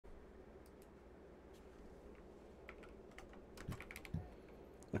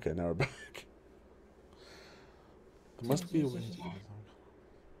Okay, now we're back. There must be a way.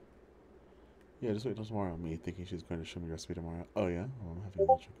 Yeah, just wait till tomorrow. Me thinking she's going to show me your recipe tomorrow. Oh yeah, oh, I'm having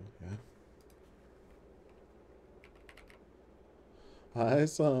lunch. Yeah. Hi,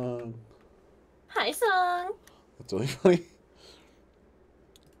 Song. Hi, Song. That's really funny.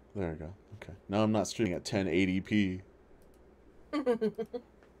 There we go. Okay. Now I'm not streaming at 1080p.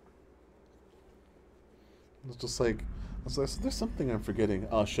 It's just like, there's something I'm forgetting.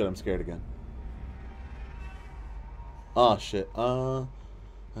 Oh shit, I'm scared again. Oh shit. I'm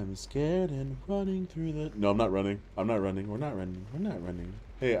scared and running through the. No, I'm not running. I'm not running. We're not running. We're not running.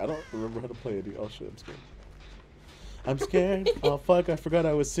 Hey, I don't remember how to play it. Oh shit, I'm scared. I'm scared. Oh fuck, I forgot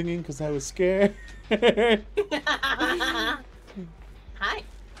I was singing because I was scared. Hi.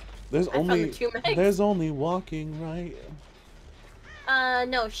 There's only walking, right?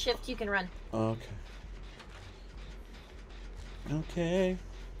 No, shift you can run. Okay. Okay.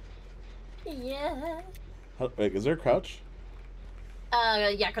 Yeah. Wait, is there a crouch?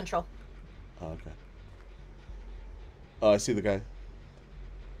 Yeah, control. Oh, okay. Oh, I see the guy.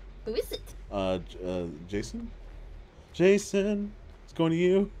 Who is it? Jason? Jason! It's going to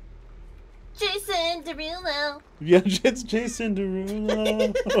you. Jason Derulo. Yeah, it's Jason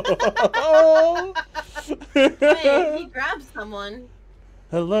Derulo. Wait, he grabbed someone.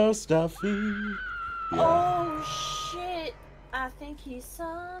 Hello, Stuffy. Yeah. Oh, shit. I think he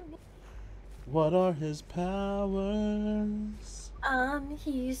saw me. What are his powers?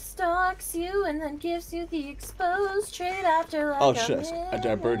 He stalks you and then gives you the exposed trait after like oh, shit.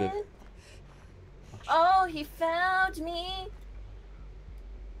 I birded. Oh, he found me.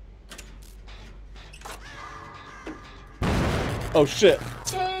 Oh, shit.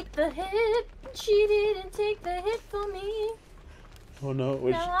 Take the hit. She didn't take the hit for me. Oh, no.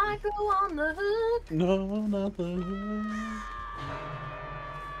 Now I go on the hook. No, not the hook.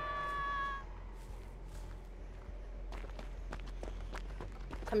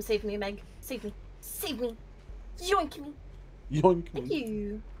 Come save me, Meg. Save me. Save me. Yoink me. Yoink me. Thank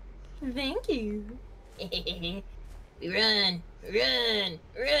you. Thank you. Run. Run.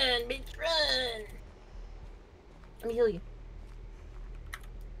 Run, bitch, run. Let me heal you.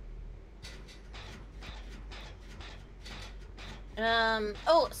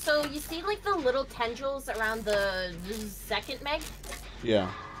 Oh, so you see like the little tendrils around the second Meg?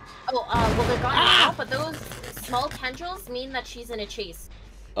 Yeah. Oh, well they're gone now, but those small tendrils mean that she's in a chase.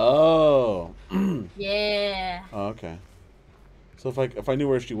 Oh. Yeah. Oh, okay. So if I knew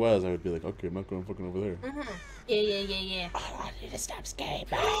where she was, I would be like, okay, I'm not going fucking over there. Yeah. Oh, I need to stop scaring.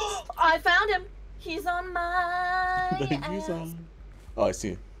 I found him. He's on my He's on. Oh, I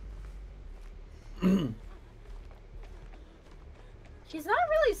see. He's not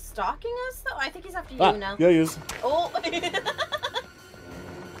really stalking us, though. I think he's after you now. Yeah, he is. Oh.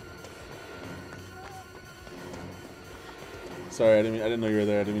 Sorry, I didn't know you were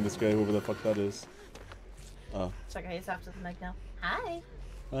there. I didn't mean to scare whoever the fuck that is. Oh. It's okay, he's after the Meg now. Hi.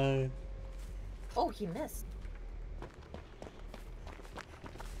 Hi. Oh, he missed.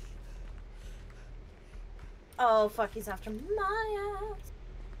 Oh, fuck, he's after my ass.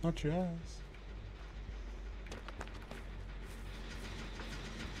 Not your ass.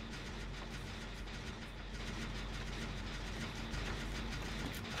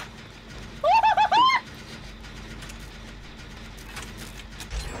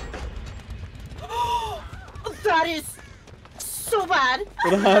 That is so bad.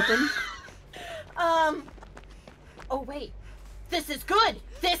 What happened? Oh wait. This is good.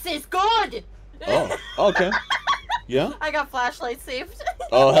 This is good. Oh, okay. Yeah? I got flashlight saved.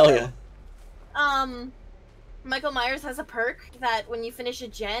 Oh, hell yeah. Michael Myers has a perk that when you finish a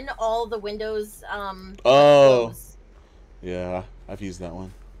gen, all the windows, Oh. close. Yeah, I've used that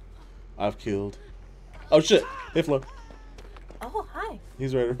one. I've killed. Oh, shit. Hey, Flo. Oh, hi.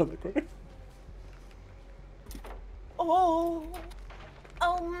 He's right around the corner. Oh.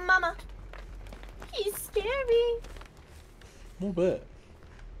 Oh, mama. He's scary. A little bit.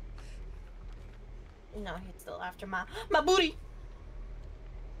 No, he's still after my booty.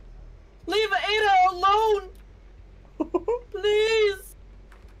 Leave Ada alone. Please.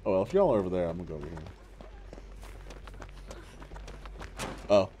 Oh, well, if y'all are over there, I'm gonna go over here.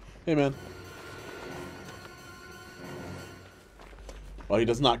 Oh. Hey, man. Oh, he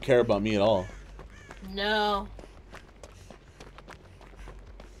does not care about me at all. No.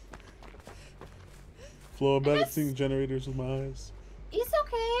 Flo, I'm bad at seeing generators with my eyes. He's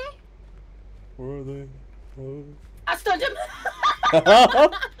okay. Where are they? Oh. I stunned him.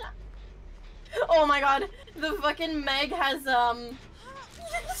 Oh my god. The fucking Meg has, That's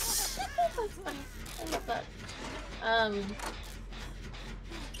funny. I love that.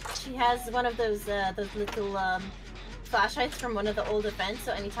 she has one of those little flashlights from one of the old events.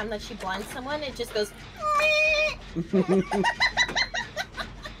 So anytime that she blinds someone, it just goes.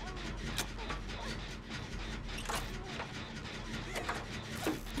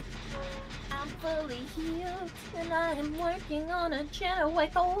 I'm fully healed, and I am working on a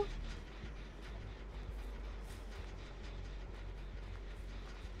generator.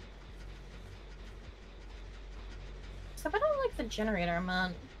 So I don't like the generator,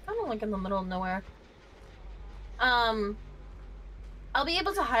 man. I don't like in the middle of nowhere. I'll be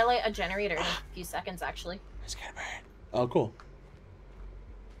able to highlight a generator in a few seconds, actually. It's gonna burn. Oh, cool.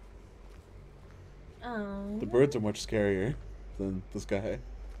 The birds are much scarier than this guy.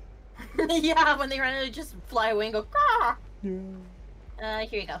 Yeah, when they randomly just fly away and go, Caw! Yeah.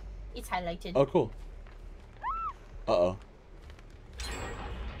 Here you go. It's highlighted. Oh, cool. Uh-oh.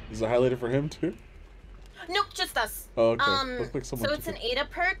 Is it highlighted for him, too? Nope, just us. Oh, okay. Looks like someone So it's an Ada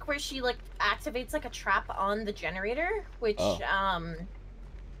perk where she, like, activates, like, a trap on the generator, which,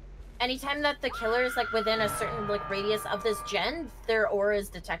 anytime that the killer is, like, within a certain, like, radius of this gen, their aura is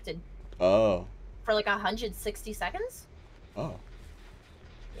detected. Oh. For, like, 160 seconds? Oh.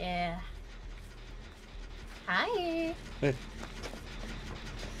 Yeah. Hi. Hey.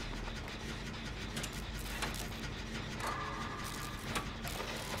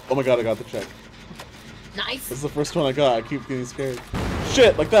 Oh my god, I got the check. Nice. This is the first one I got. I keep getting scared.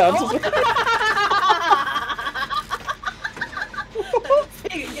 Shit, like that. I'm so sorry.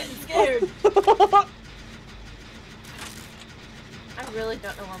 Getting scared. I really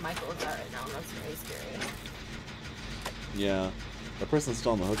don't know where Michael is at right now, and that's very scary. Yeah. That person's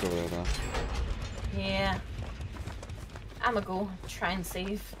still on the hook over there, though. Yeah. I'ma go try and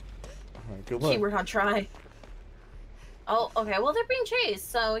save. Alright, good luck. Keyword on try. Oh, okay. Well, they're being chased,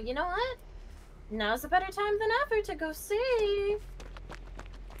 so you know what? Now's a better time than ever to go save.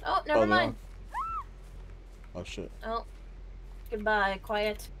 Oh, never mind. No. Oh, shit. Oh. Goodbye.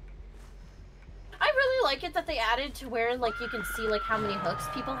 Quiet. I really like it that they added to where, like, you can see, like, how many hooks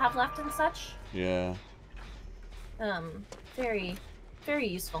people have left and such. Yeah. Very, very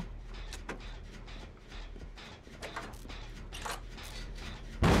useful.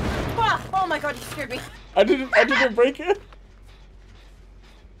 Ah! Oh my god, you scared me. I didn't break it.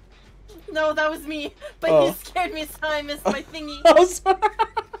 No, that was me. But you scared me, so I missed my thingy. Oh, sorry.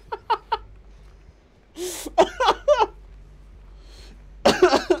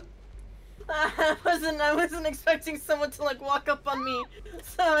 I wasn't expecting someone to like walk up on me,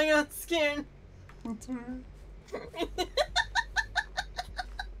 so I got scared. That's alright.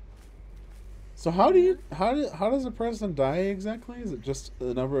 So how does a person die exactly? Is it just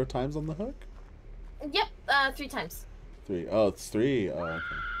the number of times on the hook? Yep, 3 times. 3. Oh, it's 3. Oh, okay.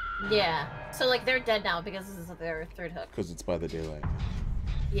 Yeah. So like they're dead now because this is their 3rd hook. Because it's by the daylight.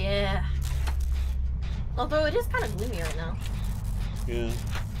 Yeah. Although it is kind of gloomy right now. Yeah.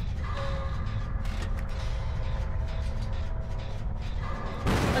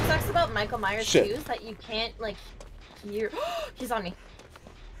 What sucks about Michael Myers too is that you can't like hear. He's on me.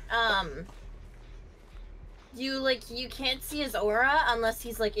 You can't see his aura unless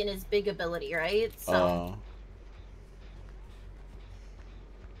he's like in his big ability, right? So.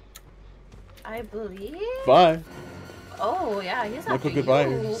 I believe. Bye. Oh yeah, he's not. Michael,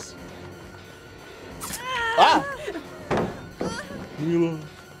 goodbye. Ah! Milo.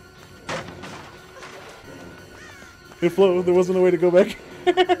 Hey Flo, there wasn't a way to go back.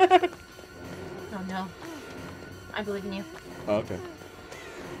 Oh no. I believe in you. Oh, okay.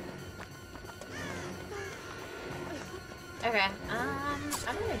 Okay.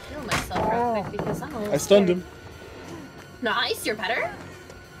 I'm gonna heal myself real quick because I'm a little I stunned scared. him. Nice, you're better.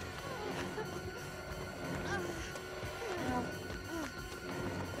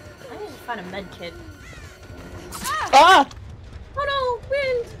 I need to find a med kit. Ah! Oh no,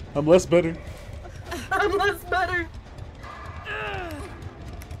 wind! I'm less better. I'm less better.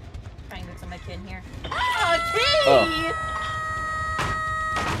 Try and get some med kit in here. Okay! Oh. Man,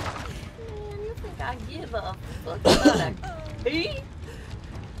 you think I give a fuck about a key?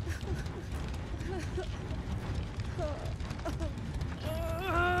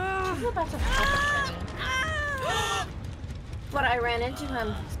 He's about to fucking me. But I ran into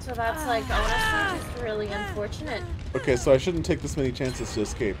him, so that's like honestly just really unfortunate. Okay, so I shouldn't take this many chances to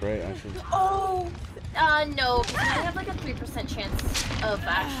escape, right? I should. Oh! No, because I have like a 3% chance of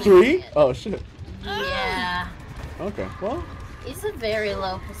actually. 3? Oh shit. Yeah. Okay, well. It's a very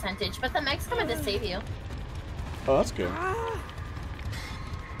low percentage, but the mech's coming to save you. Oh, that's good.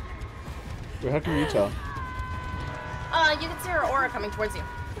 Wait, how can you tell? You can see her aura coming towards you.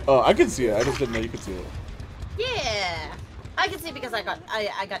 Oh, I can see it. I just didn't know you could see it. Yeah. I can see because I got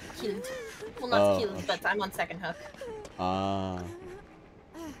killed. Well, not killed, Oh, but I'm on second hook. How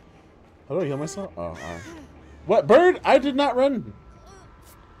do I heal myself? Oh, alright. What bird? I did not run.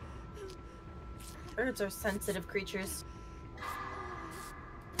 Birds are sensitive creatures.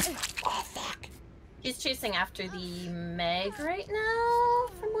 Oh fuck. He's chasing after the Meg right now,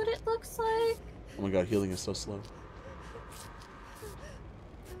 from what it looks like. Oh my god, healing is so slow.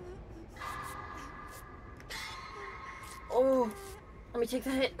 Oh, let me take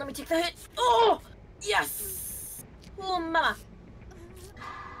the hit. Let me take the hit. Oh, yes. Oh, mama.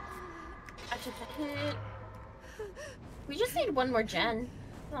 I took the hit. We just need one more gen.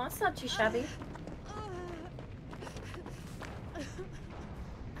 Oh, that's not too shabby.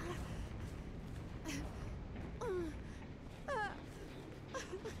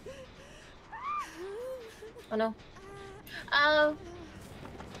 Oh no.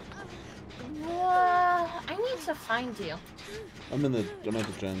 I need to find you. I'm at the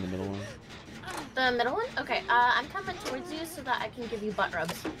gen, the middle one. The middle one? Okay, I'm coming towards you so that I can give you butt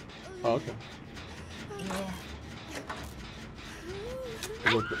rubs. Oh, okay.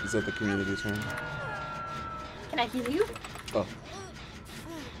 Yeah. Is that the community turn? Can I heal you? Oh.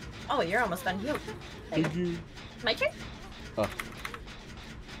 Oh, you're almost done healed. Thank you. My turn? Oh.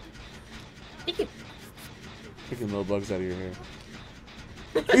 Thank you. Picking little bugs out of your hair.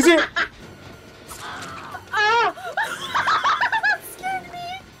 He's here! Oh! That scared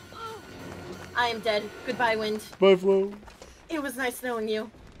me! I am dead. Goodbye, wind. Bye, Flo. It was nice knowing you.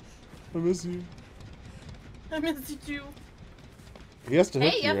 I miss you. I miss you too. He has to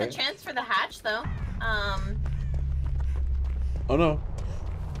hook Hey, you have right? a chance for the hatch, though. Oh no.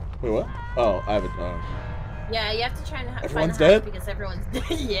 Wait, what? Oh, I have it. Yeah, you have to try and find Everyone's the hatch dead? because everyone's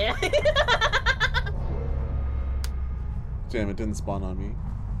dead. Yeah. Damn, it didn't spawn on me.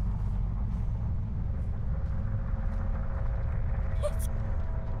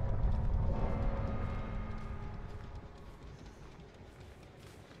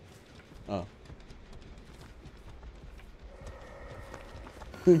 Oh.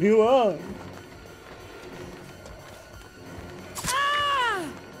 You are.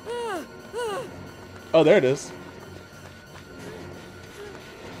 Oh, there it is.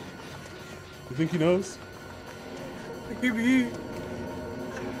 You think he knows? Maybe.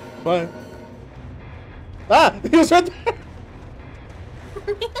 Bye. Ah! He was right there!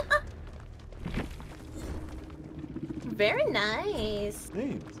 Very nice.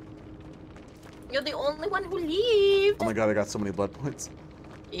 Thanks. You're the only one who lived. Oh my god, I got so many blood points.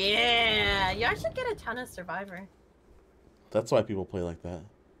 Yeah, you actually get a ton of survivor. That's why people play like that.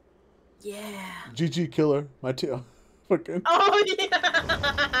 Yeah. GG killer. My tail. Fucking. Oh yeah.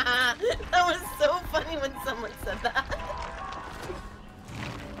 That was so funny when someone said that.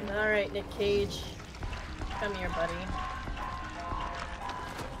 All right, Nick Cage. Come here, buddy.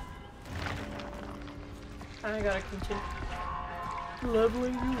 I gotta continue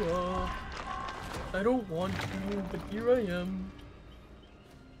leveling you up. I don't want to, but here I am.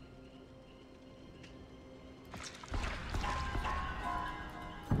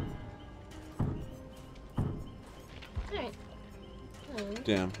 Alright.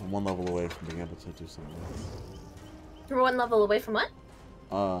 Damn, I'm one level away from being able to do something else. You're one level away from what?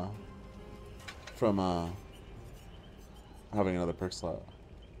 From having another perk slot.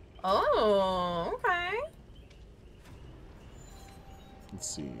 Oh, okay. Let's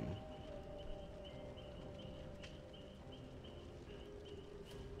see.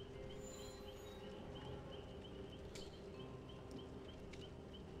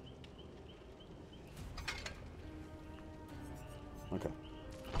 Okay.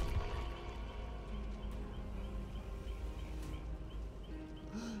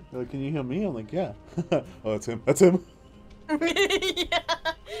 Can you heal me? I'm like, yeah. Oh, that's him. That's him. Yeah.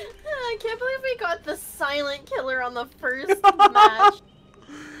 I can't believe we got the silent killer on the first match.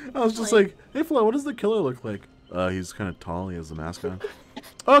 I was just like, hey Flo, what does the killer look like? He's kind of tall. He has a mask on.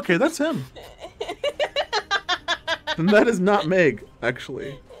 Okay, that's him. And that is not Meg,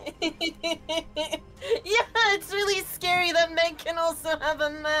 actually. Yeah, it's really scary that Meg can also have a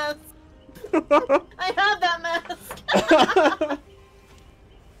mask. I have that mask.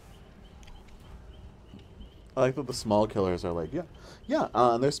 I like that the small killers are like, yeah,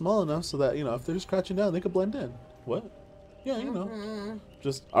 and they're small enough so that, you know, if they're just crouching down, they could blend in. What? Yeah, you know.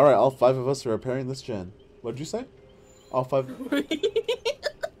 Just, alright, all 5 of us are repairing this gen. What'd you say? All 5?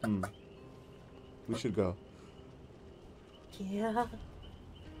 We should go. Yeah.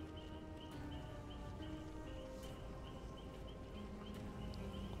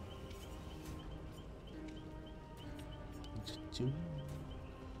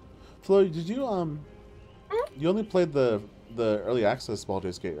 Flo, did you, you only played the the early access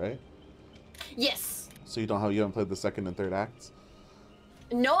Baldur's Gate, right? Yes. So you haven't played the second and third acts?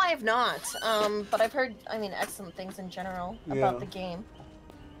 No, I have not. But I've heard, I mean, excellent things in general about the game.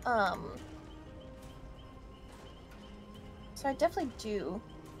 So I definitely do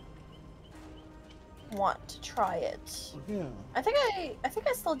want to try it. Yeah. I think I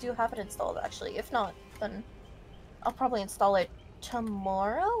still do have it installed actually. If not, then I'll probably install it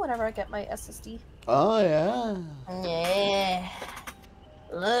tomorrow whenever I get my SSD. Oh yeah. Yeah.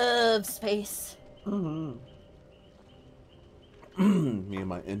 Love space. Mm-hmm. Me and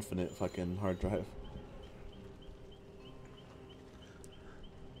my infinite fucking hard drive.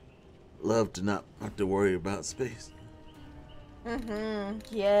 Love to not have to worry about space. Mm-hmm.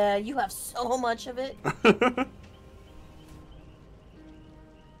 Yeah, you have so much of it.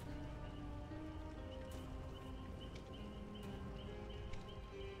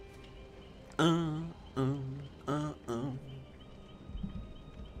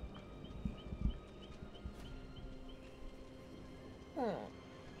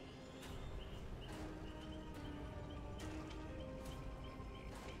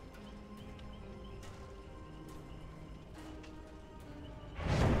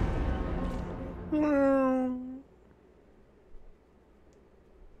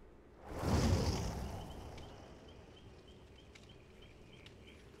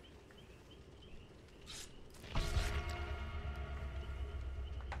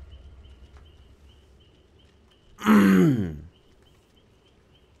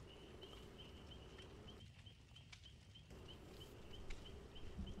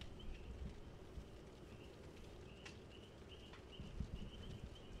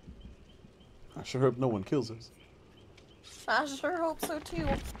 I sure hope no one kills us. I sure hope so too.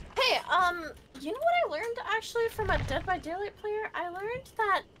 Hey, you know what I learned actually from a Dead by Daylight player? I learned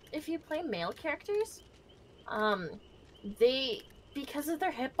that if you play male characters, because of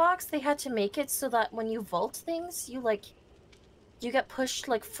their hitbox, they had to make it so that when you vault things, you get pushed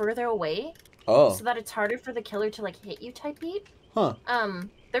like further away. Oh. So that it's harder for the killer to like hit you type beat. Huh.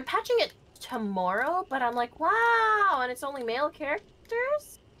 They're patching it tomorrow, but I'm like, wow, and it's only male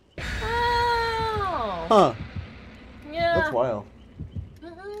characters? Wow. Huh. Yeah. That's wild.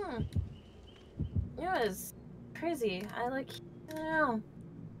 Mm-hmm. It was crazy. I don't know.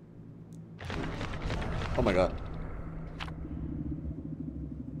 Oh my god.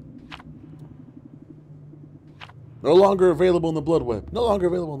 No longer available in the blood web. No longer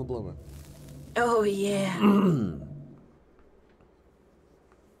available in the blood web. Oh yeah.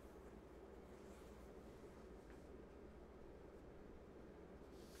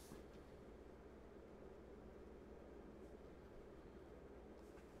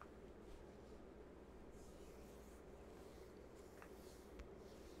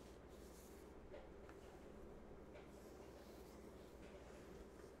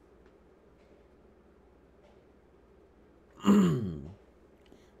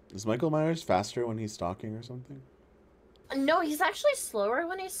 Is Michael Myers faster when he's stalking or something? No, he's actually slower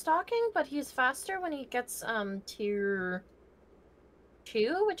when he's stalking, but he's faster when he gets tier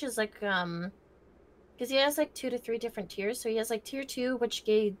 2, which is like because he has like 2 to 3 different tiers. So he has like tier 2, which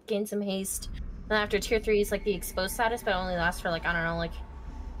gains him haste. Then after tier 3 is like the exposed status, but it only lasts for like, I don't know, like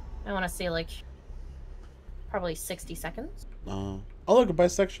I want to say like probably 60 seconds. Oh look, a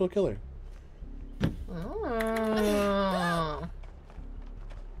bisexual killer. Oh.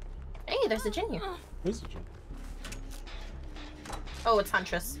 Hey, there's a Jinn here. Who's the Jinn? Oh, it's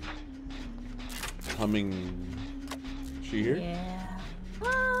Huntress. Coming. She here? Yeah.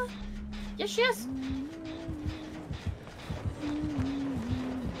 Yes, she is.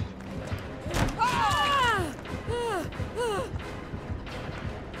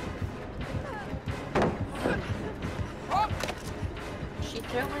 She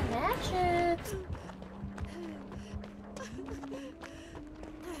threw my magic.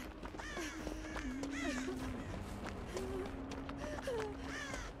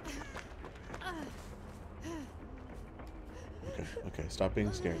 Okay, stop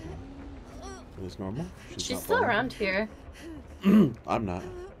being scared now. It is normal. She's still around here. I'm not.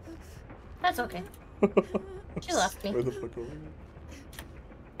 That's okay. She left me. Where the fuck are we?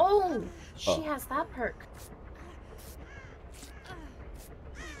 Oh, she has that perk.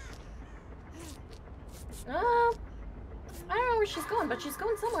 I don't know where she's going, but she's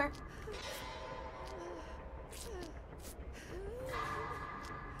going somewhere.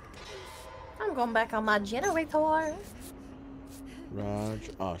 I'm going back on my generator. Raj.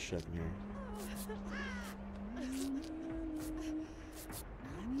 Oh shit, I'm here.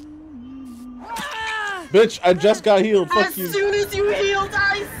 Bitch, I just got healed. Fuck you. As soon as you healed,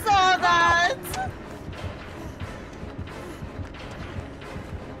 I saw that.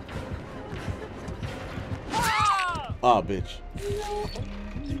 Ah, bitch.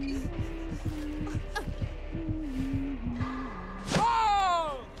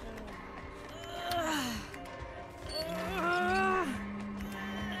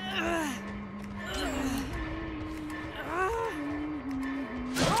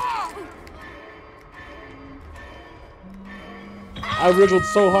 I wriggled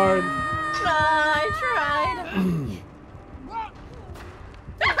so hard. I tried.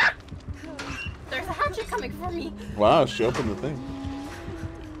 There's a hatchet coming for me. Wow, she opened the thing.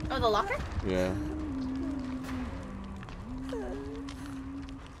 Oh, the locker? Yeah.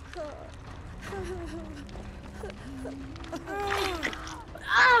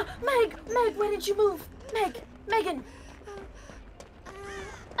 Ah! Meg! Meg, why didn't you move? Megan!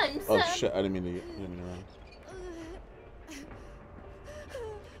 I'm sad. Oh shit! I didn't mean to get around.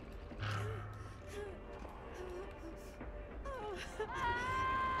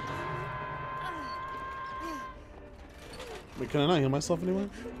 Wait, can I not heal myself anymore?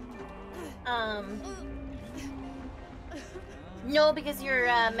 No, because your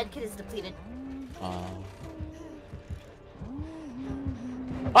medkit is depleted. Ah,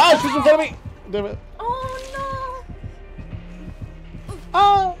 she's in front of me! Damn it. Oh no!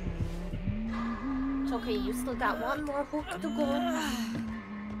 Ah! It's okay, you still got one more hook to go.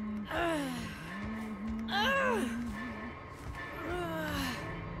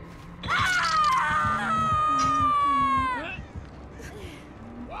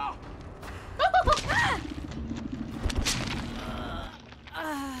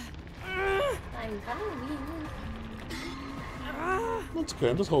 I'm coming. That's okay,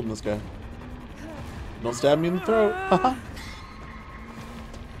 I'm just holding this guy. Don't stab me in the throat.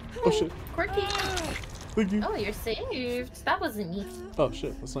 Oh shit. Quirky. Thank you. Oh, you're saved. That wasn't me. Oh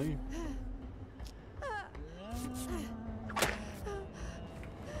shit, that's not you.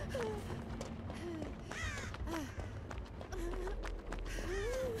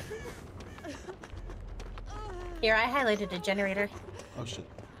 Here, I highlighted a generator. Oh shit.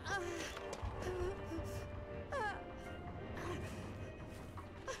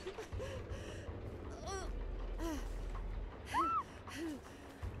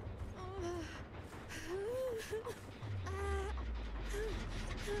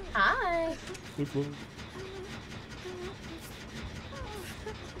 Hi. Hey, Flo.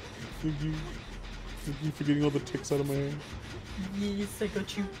 Thank you. Thank you for getting all the ticks out of my hair. Yes, I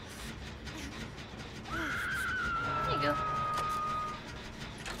got you. There you go.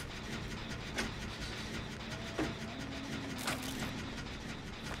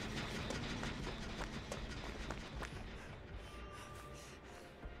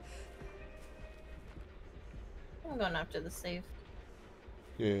 I'm going after the save.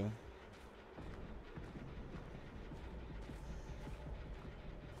 Yeah.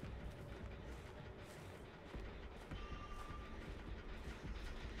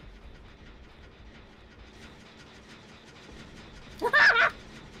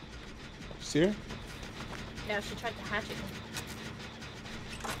 See her? Yeah, she tried to hatch it.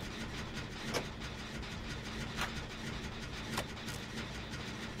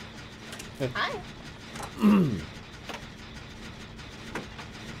 Hey. Hi.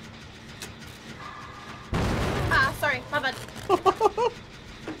 Ah, sorry, my bad.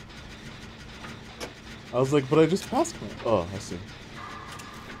 I was like, but I just passed my... Oh, I see.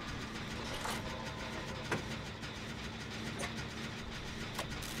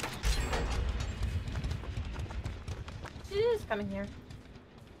 She is coming here.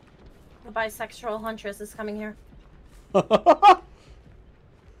 The bisexual huntress is coming here.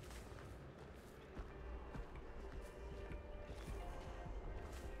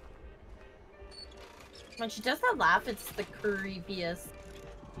 When she does that laugh, it's the creepiest.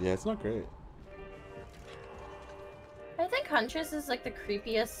 Yeah, it's not great. I think Huntress is like the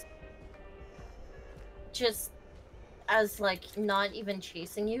creepiest. Just as like not even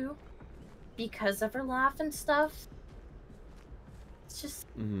chasing you because of her laugh and stuff. It's just,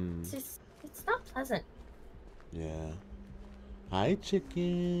 it's not pleasant. Yeah. Hi,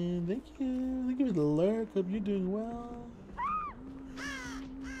 chicken. Thank you. Thank you for the lurk. Hope you're doing well.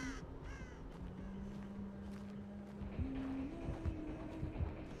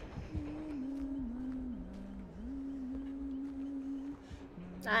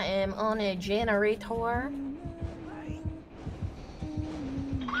 I am on a generator.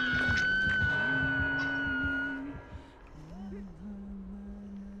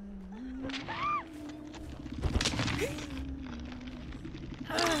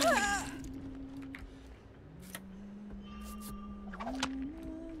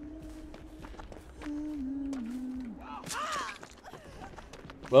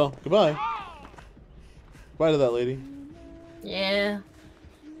 Well, goodbye. Bye to that lady. Yeah.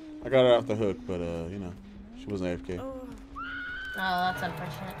 I got her off the hook, but you know, she wasn't AFK. Oh, that's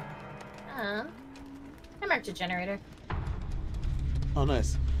unfortunate. I marked a generator. Oh,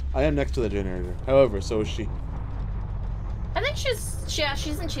 nice. I am next to the generator. However, so is she. I think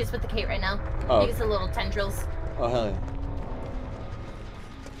she's in chase with the Kate right now. Oh. I think it's the little tendrils. Oh, hell yeah.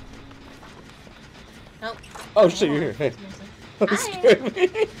 Nope. Oh, shit, you're here. Hey. That scared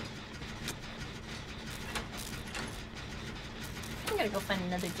me. I'm gonna go find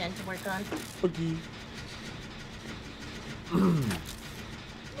another gen to work on. Okay.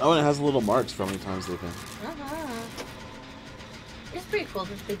 Oh, and it has little marks for how many times they've been. It's pretty cool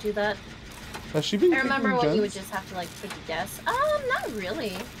that they do that. Has she been? I remember when gens? you would just have to like take a guess. Not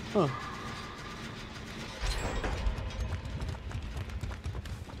really. Huh.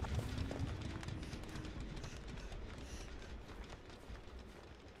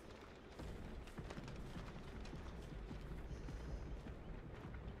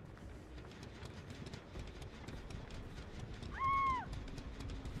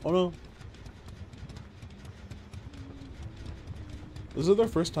 Oh no. Is it their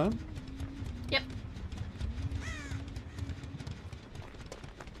first time? Yep.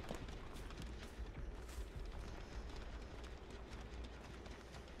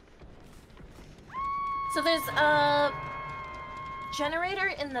 So there's a generator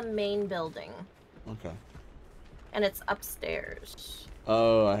in the main building. Okay. And it's upstairs.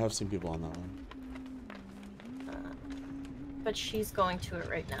 Oh, I have seen people on that one. But she's going to it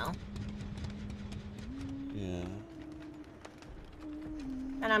right now. Yeah.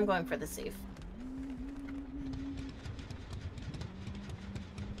 And I'm going for the safe.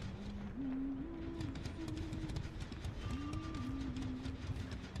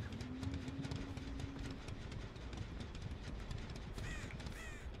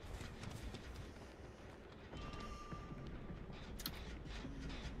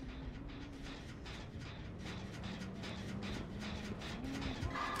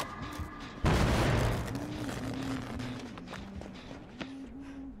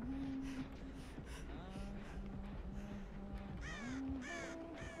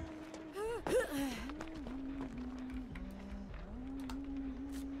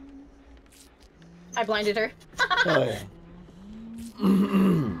 I blinded her. Oh yeah.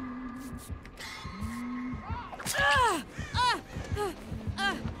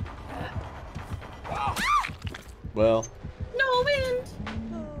 Well. No wind.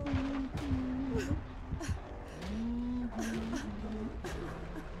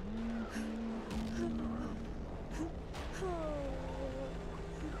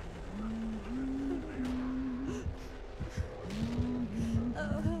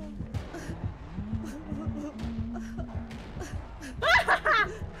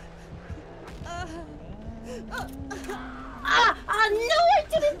 No, I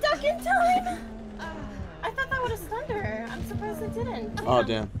didn't duck in time. I thought that would have stunned her. I'm surprised it didn't. Damn. Oh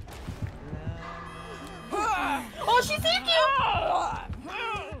damn. Oh, she saved you!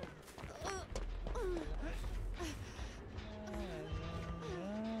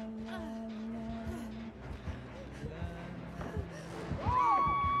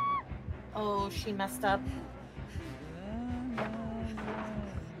 Oh, she messed up.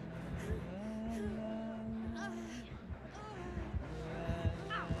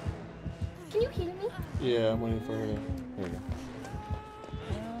 Can you heal me? Yeah, I'm waiting for her to. There we go.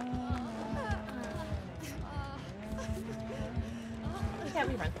 Yeah,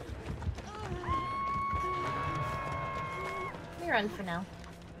 we run. We run for now.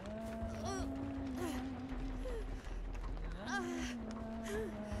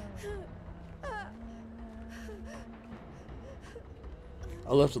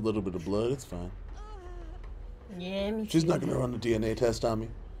 I left a little bit of blood. It's fine. Yeah, me She's too. not gonna run a DNA test on me.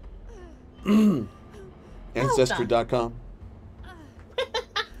 Ancestry.com.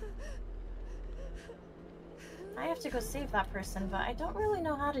 I have to go save that person, but I don't really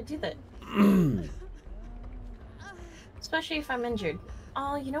know how to do that. Especially if I'm injured.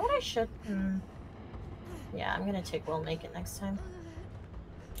 Oh, you know what I should? Yeah, I'm gonna take Will Make It next time.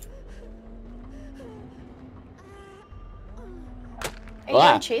 Are you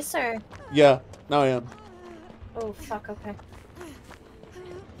Ah. gonna chase her? Yeah, now I am. Oh, fuck, okay.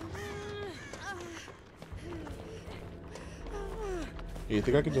 You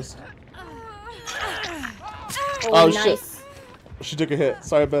think I could just... Oh, shit. nice. She took a hit.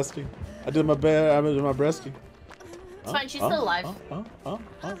 Sorry, bestie. I did my bad. I did my breastie. It's fine, she's still alive.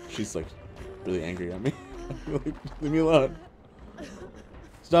 She's like really angry at me. Like, leave me alone.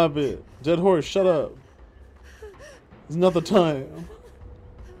 Stop it. Dead horse, shut up. It's not the time.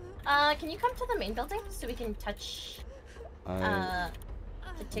 Can you come to the main building so we can touch the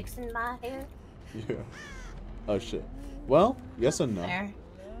ticks in my hair? Yeah. Oh shit. Well, yes and no. There.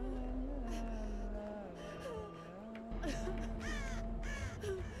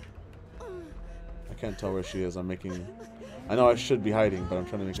 I can't tell where she is. I'm making. I know I should be hiding, but I'm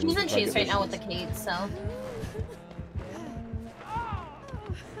trying to make. She's in cheese right now with the Canadian, so.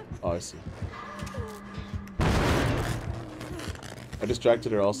 Oh, I see. I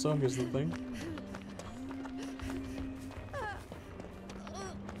distracted her also. Here's the thing.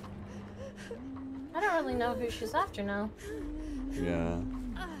 I don't really know who she's after now. Yeah.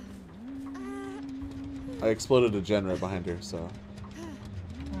 I exploded a gen right behind her, so.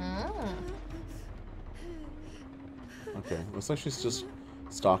 Okay, looks like she's just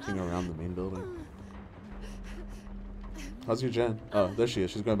stalking around the main building. How's your gen? Oh, there she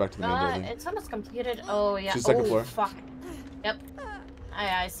is. She's going back to the main building. It's almost completed. Oh, yeah. She's second floor. Fuck. Yep.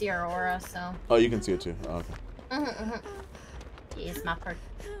 I see her aura, so. Oh, you can see it too. Oh, okay. Yes, my part.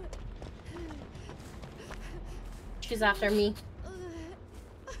 She's after me.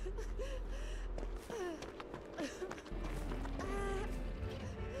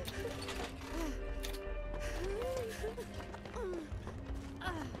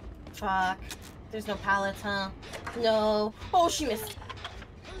 Fuck. There's no pallets, huh? No. Oh, she missed.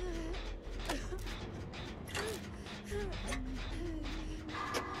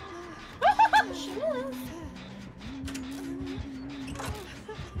 She missed.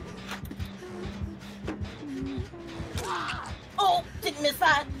 Oh, didn't miss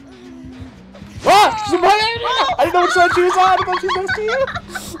that. Ah! She's behind me! I didn't know which side she was on! I thought she was next to you!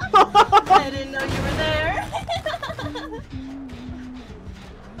 I didn't know you were there.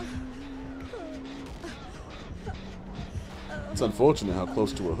 It's unfortunate how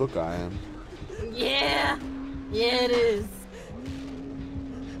close to a hook I am. Yeah. Yeah, it is.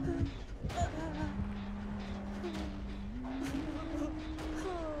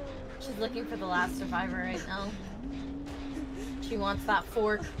 She's looking for the last survivor right now. She wants that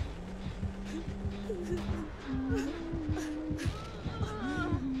fork.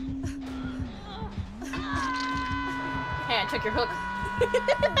 Hey, I took your hook.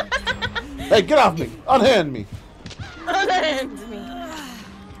 Hey, get off me! Unhand me! Unhand me.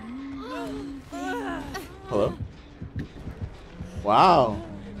 Hello? Wow.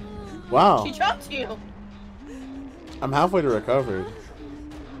 Wow. She dropped you. I'm halfway to recovered.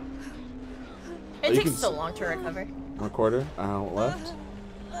 It takes so long to recover. 1/4 out left.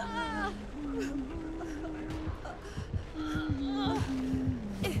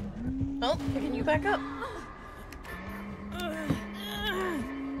 Oh, picking you back up.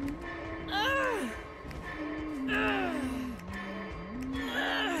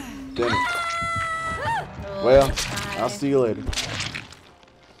 Damn it. Oh, Well, bye. I'll see you later.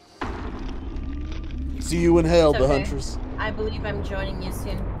 See you in hell, It's the okay. Huntress. I believe I'm joining you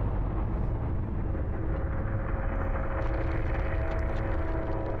soon.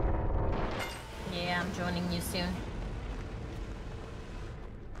 Yeah, I'm joining you soon.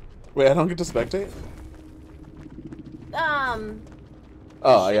 Wait, I don't get to spectate?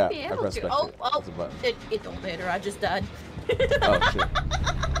 Oh, should yeah. be I able pressed to. spectate. Oh, That's a button. it don't matter. I just died. Oh, shit.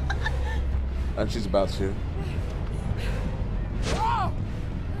 And she's about to.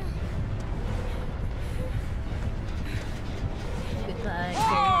 Goodbye,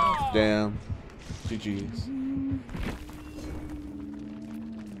 girl. Damn. GG's.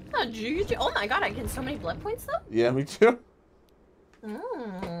 Oh, GG. Oh my god, I get so many blood points though? Yeah, me too.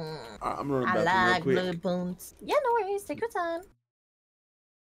 Mm. I'm gonna run I back like real quick. blood points. Yeah, no worries. Take your time.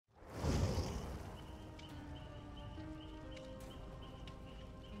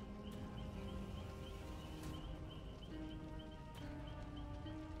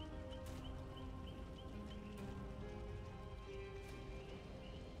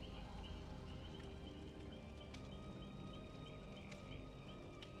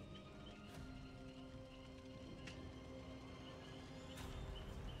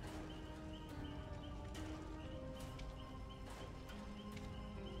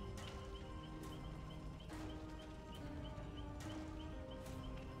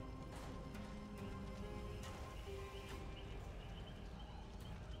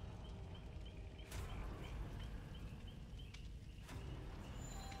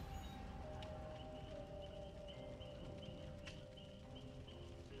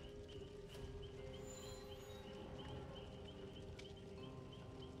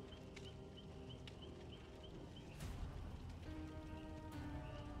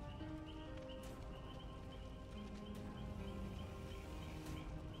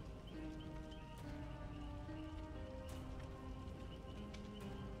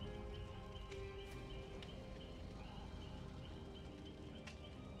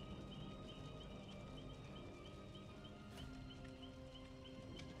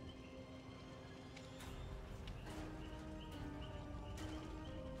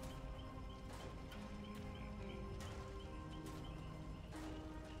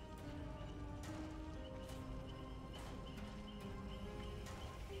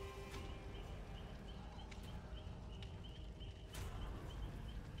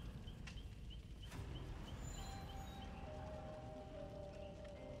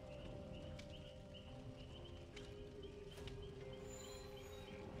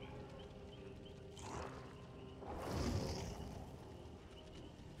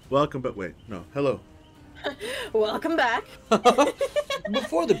 Welcome, but wait, no, hello. Welcome back.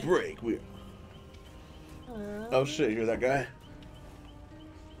 Before the break, we. Oh shit! You're that guy.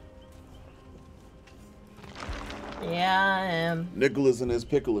 Yeah, I am. Nicholas and his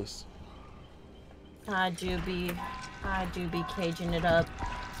Pickles. I do be caging it up.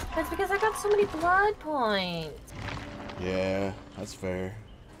 That's because I got so many blood points. Yeah, that's fair.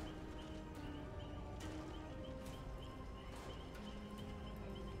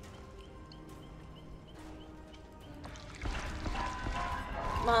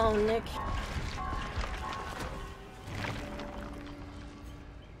 Oh, Nick.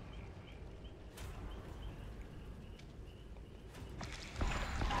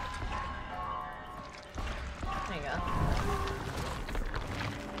 There you go.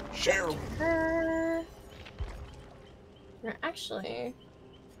 Cheryl. Actually,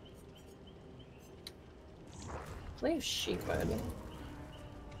 leave Sheepwood.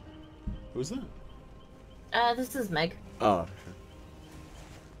 Who's that? This is Meg. Oh, sure.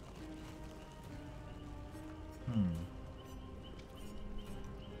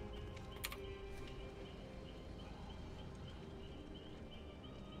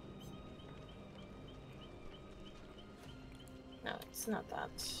 No, it's not that.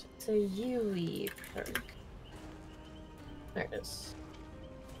 It's a Yui perk. There it is.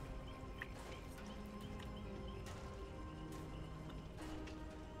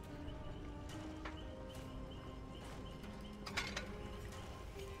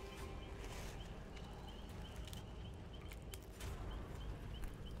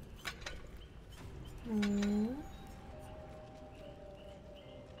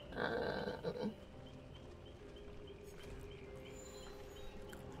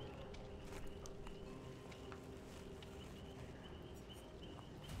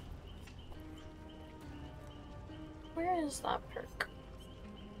 Where is that perk?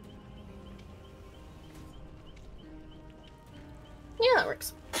 Yeah, that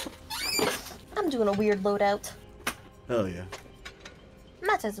works. I'm doing a weird loadout. Hell yeah.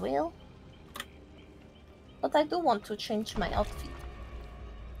 Might as well. But I do want to change my outfit.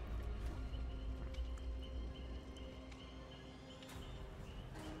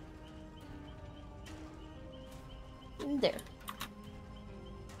 There.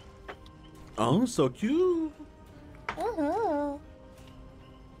 Oh, so cute. Uh-huh.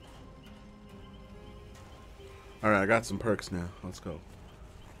 Alright, I got some perks now. Let's go.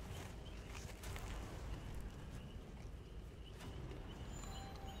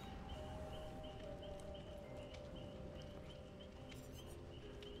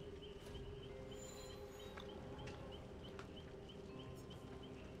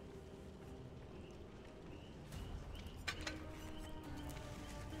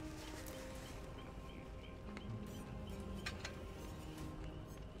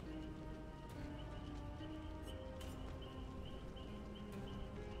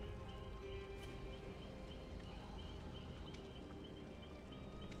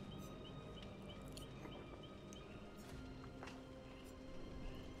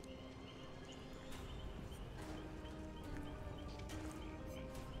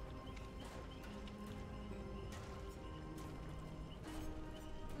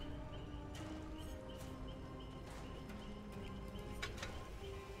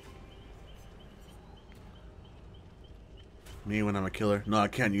 Me when I'm a killer. No, I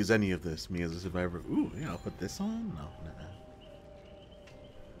can't use any of this. Me as a survivor. Ooh, yeah, I'll put this on. No,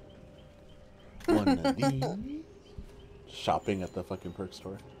 nah. One of these. Shopping at the fucking perk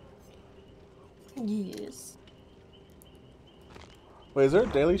store. Yes. Wait, is there a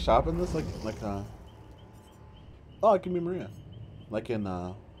daily shop in this? Oh, it can be Maria. Like in,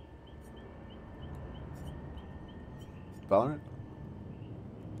 Valorant?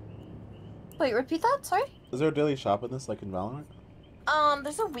 Wait, repeat that? Sorry? Is there a daily shop in this, like in Valorant?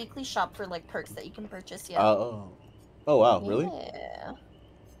 There's a weekly shop for, like, perks that you can purchase, yeah. Oh. Oh, wow, really? Yeah.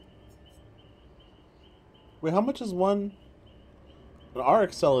 Wait, how much is one? An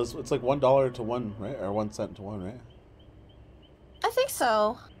RXL is, it's like $1 to one, right? Or 1 cent to one, right? I think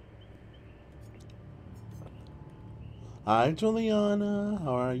so. Hi, Juliana.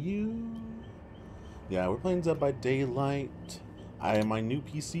 How are you? Yeah, we're playing Dead by Daylight. I am my new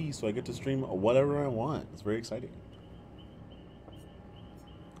PC, so I get to stream whatever I want. It's very exciting.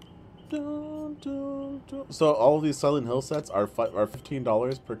 Dun, dun, dun. So all of these Silent Hill sets are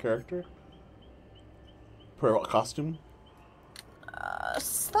 $15 per character? Per costume? That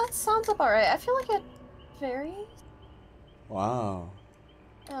sounds about right. I feel like it varies. Wow.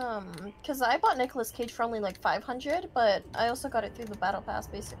 Because I bought Nicolas Cage for only like 500, but I also got it through the Battle Pass,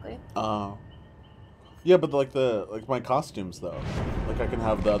 basically. Oh. Yeah, but like my costumes though. Like I can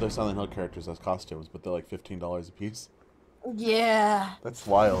have the other Silent Hill characters as costumes, but they're like $15 a piece. Yeah. That's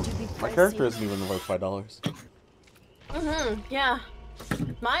wild. It'd be My pricey. character isn't even like $5. Yeah.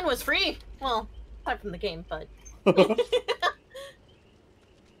 Mine was free. Well, aside from the game, but.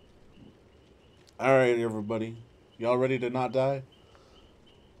 Alright, everybody. Y'all ready to not die?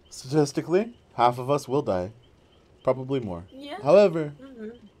 Statistically, half of us will die. Probably more. Yeah. However,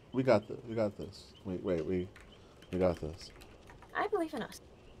 we got this. We got this. We got this. I believe in us.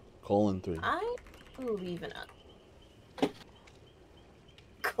 :3. I believe in us.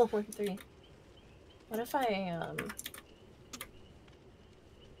 :3. What if I,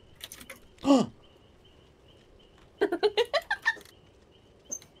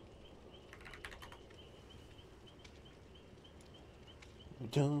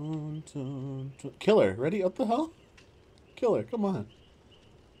 Dun, dun, dun. Killer, ready? What the hell? Killer, come on.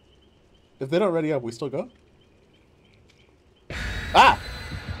 If they don't ready up, we still go? Ah!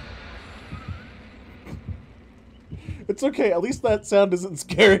 It's okay, at least that sound isn't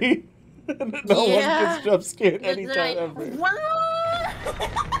scary. No one gets jump scared anytime ever.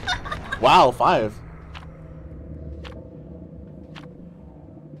 Wow, 5.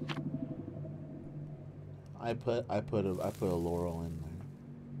 I put a laurel in there.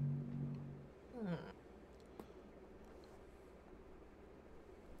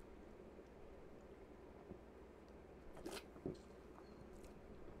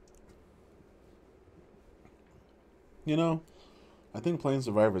 You know, I think playing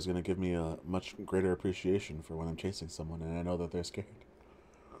Survivor is going to give me a much greater appreciation for when I'm chasing someone and I know that they're scared.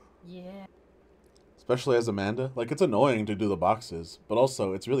 Yeah. Especially as Amanda. Like, it's annoying to do the boxes, but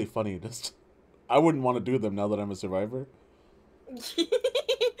also it's really funny. Just, I wouldn't want to do them now that I'm a survivor.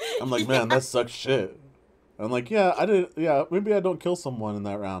 I'm like, man, that sucks shit. I'm like, yeah, maybe I don't kill someone in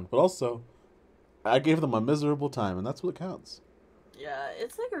that round, but also, I gave them a miserable time, and that's what counts. Yeah,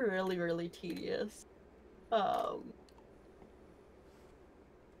 it's like really, really tedious.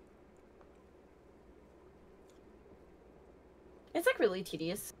 It's like really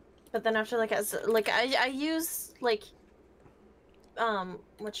tedious, but then after like I use like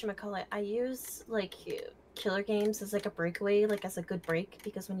whatchamacallit, I use like killer games as like a breakaway, like as a good break,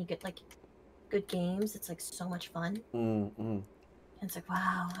 because when you get like good games, it's like so much fun. And it's like,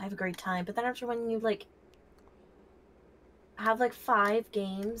 wow, I have a great time. But then after when you like have like 5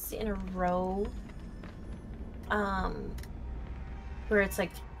 games in a row, where it's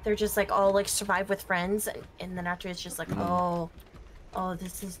like they're just like all like survive with friends, and then after it's just like, oh,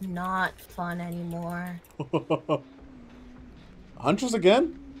 this is not fun anymore. Huntress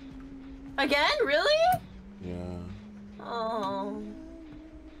again? Again? Really? Yeah. Oh.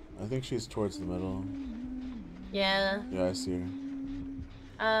 I think she's towards the middle. Yeah. Yeah, I see her.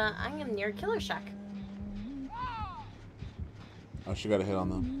 I am near Killer Shack. Oh, she got a hit on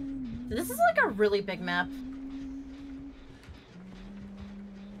them. This is like a really big map.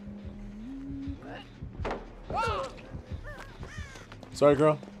 Sorry,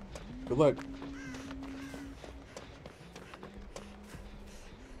 girl. Good luck.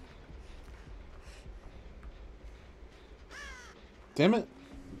 Damn it.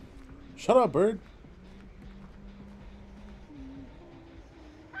 Shut up, bird.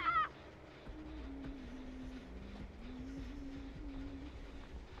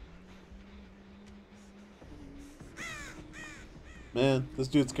 Man, this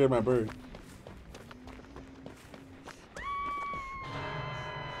dude scared my bird.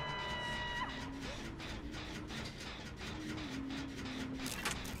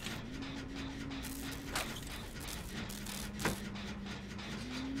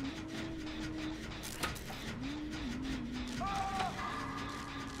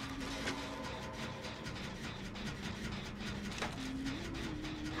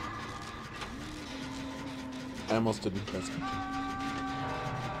 I almost didn't. That's good.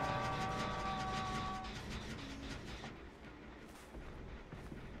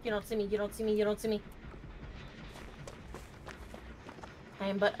 You don't see me, you don't see me, you don't see me. I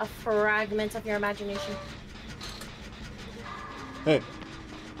am but a fragment of your imagination. Hey.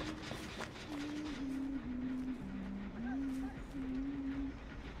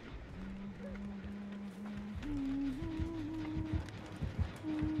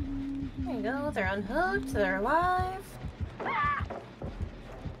 There you go, they're unhooked, they're alive.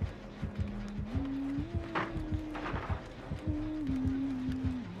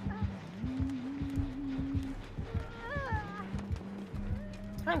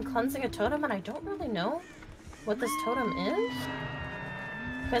 I'm cleansing a totem and I don't really know what this totem is.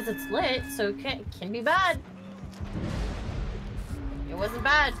 Because it's lit, so it can be bad. It wasn't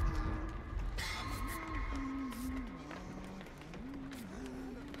bad.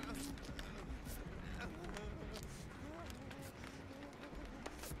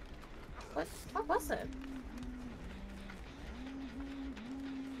 was it?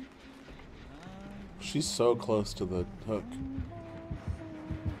 She's so close to the hook.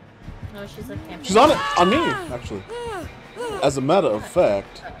 No, she's like camping. She's on it! On me, actually. As a matter of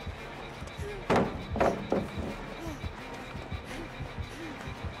fact.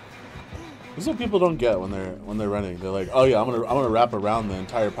 This is what people don't get when they're running. They're like, oh yeah, I'm gonna wrap around the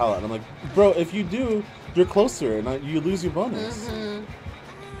entire pallet. And I'm like, bro, if you do, you're closer and you lose your bonus. Mm-hmm.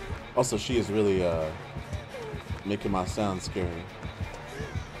 Also, she is really making my sound scary.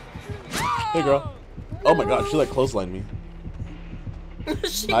 Hey girl. Oh my god, she like clotheslined me.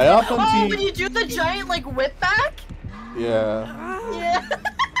 Oh, when you do the giant like whip back? Yeah. Yeah.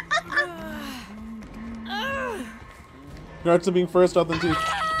 Congrats to being first, Authentic.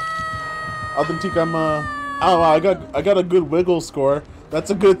 Authentic, I'm I don't know, I got a good wiggle score.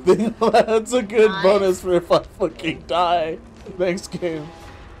 That's a good thing. That's a good bonus for if I fucking die. Thanks, game.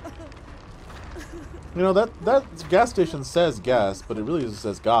 You know that gas station says gas, but it really just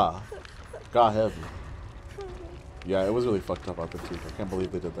says ga. Ga heavy. Yeah, it was really fucked up, Authentic. I can't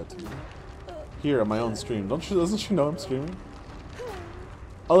believe they did that to me. Here on my own stream. Doesn't she know I'm streaming?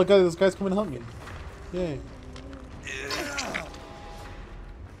 Oh look, this guy's coming to help me. Yay.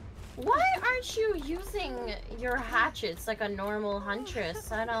 Why aren't you using your hatchets like a normal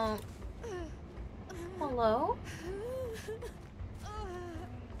huntress? I don't... Hello?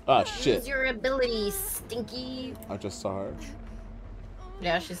 Ah, shit. Use your ability, Stinky. I just saw her.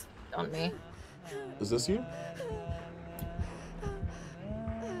 Yeah, she's on me. Is this you?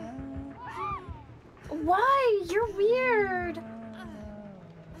 Why? You're weird.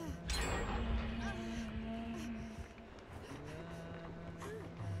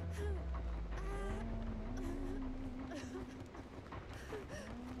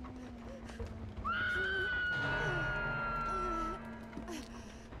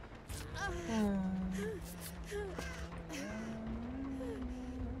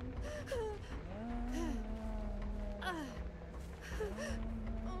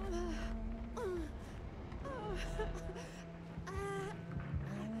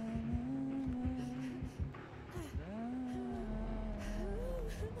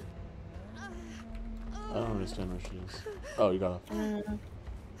 I don't understand where she is. Oh, you got her.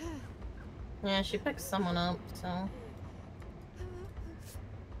 Yeah, she picked someone up, so...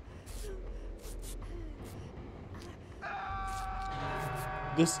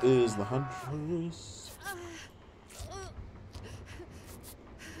 This is the Huntress.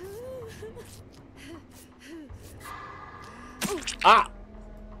 Ah!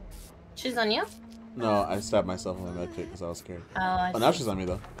 She's on you? No, I stabbed myself in my medkit because I was scared. Oh, I Oh, now see. she's on me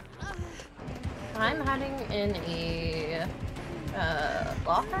though. I'm hiding in a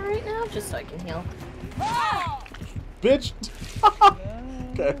locker right now, just so I can heal. Bitch!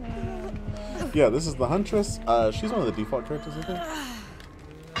 Okay. Yeah, this is the Huntress. She's one of the default characters, I think.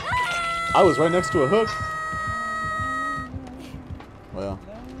 I was right next to a hook. Well.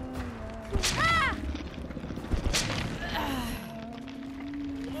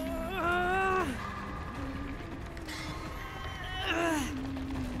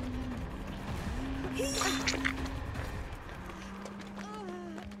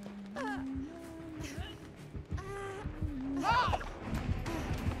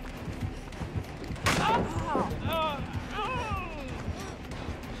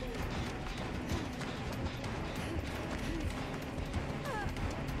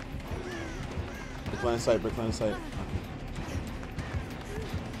 Brick line of sight, brick line of sight.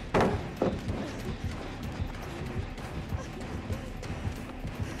 Okay.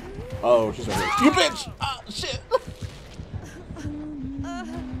 Oh, she's right here. You bitch! Ah, shit!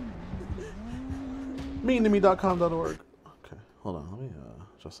 meantome.com.org. Okay, hold on. Let me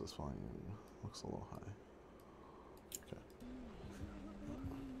adjust this volume. Looks a little high. Okay.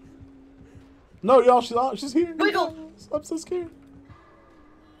 No, y'all, she's here. Wiggle! I'm so scared.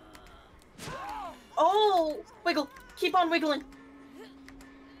 Oh! Wiggle! Keep on wiggling!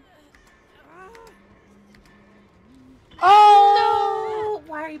 Oh!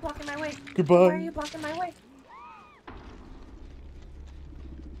 No! Why are you blocking my way? Goodbye. Why are you blocking my way?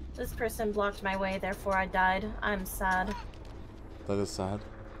 This person blocked my way, therefore I died. I'm sad. That is sad.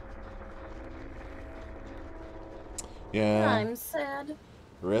 Yeah. I'm sad.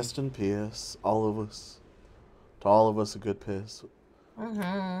 Rest in peace, all of us. To all of us, a good piss.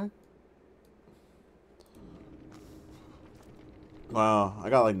 Mm-hmm. Wow, I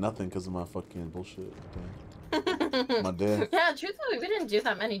got like nothing because of my fucking bullshit. Damn. My death. Yeah, truthfully, we didn't do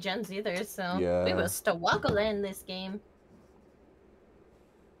that many gens either, so Yeah. we was struggling in this game.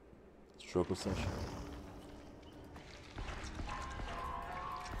 Struggle session.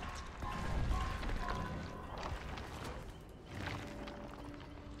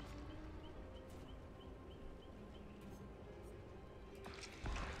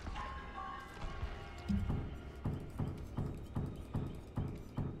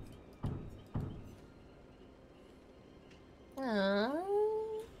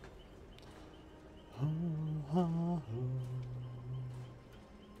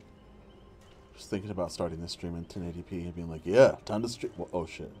 thinking about starting this stream in 1080p and being like, yeah, time to stream. Well, oh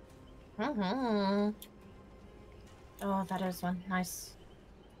shit. Mm-hmm. Oh, that is one. Nice.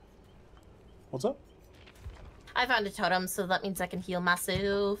 What's up? I found a totem, so that means I can heal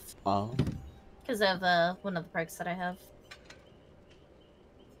myself. Because of one of the perks that I have.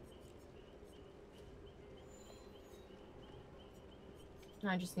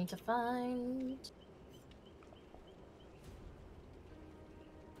 I just need to find...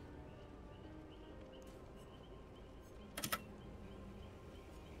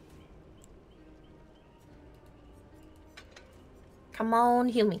 Come on,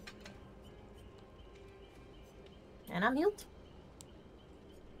 heal me. And I'm healed.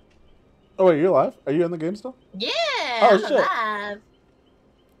 Oh wait, you're alive? Are you in the game still? Yeah, oh, I'm shit. alive.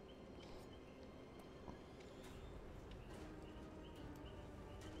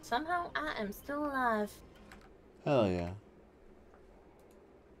 Somehow I am still alive. Hell yeah.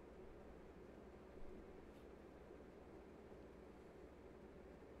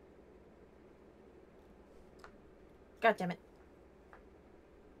 God damn it.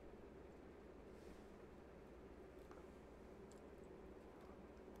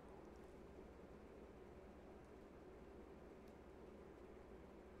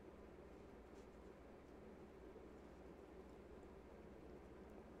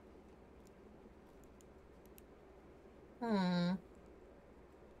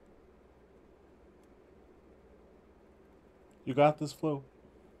 You got this, Flo?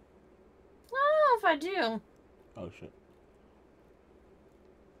 I don't know if I do. Oh shit.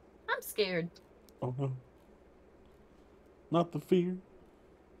 I'm scared. Oh no. Not the fear.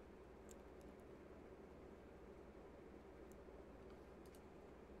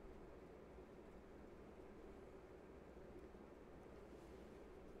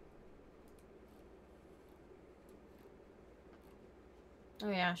 Oh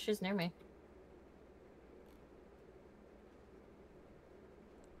yeah, she's near me.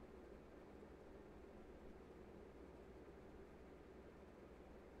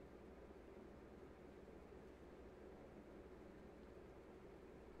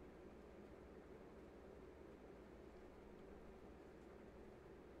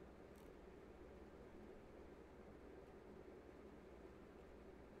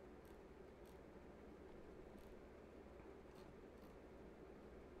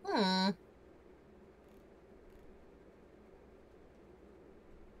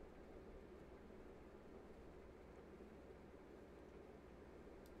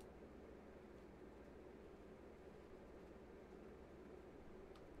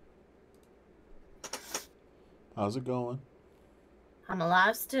 How's it going? I'm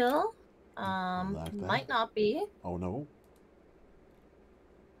alive still. Like that. Might not be. Oh no.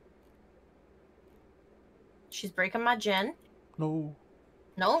 She's breaking my gen. No.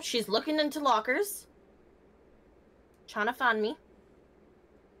 No, she's looking into lockers. Trying to find me.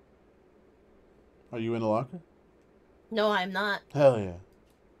 Are you in a locker? No, I'm not. Hell yeah.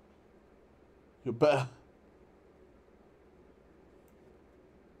 You bet.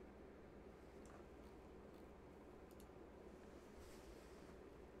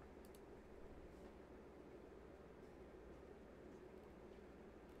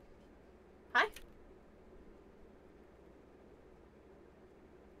 Hi. Did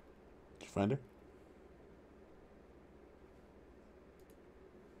you find her?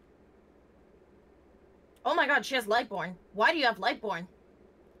 Oh my god, she has Lightborn. Why do you have Lightborn?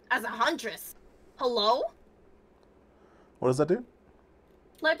 As a huntress. Hello? What does that do?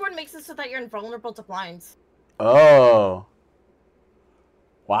 Lightborn makes it so that you're invulnerable to blinds. Oh.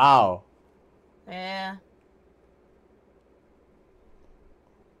 Wow. Yeah.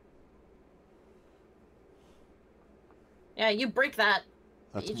 Yeah, you break that.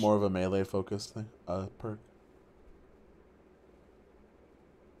 That's more of a melee focused thing, perk.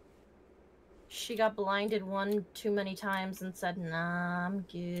 She got blinded one too many times and said, nah, I'm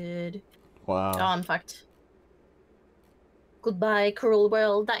good. Wow. Oh, I'm fucked. Goodbye, cruel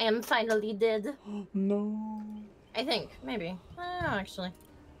world. I am finally dead. No. I think. Maybe. I don't know, actually.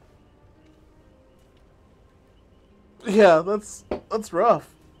 Yeah, that's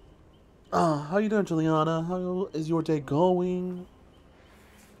rough. How you doing, Juliana? How is your day going?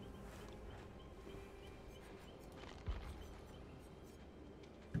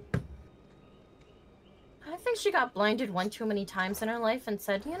 I think she got blinded one too many times in her life and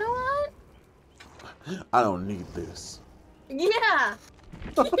said, you know what? I don't need this. Yeah!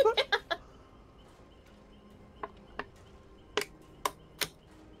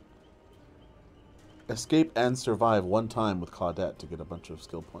 Escape and survive one time with Claudette to get a bunch of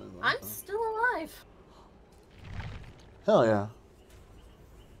skill points. I'm still alive. Hell yeah.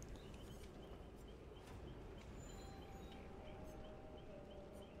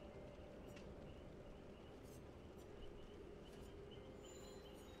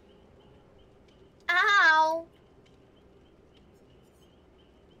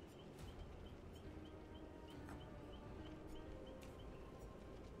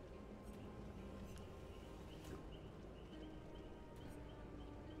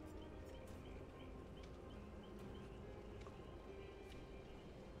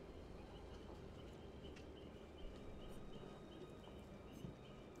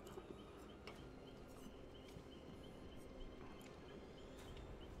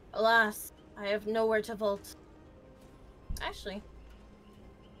 Alas, I have nowhere to vault. Actually.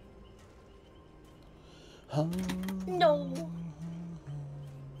 No.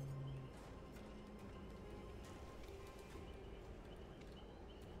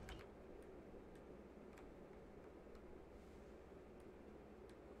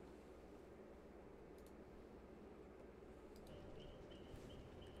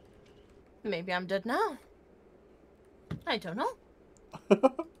 Maybe I'm dead now. I don't know.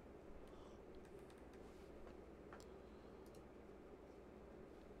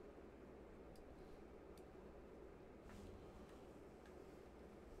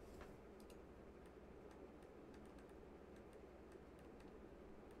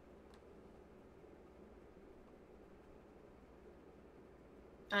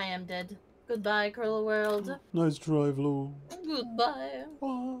 I am dead. Goodbye, cruel world. Nice drive, Lou. Goodbye.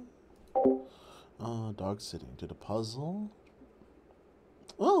 Dog sitting. Did a puzzle.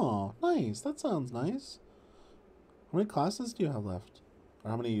 Oh, nice. That sounds nice. How many classes do you have left?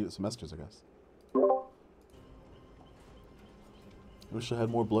 Or how many semesters, I guess? I wish I had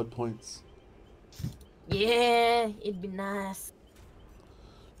more blood points. Yeah, it'd be nice.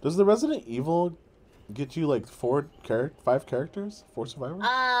 Does the Resident Evil get you like 5 characters? 4 survivors?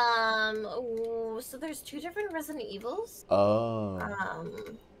 So there's 2 different Resident Evils. Oh.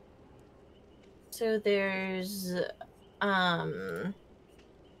 So there's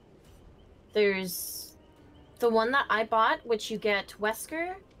the one that I bought, which you get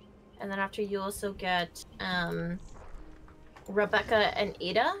Wesker, and then after you also get Rebecca and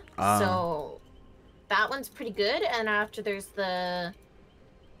Ada. So that one's pretty good, and after there's the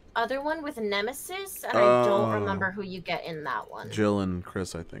other one with Nemesis, and I don't remember who you get in that one. Jill and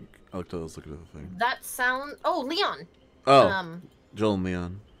Chris, I think. I was looking at the thing. That sound. Oh, Leon. Oh. Jill and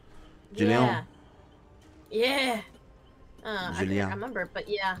Leon. Yeah. Yeah. I can't remember, but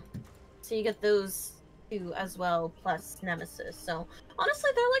yeah. So you get those 2 as well, plus Nemesis. So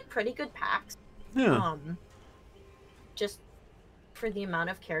honestly, they're like pretty good packs. Yeah. Just for the amount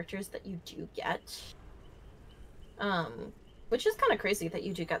of characters that you do get. Which is kind of crazy that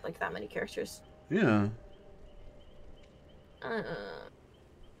you do get like that many characters. Yeah.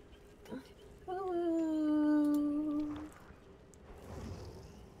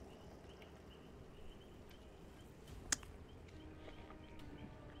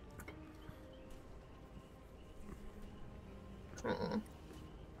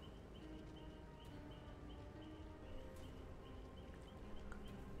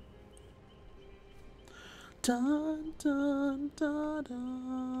 Dun, dun, dun,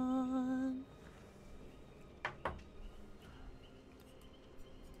 dun.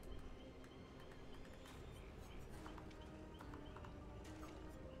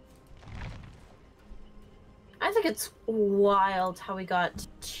 I think it's wild how we got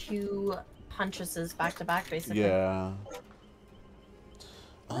 2 Huntresses back to back, basically. Yeah.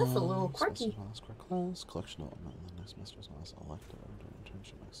 That's a little quirky. Class, collection element in the next semester's class, elective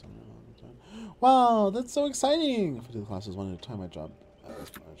internship next summer. Wow, that's so exciting! If I do the classes one at a time, my job pays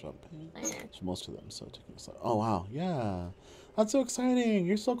for most of them, so taking a oh wow, yeah. That's so exciting!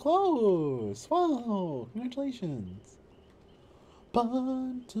 You're so close! Wow! Congratulations!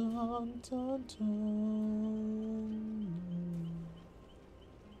 Dun, dun, dun, dun.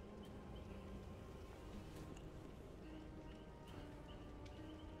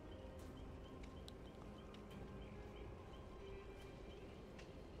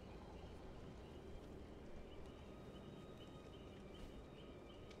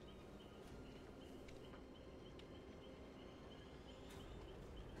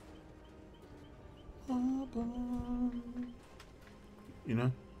 You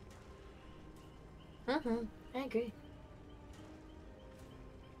know? I agree.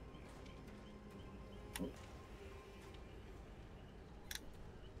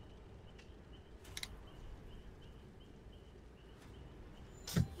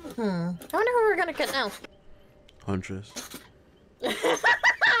 I wonder who we're gonna get now. Huntress.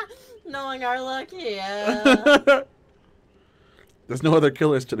 Knowing our luck, yeah. There's no other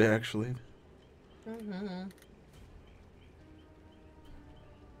killers today, actually.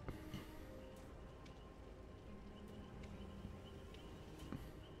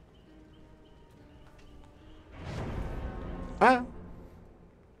 Ah.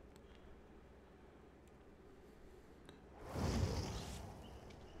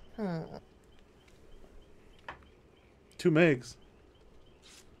 2 megs.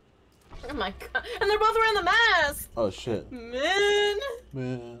 Oh my god. And they're both wearing the mask! Oh shit.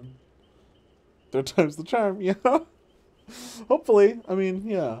 Man. 3rd time's the charm, yeah. Hopefully, I mean,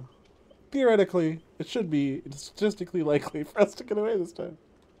 yeah. Theoretically, it should be statistically likely for us to get away this time.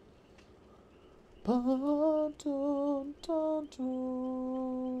 Dun, dun, dun,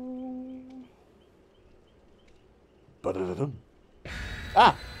 dun. Ba-da-da-dum.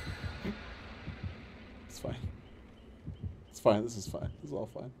 Ah! It's fine. It's fine. This is fine. This is all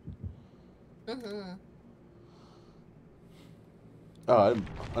fine. Mm-hmm. Oh, I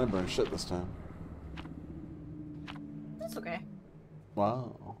didn't burn shit this time. That's okay.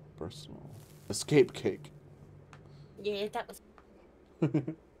 Wow. Personal. Escape cake. Yeah, that was.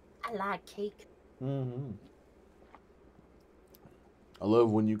 I like cake. Mm-hmm. I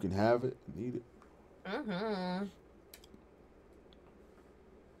love when you can have it and eat it. Mm-hmm.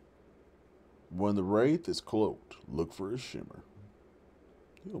 When the wraith is cloaked, look for his shimmer.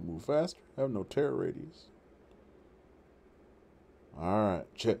 He'll move faster, have no terror radius. Alright,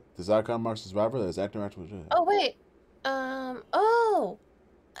 check. This icon marks a survivor that is acting right with it. Oh, wait. Oh!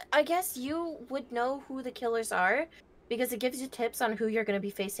 I guess you would know who the killers are because it gives you tips on who you're going to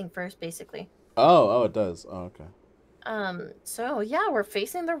be facing first, basically. Oh, it does. Oh, okay. So yeah, we're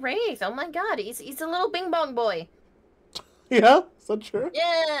facing the Wraith. Oh my god, he's a little bing bong boy. Yeah? Is that true?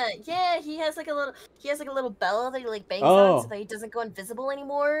 Yeah, he has like a little bell that he like bangs on so Oh. that he doesn't go invisible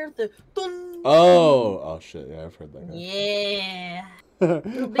anymore. The dun, Oh, shit. Yeah, I've heard that guy. yeah.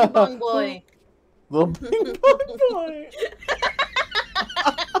 Little bing bong boy. Little bing bong boy.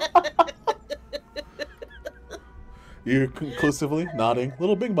 You're conclusively nodding.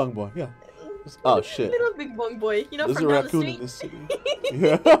 Little bing bong boy, yeah. Oh, shit. Little bing bong boy. You know, There's from a down the raccoon street. in this city.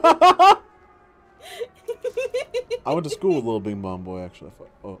 Yeah. I went to school with Little Bing Bong Boy, actually.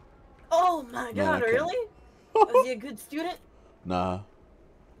 Oh. Oh my Man, I god, can't. really? Was he a good student? Nah.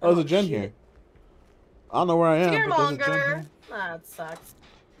 Oh, there's a gen shit. here. I don't know where I am, but there's a gen Fearmonger. here. That sucks.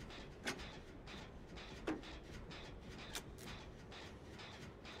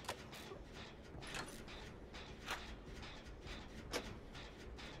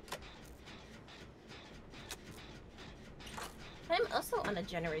 I'm also on a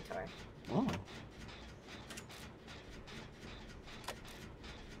generator. Oh.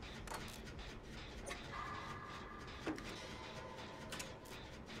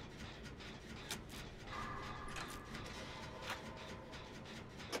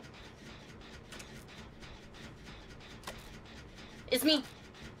 It's me.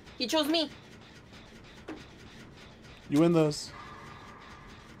 He chose me. You win those.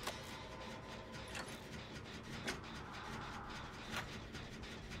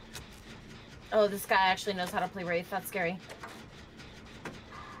 Oh, this guy actually knows how to play Wraith. That's scary.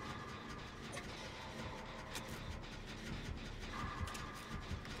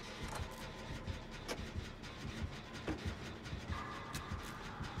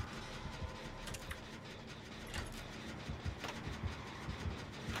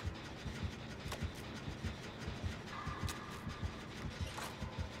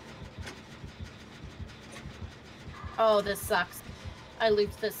 Oh, this sucks. I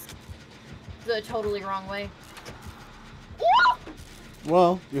looped this the totally wrong way.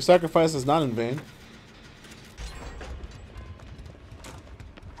 Well, your sacrifice is not in vain.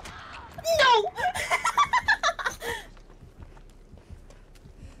 No!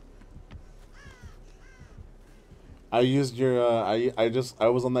 I used your, I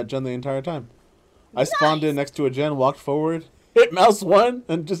was on that gen the entire time. I spawned in next to a gen, walked forward, hit mouse 1,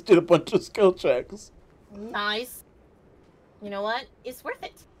 and just did a bunch of skill checks. Nice. You know what? It's worth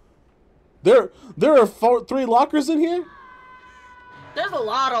it. There are 3 lockers in here? There's a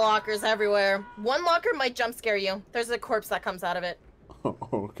lot of lockers everywhere. One locker might jump scare you. There's a corpse that comes out of it. Oh,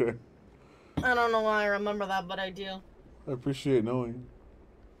 okay. I don't know why I remember that, but I do. I appreciate knowing.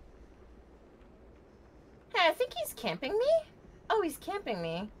 Hey, I think he's camping me? Oh, he's camping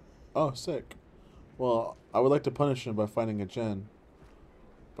me. Oh, sick. Well, I would like to punish him by finding a gen.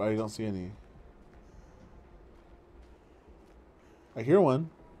 But I don't see any. I hear one.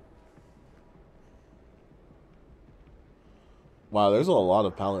 Wow, there's a lot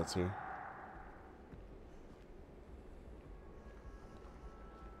of pallets here.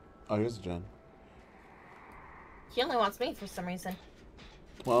 Oh, here's a gen. He only wants me for some reason.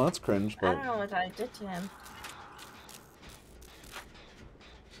 Well, that's cringe, I but... don't know what I did to him.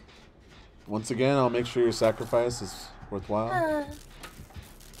 Once again, I'll make sure your sacrifice is worthwhile.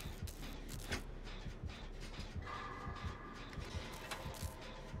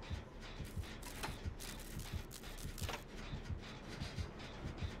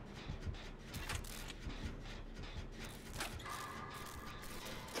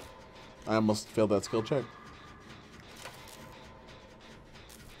 I almost failed that skill check.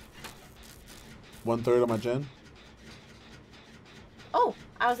 1/3 on my gen. Oh,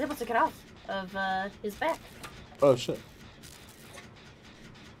 I was able to get off of his back. Oh, shit.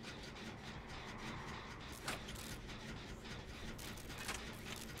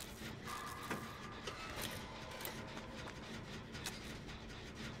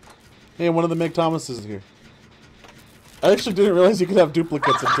 Hey, one of the Meg Thomases is here. I actually didn't realize you could have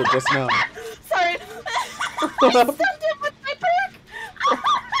duplicates until just now. Sorry. What I happened? stunned him with my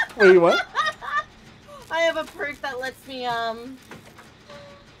perk. Wait, what? I have a perk that lets me I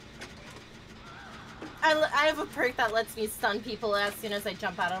have a perk that lets me stun people as soon as I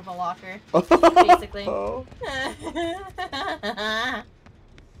jump out of a locker. Basically. Oh.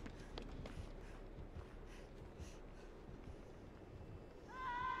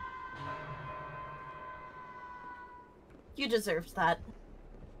 You deserved that.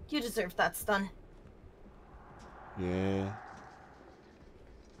 You deserved that stun. Yeah.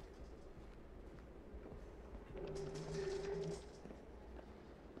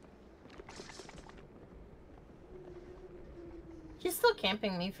 He's still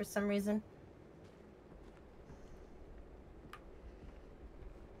camping me for some reason.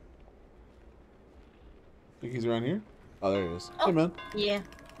 Think he's around here? Oh, there he is. Oh, hey, man. Yeah.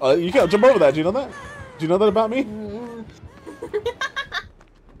 You can't jump over that. Do you know that? Do you know that about me?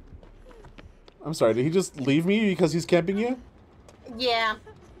 I'm sorry. Did he just leave me because he's camping you? Yeah.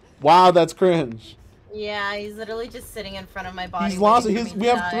 Wow, that's cringe. Yeah, he's literally just sitting in front of my body. He's lost. waiting for me We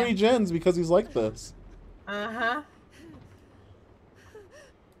to have die. 3 gens because he's like this. Uh-huh.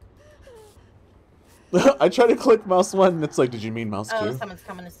 I try to click mouse 1 and it's like, did you mean mouse 2? Oh, someone's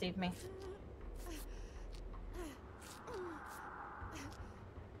coming to save me.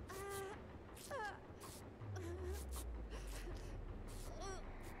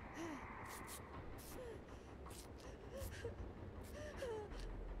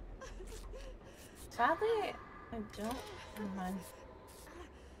 Sadly, I don't. Never mind.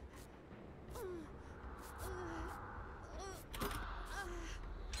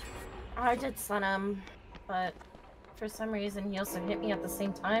 I did stun him, but for some reason he also hit me at the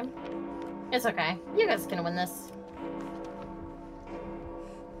same time. It's okay. You guys can win this.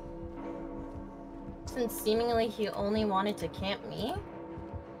 Since seemingly he only wanted to camp me.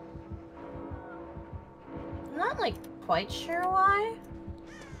 I'm not, like, quite sure why.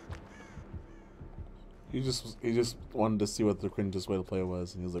 He just wanted to see what the cringiest way to play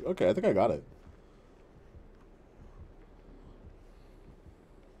was, and he was like, okay, I think I got it.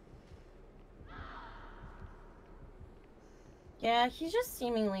 Yeah, he just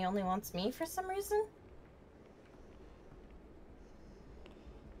seemingly only wants me for some reason.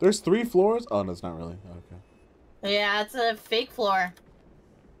 There's 3 floors? Oh, no, it's not really. Okay. Yeah, it's a fake floor.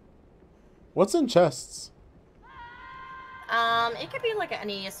 What's in chests? It could be like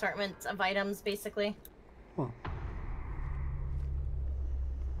any assortment of items, basically. Huh.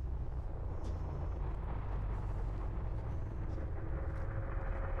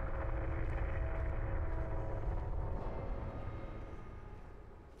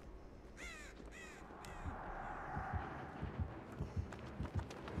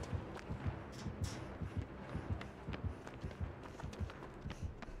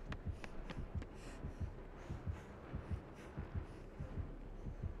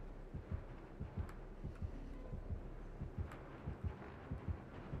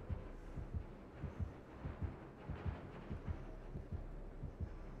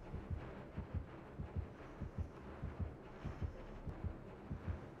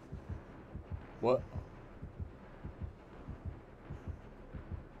 What?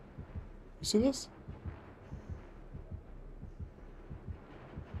 You see this?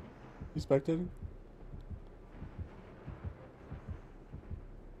 You spectating?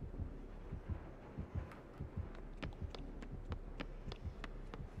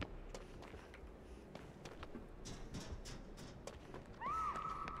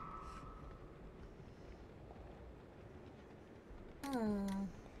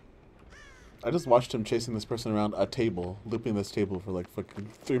 I just watched him chasing this person around a table, looping this table for like fucking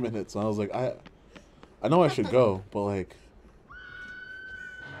 3 minutes, and I was like, I know I should go, but like,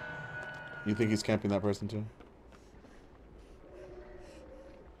 you think he's camping that person too?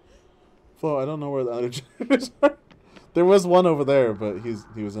 Flo, I don't know where the other generators are. There was one over there, but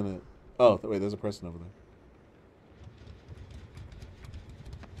he was in it. Oh, wait, there's a person over there.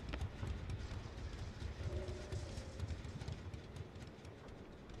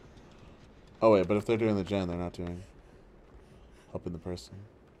 Oh wait, but if they're doing the gen, they're not doing helping the person.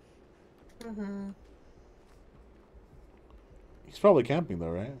 Mm-hmm. He's probably camping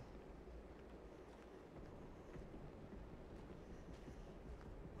though, right?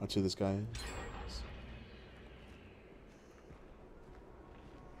 That's who this guy is.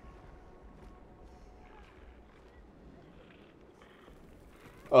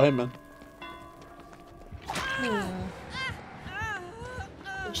 Oh, hey man.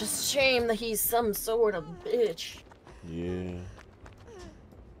 Just a shame that he's some sort of bitch. Yeah.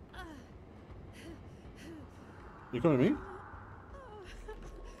 You coming to me?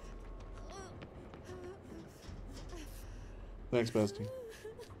 Thanks, bestie.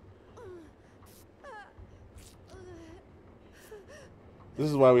 This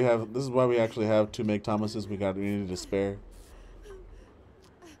is why we actually have two Meg Thomases. We needed to spare.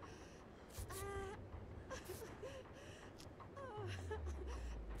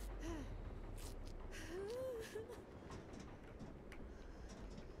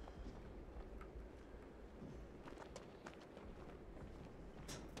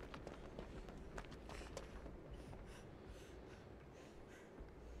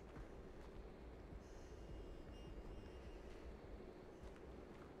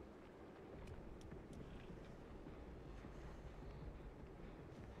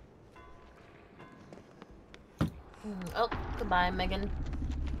 Oh, goodbye, Megan.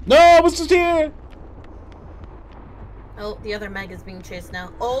 No, I was just here. Oh, the other Meg is being chased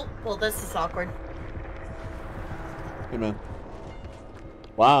now. Oh, well, this is awkward. Hey, man.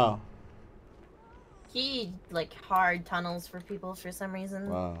 Wow. He, like, hard tunnels for people for some reason.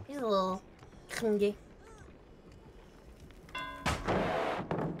 Wow. He's a little clingy.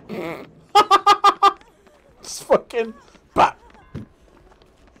 Just fucking. Bah.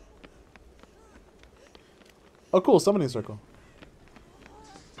 Oh, cool. Summoning circle.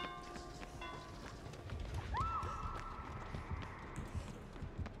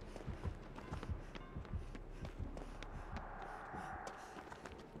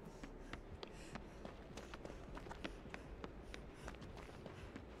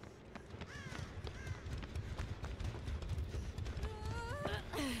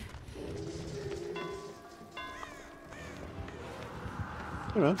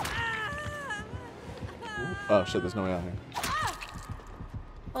 Hey, man. Oh, shit. There's no way out here.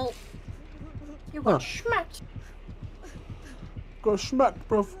 Oh. You got smacked. Got smacked,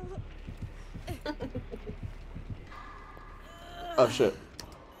 bro. Oh, shit.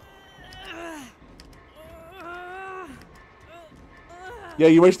 Yeah,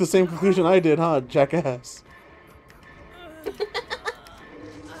 you reached the same conclusion I did, huh, jackass?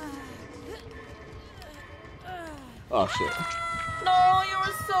 Oh, shit. No, you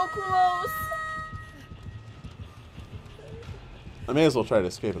were so close. I may as well try to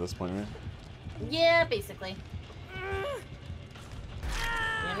escape at this point, right? Yeah, basically. You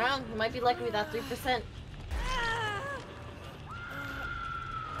know, you might be lucky with that 3%.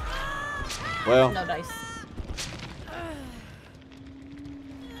 Well. No dice.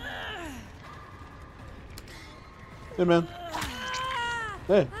 Hey, man.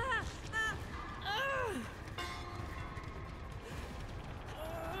 Hey.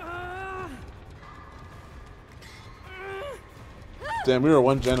 Damn, we were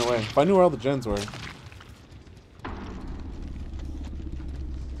one gen away. If I knew where all the gens were.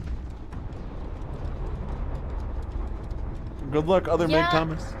 Good luck, other Meg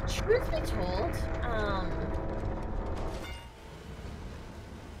Thomas. Truth be told,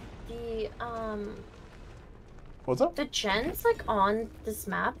 What's up? the gens, like, on this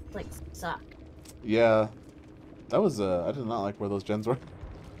map, like, suck. Yeah. That was, I did not like where those gens were.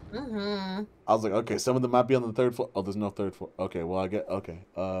 Mm-hmm. I was like, okay, some of them might be on the third floor. Oh, there's no third floor. Okay, well, okay.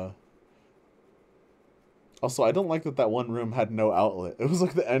 Also, I don't like that one room had no outlet. It was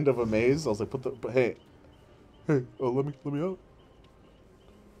like the end of a maze. I was like, hey, oh, let me out.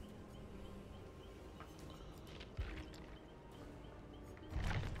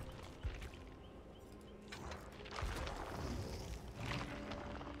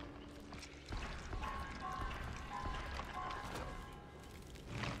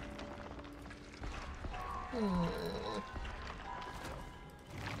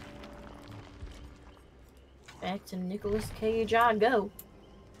 Back to Nicolas Cage I go.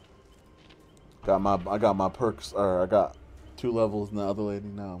 I got my perks, or I got 2 levels in the other lady.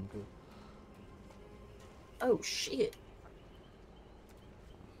 Now I'm good. Oh shit.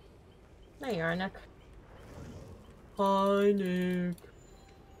 There you are, Nick. Hi, Nick.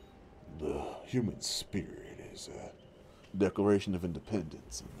 The human spirit is a declaration of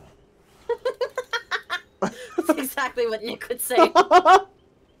independence. That's exactly what Nick would say.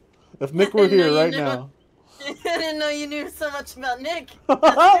 If Nick were here right now. I didn't know you knew so much about Nick.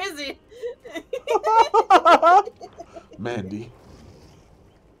 That's crazy. Mandy.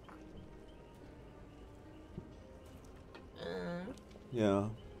 Yeah.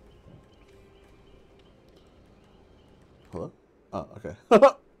 Hello? Oh, okay.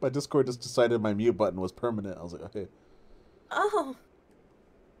 My Discord just decided my mute button was permanent. I was like, okay. Oh.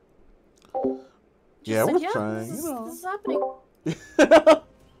 Yeah, like, we're trying. This you know. is happening.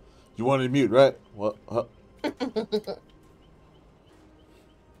 You wanted to mute, right? What?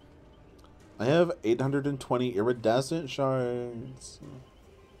 I have 820 iridescent shards.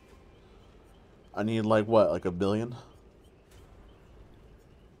 I need like what, like 1 billion?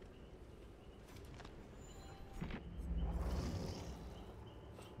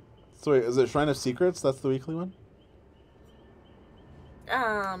 So wait, is it Shrine of Secrets? That's the weekly one?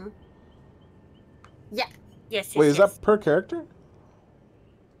 Yeah. Yes, Wait, yes, is yes. that per character?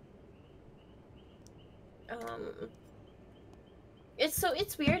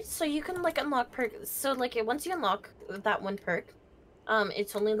 It's weird. So you can like unlock perk. So like once you unlock that one perk,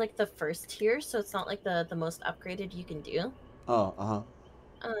 it's only like the first tier, so it's not like the most upgraded you can do. Oh, uh-huh.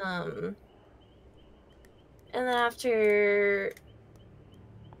 And then after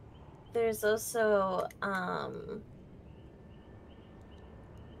there's also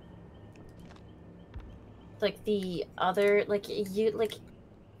like the other like you like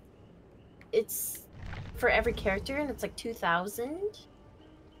it's for every character and it's like 2,000.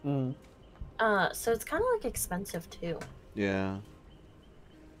 Mm. So it's kind of like expensive too. Yeah.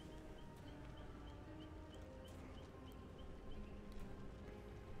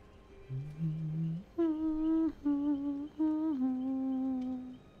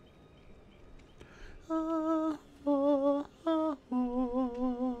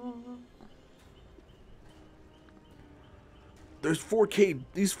 There's 4K,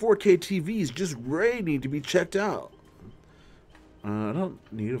 these 4K TVs just really need to be checked out. I don't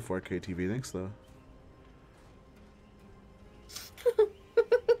need a 4K TV, thanks though.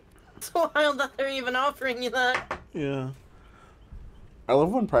 It's wild that they're even offering you that. Yeah. I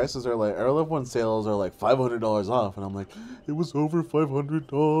love when prices are like, I love when sales are like $500 off, and I'm like, it was over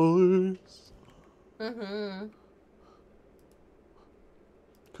 $500. Mm-hmm.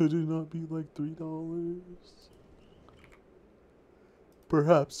 Could it not be like $3?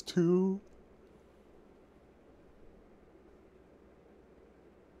 Perhaps 2?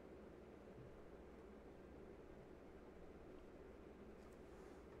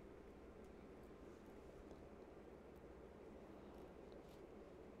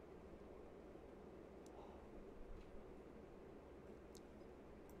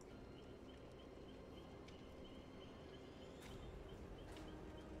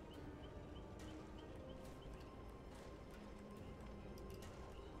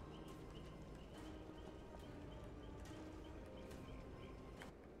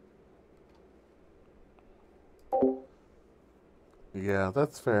 Yeah,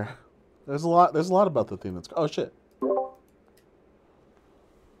 that's fair. There's a lot about the theme that's, oh shit.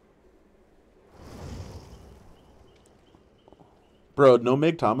 Bro, no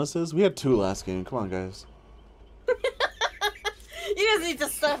Meg Thomases? We had 2 last game. Come on, guys. You guys need to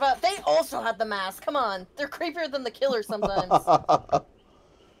step up. They also had the mask. Come on. They're creepier than the killer sometimes.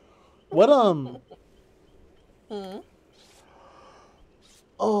 What, Hmm?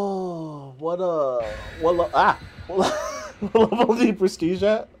 Oh, what what level do you prestige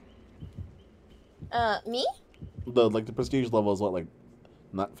at? Me? The prestige level is what, like,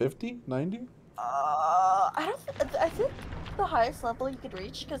 not 50? 90? I think the highest level you could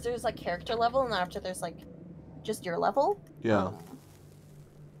reach, because there's like character level, and after there's like just your level. Yeah.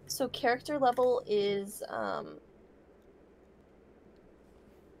 So character level is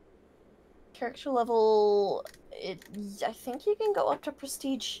character level. I think you can go up to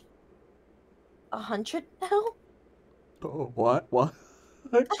prestige 100 now. Oh, what? What?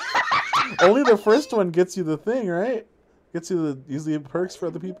 Only the first one gets you the thing, right? Gets you the perks for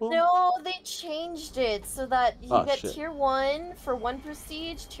other people? No, they changed it so that you get shit. tier 1 for 1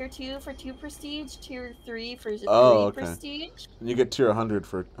 prestige, tier 2 for 2 prestige, tier 3 for 3 prestige. And you get tier 100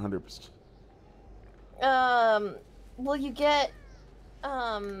 for 100 prestige. Well, you get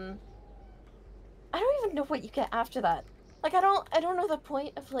I don't even know what you get after that. Like I don't know the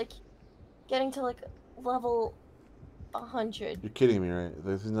point of like getting to like level 100. You're kidding me, right?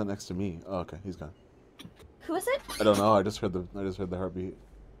 He's not next to me. Oh, okay, he's gone. Who is it? I don't know. I just heard the heartbeat.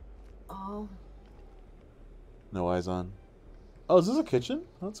 Oh. No eyes on. Oh, is this a kitchen?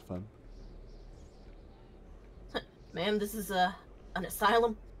 Oh, that's fun. Ma'am, this is an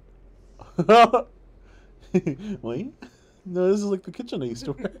asylum. Wait. No, this is like the kitchen I used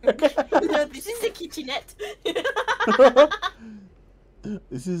to work. No, this is a kitchenette.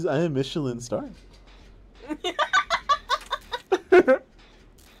 I am Michelin star.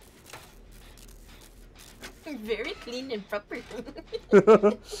 Very clean and proper.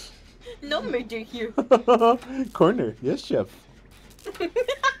 No murder here. Corner, yes, chef. Hey,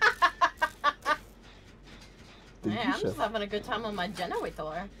 I'm just having a good time on my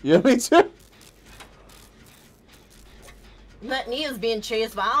generator. Yeah, me too. That Nia's being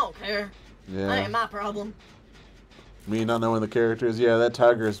chased, but I don't care. Yeah. That ain't my problem. Me not knowing the characters. Yeah, that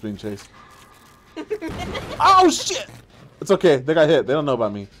tiger is being chased. Oh shit! It's okay. They got hit. They don't know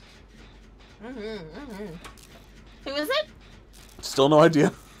about me. Who is it? Still no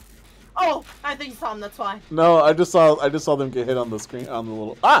idea. Oh, I think you saw him. That's why. No, I just saw them get hit on the screen on the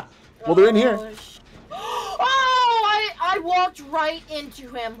little. Ah! Well, they're in here. Oh, I walked right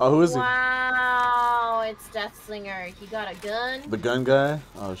into him. Oh, who is he? Wow, it's Deathslinger. He got a gun. The gun guy?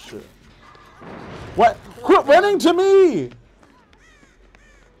 Oh shit. What? Quit running to me!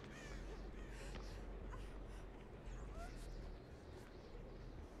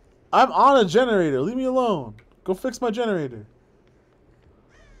 I'm on a generator. Leave me alone. Go fix my generator.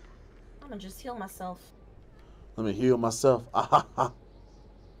 I'm gonna just heal myself. Let me heal myself.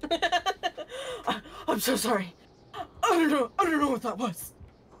 I'm so sorry. I don't know what that was.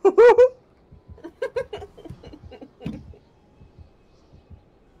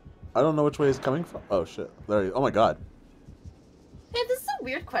 I don't know which way he's coming from. Oh shit. There he is. Oh my god. Hey, this is a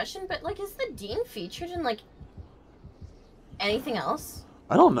weird question, but like, is the Dean featured in like anything else?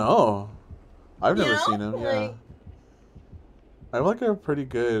 I don't know. I've never seen him. Like... Yeah. I have like a pretty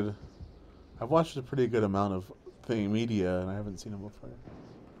good. I've watched a pretty good amount of media, and I haven't seen him before.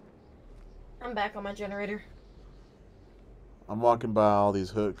 I'm back on my generator. I'm walking by all these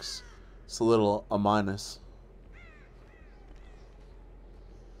hooks. It's a little a minus.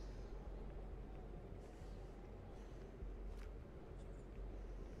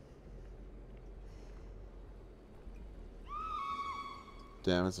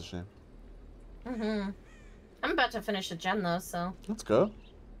 Damn, it's a shame. I'm about to finish a gen though, so. Let's go.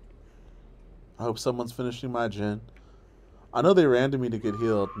 I hope someone's finishing my gen. I know they ran to me to get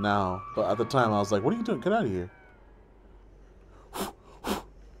healed now, but at the time I was like, what are you doing? Get out of here.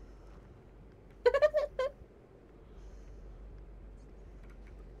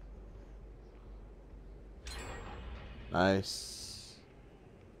 Nice.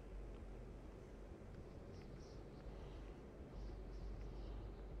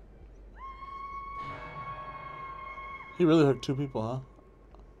 He really hooked 2 people, huh?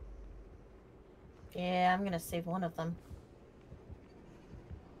 Yeah, I'm gonna save one of them.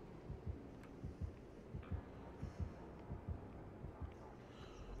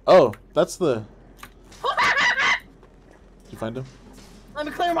 Oh, that's the... Did you find him? Let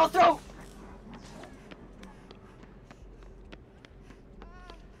me clear my throat!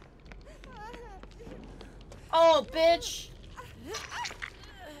 Oh, bitch!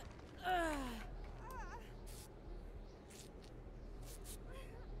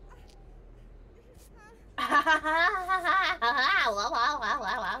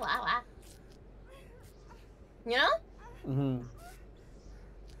 You know? Mm-hmm.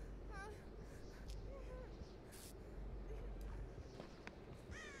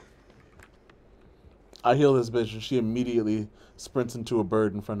 I heal this bitch and she immediately sprints into a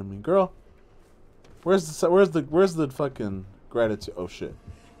bird in front of me. Girl, where's the fucking gratitude? Oh shit.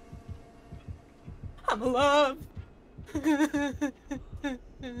 I'm alive.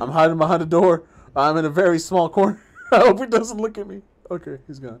 I'm hiding behind a door. I'm in a very small corner. I hope he doesn't look at me. Okay,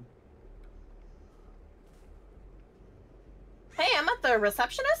 he's gone. Hey, I'm at the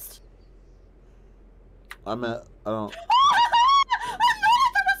receptionist. I don't. I'm not at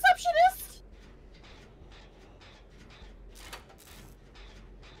the receptionist.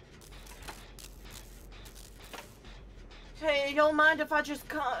 Hey, you don't mind if I just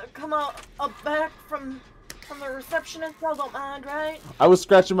come up back from the receptionist? Y'all don't mind, right? I was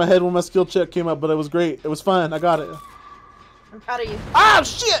scratching my head when my skill check came up, but it was great. It was fine. I got it. I'm proud of you. Ah,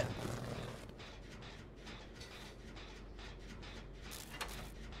 shit!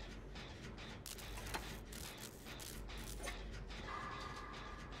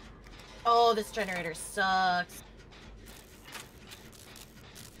 Oh, this generator sucks.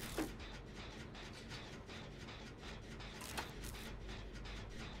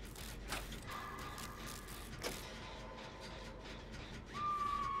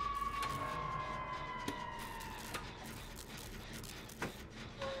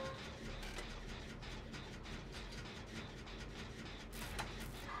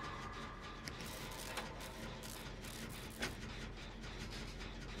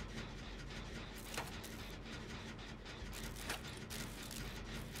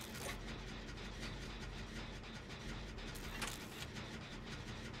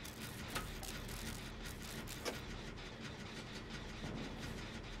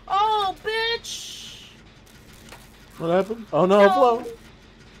 Oh, bitch! What happened? Oh no, Flo.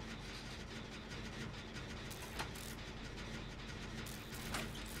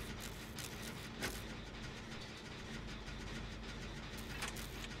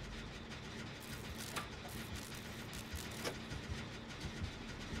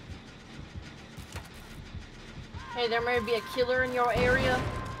 Hey, there may be a killer in your area.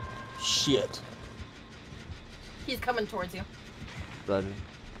 Shit. He's coming towards you. Roger.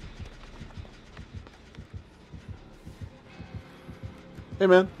 Hey,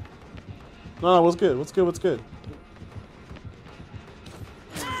 man. No, what's good? What's good? What's good?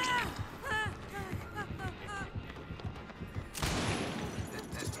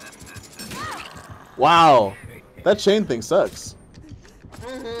 Wow. That chain thing sucks.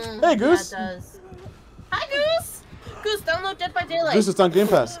 Hey, Goose. Yeah, it does. Hi, Goose. Goose, download Dead by Daylight. Goose, it's on Game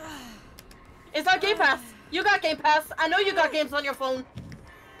Pass. It's on Game Pass. You got Game Pass. I know you got games on your phone.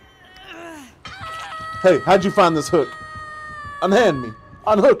 Hey, how'd you find this hook? Unhand me.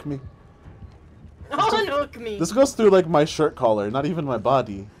 Unhook me. Unhook me. This goes through like my shirt collar, not even my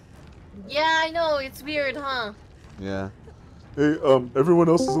body. Yeah, I know. It's weird, huh? Yeah. Hey, everyone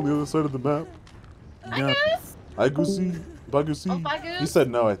else is on the other side of the map. Hi, Goose. Hi, Goosey. Bye, Goosey. Oh, bye, Goose. He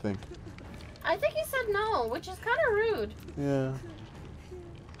said no, I think. I think he said no, which is kind of rude. Yeah.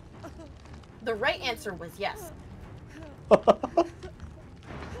 The right answer was yes.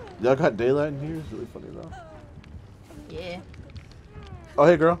 Y'all got daylight in here? It's really funny, though. Yeah. Oh,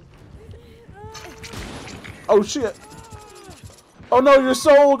 hey, girl. Oh, shit. Oh, no, your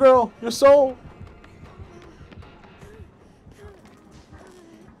soul, girl. Your soul.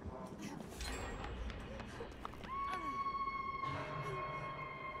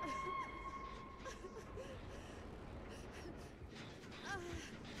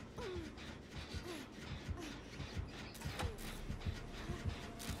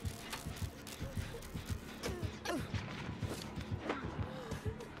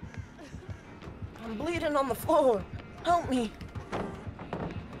 I'm bleeding on the floor. Help me.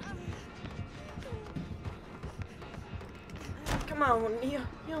 Come on, Nia.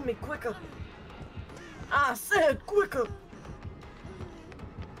 Heal me quicker. I said quicker.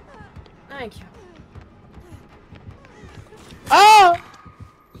 Thank you. Ah!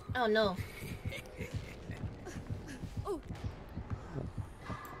 Oh, no.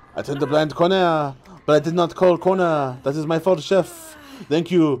 I turned the blind corner, but I did not call corner. That is my fault, chef.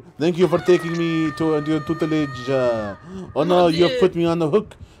 Thank you. Thank you for taking me to your tutelage. Oh no, you have put me on the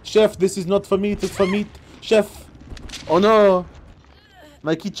hook. Chef, this is not for meat, it's for meat. Chef. Oh no.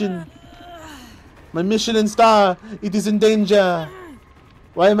 My kitchen. My Michelin star. It is in danger.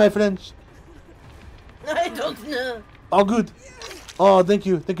 Why am I French? I don't know. Oh, good. Oh, thank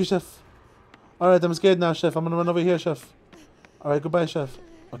you. Thank you, chef. Alright, I'm scared now, chef. I'm gonna run over here, chef. Alright, goodbye, chef.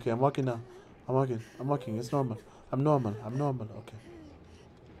 Okay, I'm walking now. I'm walking. I'm walking. It's normal. I'm normal. I'm normal. Okay.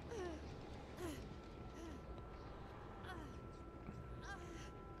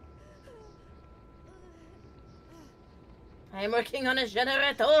 I'm working on a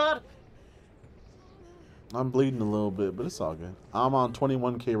generator. I'm bleeding a little bit, but it's all good. I'm on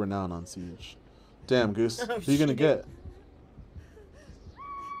 21k renown on Siege. Damn, Goose. Oh, Who you gonna shit. get?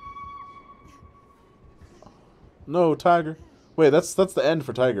 No, Tiger. Wait, that's the end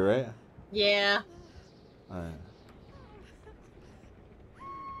for Tiger, right? Yeah. Alright.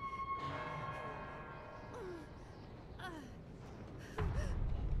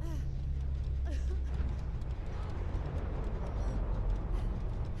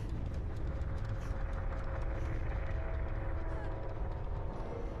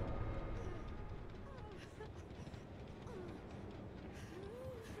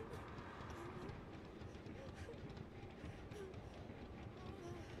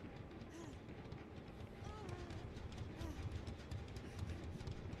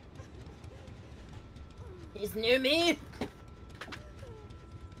 He's near me.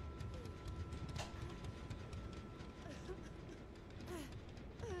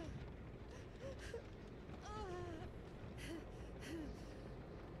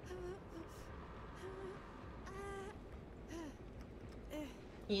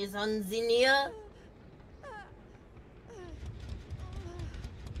 He's on Zinnia.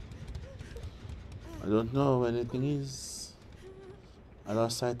 I don't know where anything is. I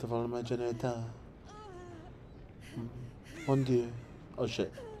lost sight of all my generator. One dear. Oh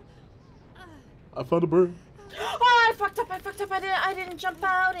shit. I found a bird. Oh, I fucked up. I didn't jump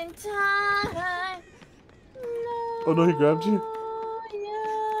out in time. No. Oh no, he grabbed you? Yeah,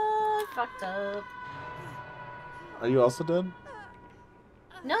 I fucked up. Are you also dead?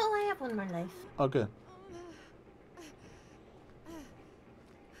 No, I have one more life. Oh good.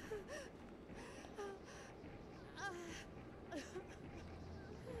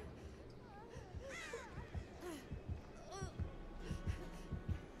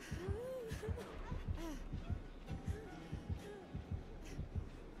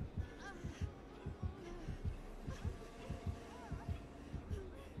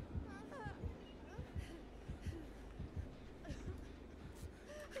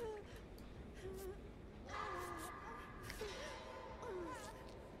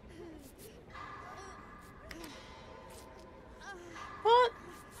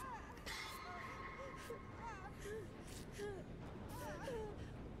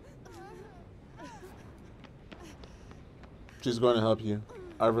 She's going to help you.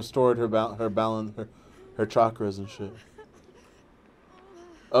 I've restored her balance, her chakras and shit.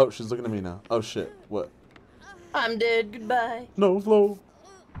 Oh, she's looking at me now. Oh shit. What? I'm dead. Goodbye. No, Flo.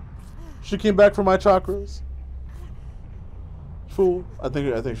 She came back for my chakras. Fool. I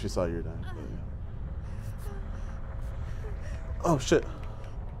think she saw you dying. Oh shit.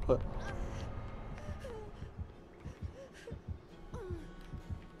 What?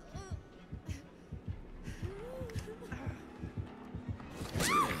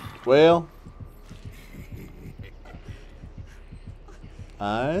 Well.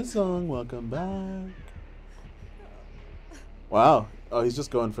 Hi, Song. Welcome back. Wow. Oh, he's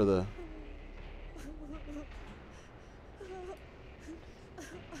just going for the...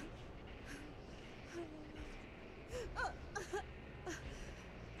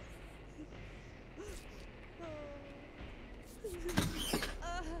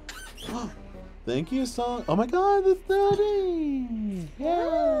 Thank you, Song. Oh my god, it's 30! Yeah!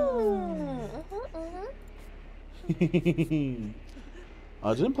 Oh,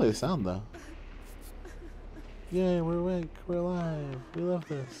 I didn't play the sound, though. Yay, we're awake. We're alive. We love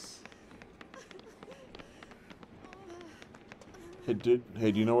this. Hey, do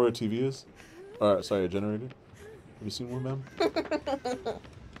you know where a TV is? Sorry, a generator? Have you seen one, ma'am?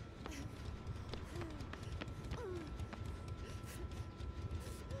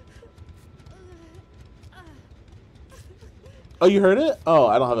 Oh, you heard it? Oh,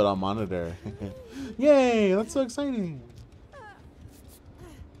 I don't have it on monitor. Yay, that's so exciting.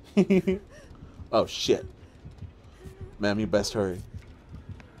 Oh, shit. Ma'am, you best hurry.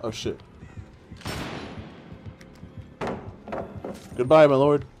 Oh, shit. Goodbye, my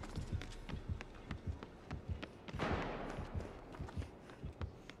lord.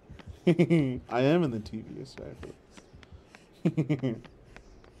 I am in the TV, sorry.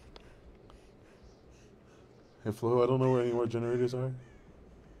 Hey, Flo, I don't know where any more generators are.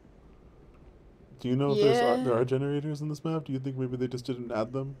 Do you know if there are generators in this map? Do you think maybe they just didn't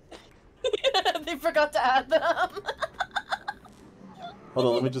add them? They forgot to add them. Hold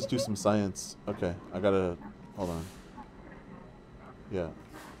on, let me just do some science. Okay, I gotta... Hold on. Yeah.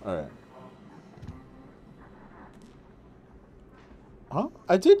 Alright. Huh?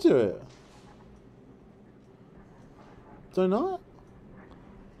 I did do it! Did I not?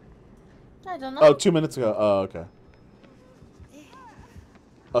 I don't know. Oh, 2 minutes ago. Oh, okay.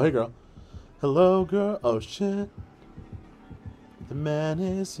 Oh, hey, girl. Hello, girl. Oh, shit. The man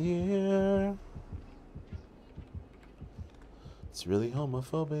is here. It's really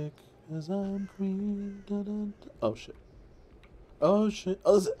homophobic, cause I'm queen. Dun, dun, dun. Oh, shit. Oh, shit.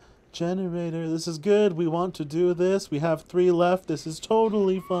 Oh, this generator. This is good. We want to do this. We have 3 left. This is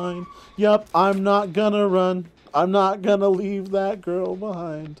totally fine. Yup, I'm not gonna run. I'm not gonna leave that girl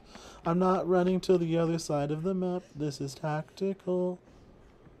behind. I'm not running to the other side of the map. This is tactical.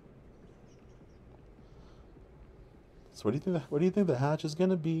 So what do you think the hatch is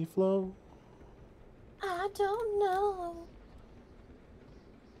gonna be, Flo? I don't know.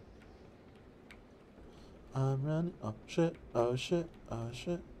 I'm running. Oh shit. Oh shit. Oh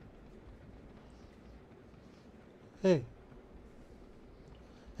shit. Hey.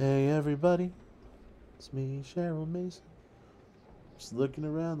 Hey everybody. It's me, Cheryl Mason. Just looking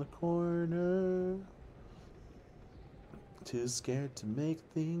around the corner. Too scared to make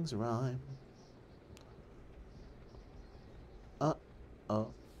things rhyme. Oh.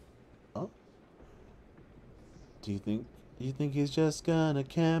 Do you think he's just gonna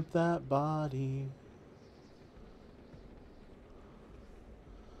camp that body?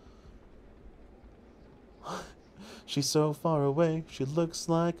 She's so far away, she looks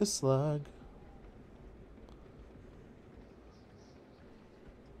like a slug.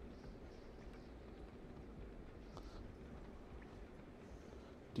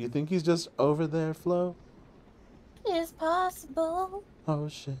 Do you think he's just over there, Flo? It's possible. Oh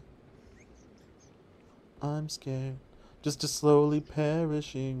shit. I'm scared. Just a slowly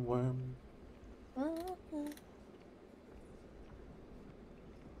perishing worm. Mm-hmm.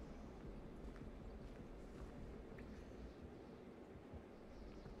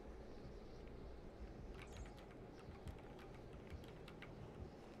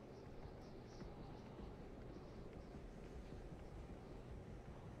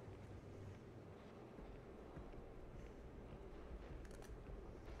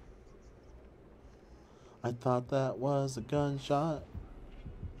 I thought that was a gunshot.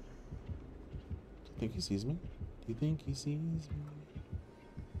 Do you think he sees me? Do you think he sees me?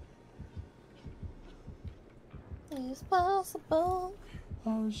 It's possible.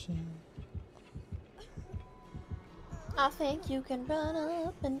 Oh shit. I think you can run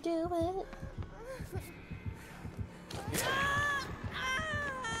up and do it.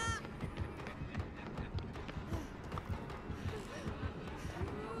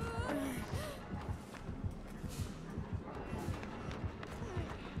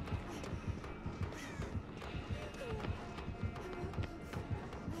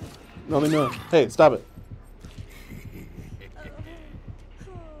 No, leave me alone. Hey, stop it.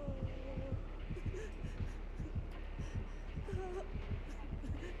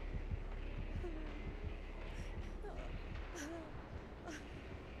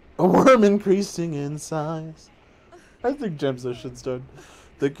 A worm increasing in size. I think Gemso should start.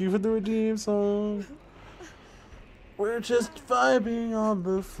 Thank you for the redeem song. We're just vibing on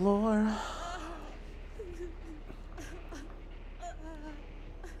the floor.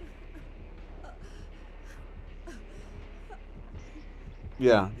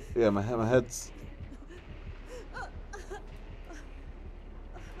 Yeah, my head's...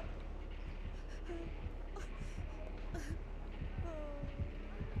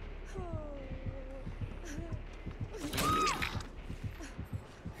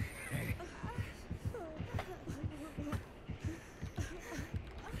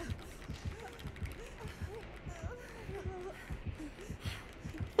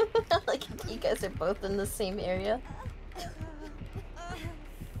 Like you guys are both in the same area.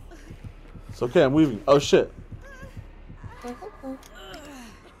 It's okay, I'm weaving. Oh shit.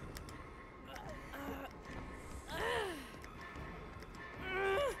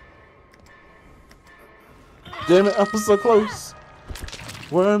 Damn it, I was so close.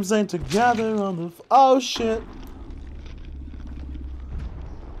 Worms ain't together on the... Oh shit.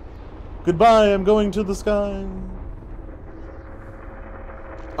 Goodbye, I'm going to the sky.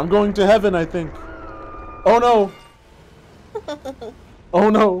 I'm going to heaven, I think. Oh no. Oh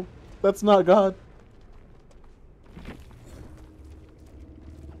no. That's not God.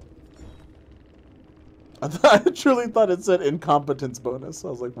 I truly thought it said incompetence bonus. I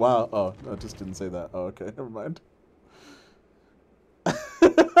was like, wow. Oh, no, it just didn't say that. Oh, okay. Never mind.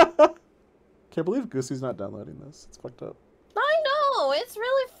 Can't believe Goosey's not downloading this. It's fucked up. I know. It's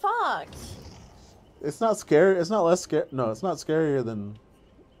really fucked. It's not scary. It's not less scary. No, it's not scarier than...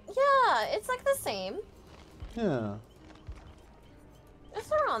 Yeah, it's like the same. Yeah. It's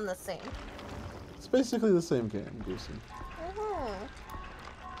around the same. It's basically the same game, Goosey.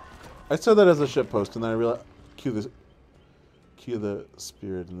 I said that as a shitpost, and then I realized... Cue the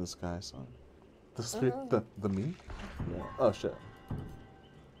spirit in the sky song. The spirit... The me? Yeah. Oh, shit.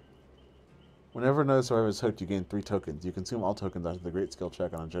 Whenever another survivor is hooked, you gain 3 tokens. You consume all tokens after the great skill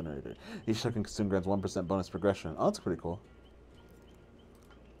check on a generator. Each token consumed grants 1% bonus progression. Oh, that's pretty cool.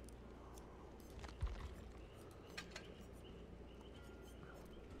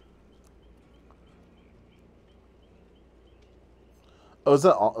 Oh, is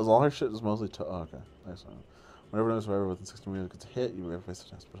that all? Is all her shit is mostly to... Oh, okay. Nice one. Whenever another survivor within 16 meters gets hit, you may face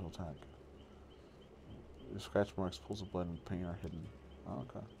a special attack. Your scratch marks, pools of blood, and pain are hidden. Oh,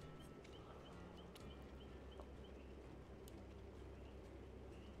 okay.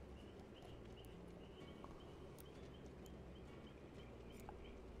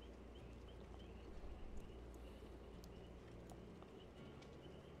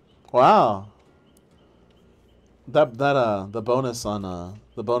 Wow. The bonus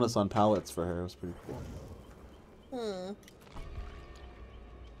on pallets for her was pretty cool.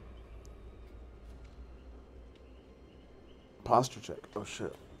 Posture check. Oh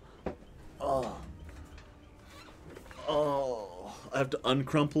shit. Oh. I have to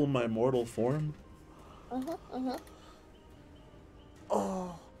uncrumple my mortal form.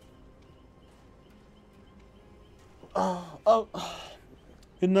 Oh. Oh.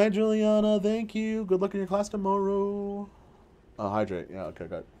 Good night, Juliana. Thank you. Good luck in your class tomorrow. Oh, hydrate. Yeah, okay,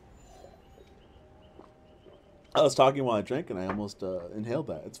 good. I was talking while I drank, and I almost inhaled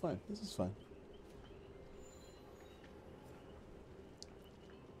that. It's fine. This is fine.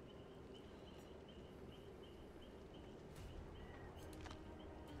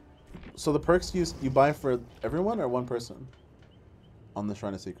 So the perks you buy for everyone or one person on the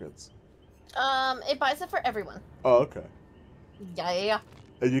Shrine of Secrets? It buys it for everyone. Oh, okay. Yeah.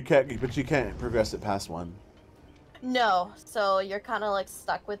 And you can't progress it past 1. No, so you're kind of like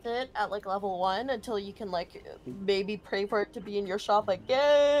stuck with it at like level 1 until you can like maybe pray for it to be in your shop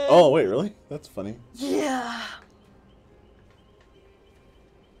again. Oh wait, really? That's funny. Yeah.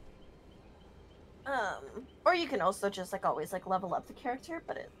 Or you can also just like always like level up the character,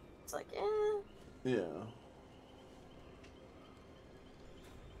 but it's like Yeah.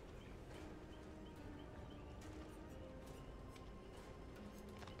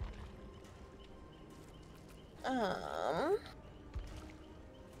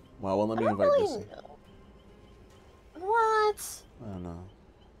 Wow, well, let me invite Lucy. Well, it? I don't know.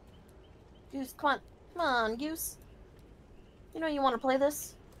 Goose, come on, Goose. You know you want to play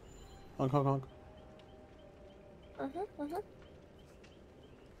this? Honk, honk, honk.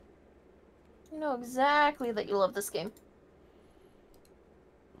 You know exactly that you love this game.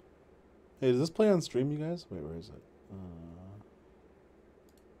 Hey, does this play on stream, you guys? Wait, where is it?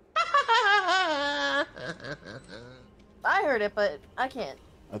 I heard it, but I can't.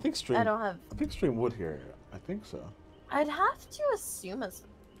 I think stream. I don't have. I think stream would hear it. I think so. I'd have to assume it's.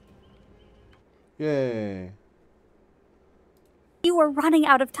 Yay! You are running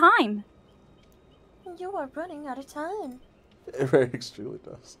out of time. You are running out of time. It very extremely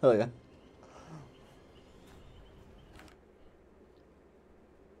does. Hell yeah.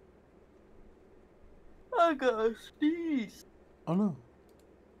 I gotta sneeze. Oh no.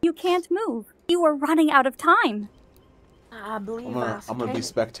 You can't move. You are running out of time. I believe I'm gonna be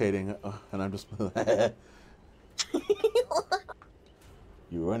spectating, and I'm just.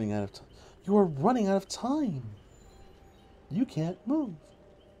 You're running out of time. You are running out of time. You can't move.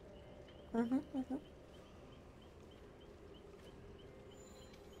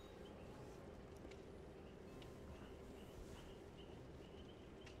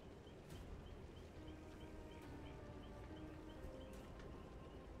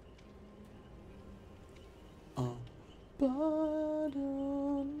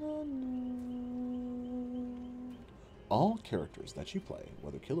 All characters that you play,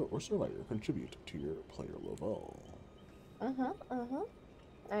 whether killer or survivor, contribute to your player level.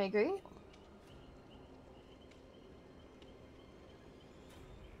 I agree.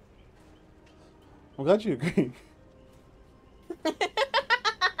 I'm glad you agree.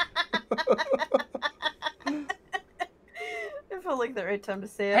 It felt like the right time to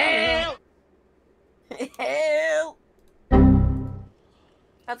say it. Help! Help!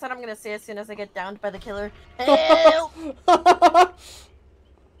 That's what I'm gonna say as soon as I get downed by the killer. Help!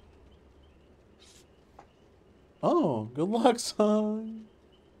 Oh, good luck, son.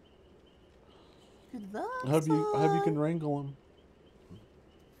 Good luck, I hope you can wrangle him.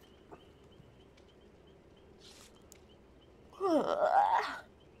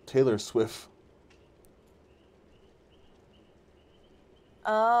 Taylor Swift.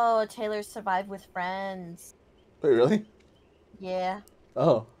 Oh, Taylor survived with friends. Wait, really? Yeah.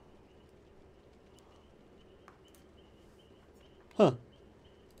 Oh. Huh.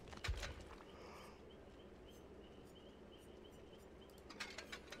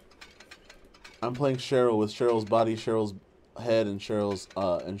 I'm playing Cheryl with Cheryl's body, Cheryl's head, and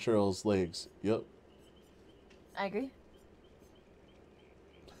Cheryl's legs. Yep. I agree.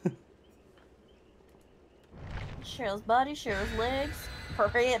 Cheryl's body, Cheryl's legs,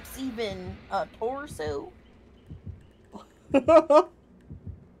 perhaps even a torso.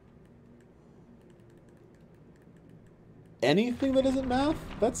 Anything that isn't math?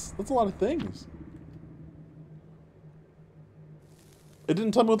 That's a lot of things. It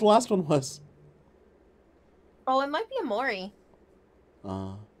didn't tell me what the last one was. Oh, it might be a Mori.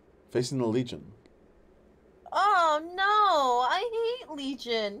 Facing the Legion. Oh no, I hate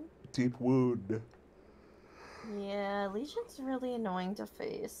Legion. Deep wound. Yeah, Legion's really annoying to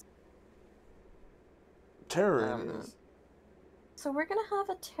face. Terror it is. So we're gonna have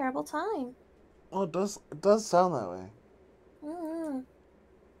a terrible time. Oh, it does sound that way.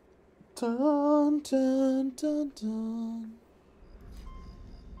 Dun, dun, dun, dun.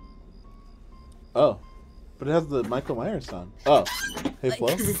 Oh, but it has the Michael Myers sound. Oh, hey Flo.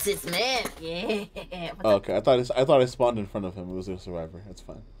 Because it's this man. Yeah. Oh, okay, I thought I spawned in front of him. It was a survivor. That's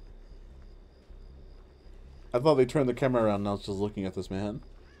fine. I thought they turned the camera around and I was just looking at this man.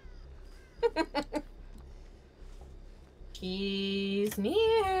 He's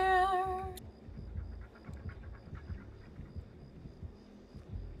near.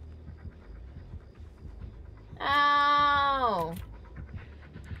 Ow.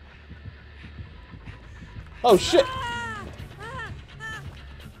 Oh shit!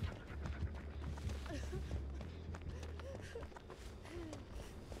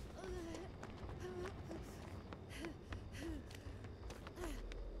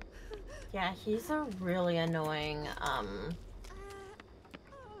 Yeah, he's a really annoying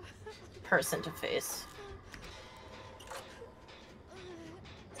person to face.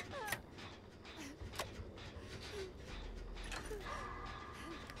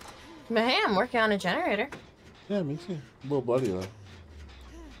 But hey, I'm working on a generator. Yeah, me too. A little bloody though.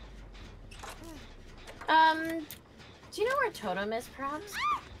 Do you know where Totem is, perhaps?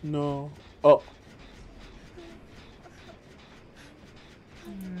 No. Oh.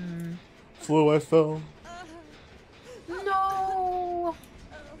 Flo, I fell. No.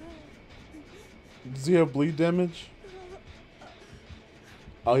 Does he have bleed damage?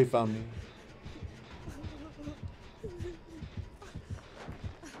 Oh, he found me.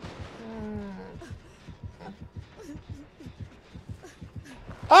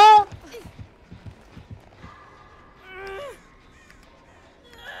 Ah!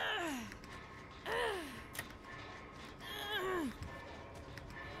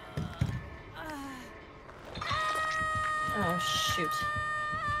 Oh, shoot.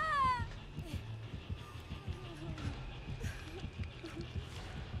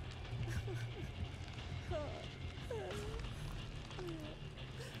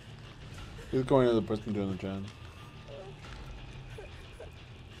 He's going to the person doing the gen.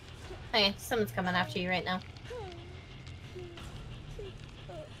 Hey, someone's coming after you right now.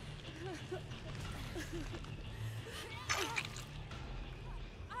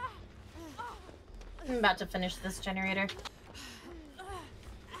 I'm about to finish this generator.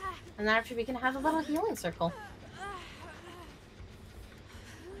 And then after we can have a little healing circle.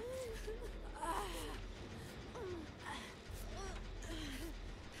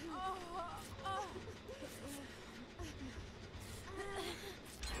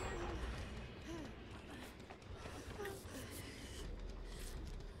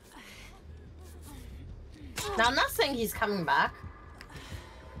 Now, I'm not saying he's coming back.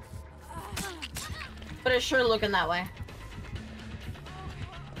 But it's sure looking that way.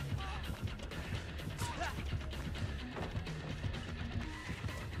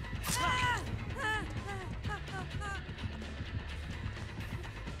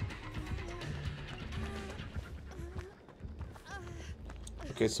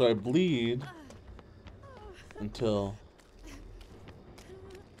 Okay, so I bleed until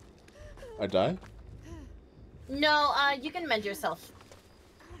I die? No, you can mend yourself.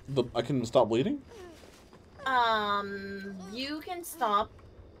 I can stop bleeding? You can stop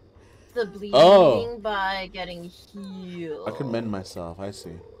the bleeding by getting healed. I can mend myself, I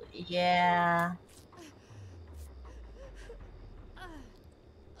see. Yeah.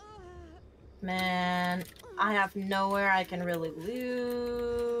 Man, I have nowhere I can really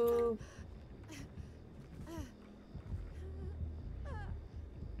lose.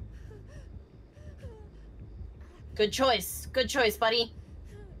 Good choice. Good choice, buddy.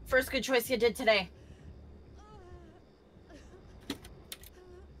 First good choice you did today.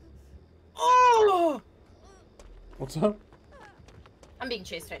 Oh! What's up? I'm being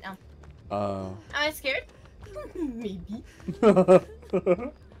chased right now. Am I scared? Maybe.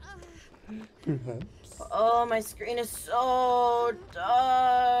 Perhaps. Oh, my screen is so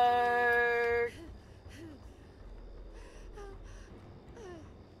dark.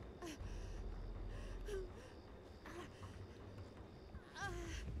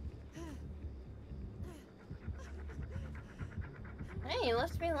 Hey, you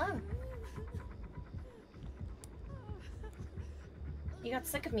left me alone. You got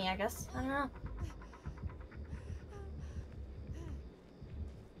sick of me, I guess. I don't know.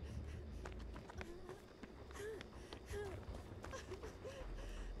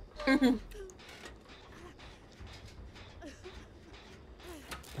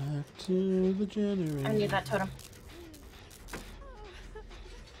 Back to the generator. I need that totem.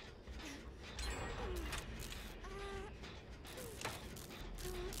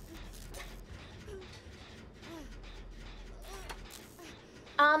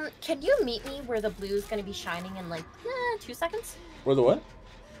 Can you meet me where the blue is gonna be shining in like 2 seconds? Where the what?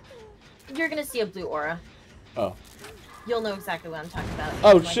 You're gonna see a blue aura. Oh. You'll know exactly what I'm talking about.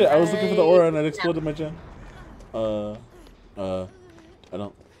 Oh Like, shit, I was looking for the aura and it right exploded my gen. I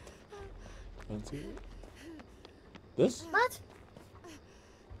don't see it. This? now. What?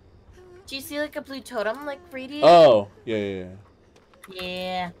 Do you see like a blue totem like radiating? Oh, yeah.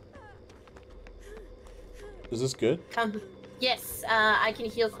 Yeah. Is this good? Come. Yes, I can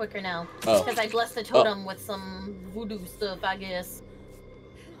heal quicker now. Oh. Because I blessed the totem with some voodoo stuff, I guess.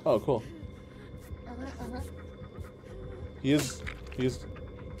 Oh, cool. He is.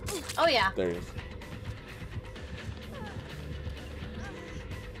 Oh, yeah. There he is.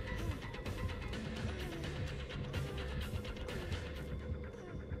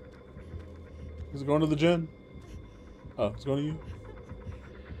 Is it going to the gen? Oh, it's going to you?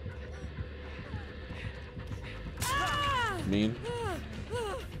 Mean.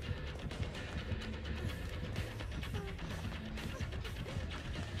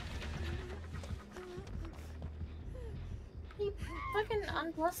 He fucking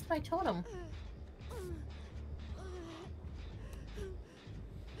unblessed my totem.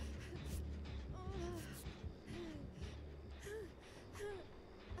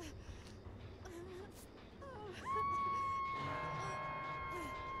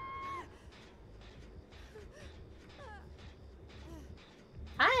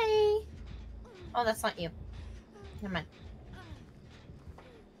 Hi. Oh, that's not you. Never mind.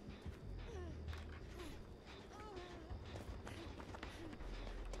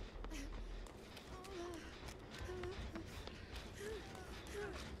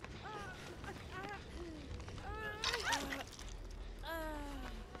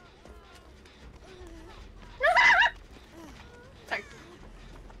 Sorry.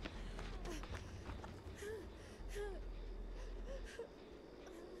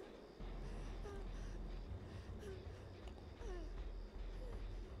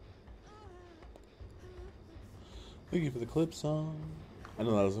 Thank you for the clip song. I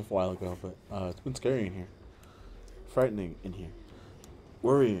know that was a while ago, but it's been scary in here. Frightening in here.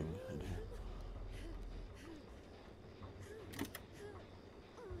 Worrying in here.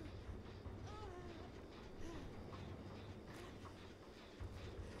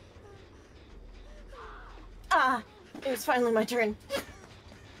 Ah! It was finally my turn.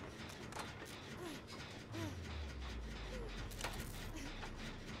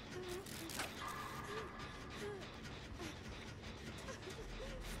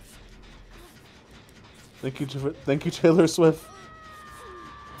 Thank you, Taylor Swift.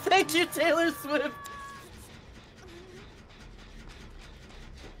 Thank you, Taylor Swift.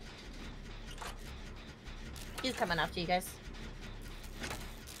 He's coming after you guys.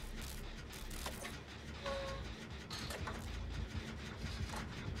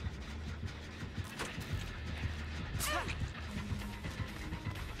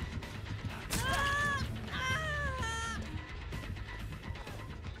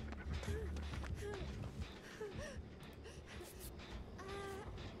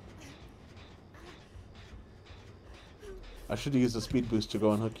 I should use a speed boost to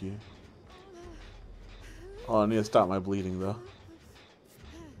go unhook you. Oh, I need to stop my bleeding though.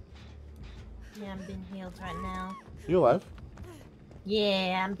 Yeah, I'm being healed right now. You alive?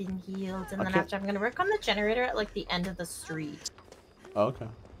 Yeah, I'm being healed, and then Okay. after I'm gonna work on the generator at like the end of the street. Oh, okay.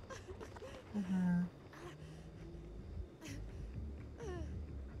 Mm-hmm.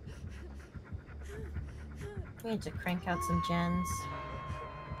 We need to crank out some gens.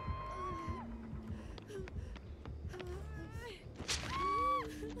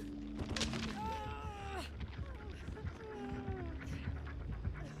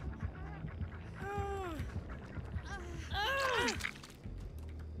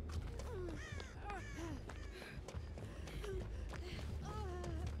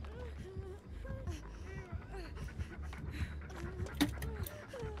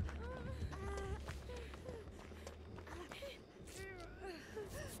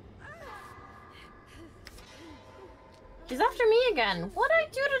 He's after me again. What'd I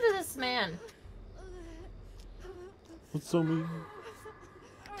do to this man? What's so mean?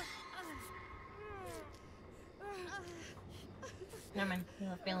 Never mind. You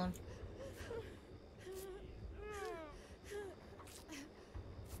left me alone.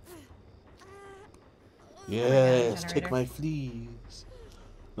 Yes, generator. take my fleas.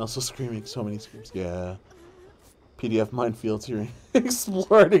 And also screaming so many screams. Yeah. PDF minefields here.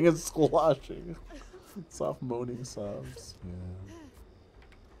 Exploding and squashing. Soft moaning sobs. Yeah.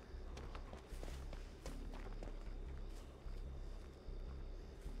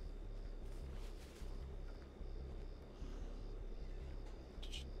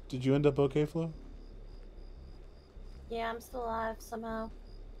 Did you end up okay, Flo? Yeah, I'm still alive somehow.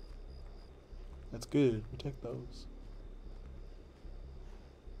 That's good. Protect those.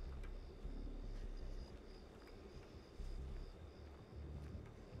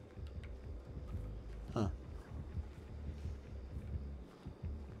 Huh.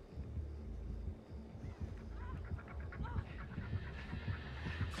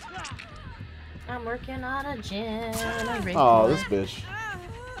 I'm working on a generator. Oh, this bitch.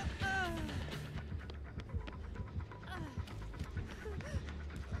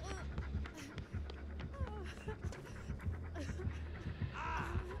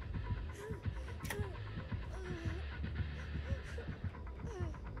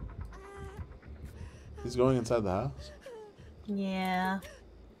 He's going inside the house? Yeah.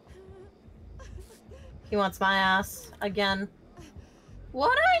 He wants my ass again.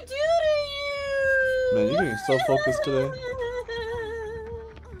 What'd I do to you? Man, you're getting so focused today.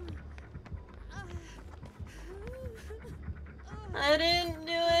 I didn't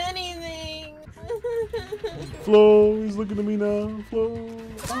do anything. Flo, he's looking at me now. Flo.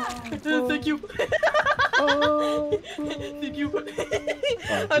 Flo. Thank you. Oh, Thank you.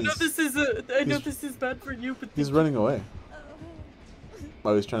 Oh, I know he's- this is I know he's- this is bad for you, but He's running away.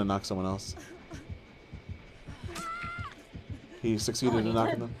 Oh, he's trying to knock someone else. He succeeded and in he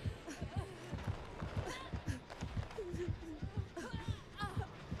knocking did. them.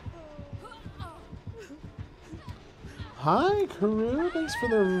 Hi, crew. Thanks for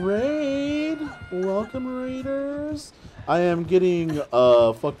the raid. Welcome, raiders. I am getting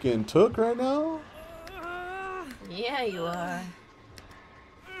fucking took right now. Yeah, you are.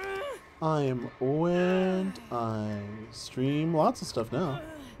 I am when I stream lots of stuff now.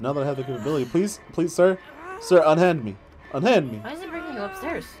 Now that I have the capability, please, sir, unhand me, unhand me. Why is he bringing you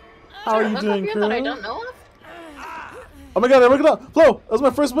upstairs? How are you doing, crew? That I don't know of? Oh my god, I wiggled out. Flo, that was my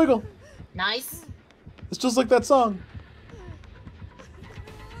first wiggle. Nice. It's just like that song.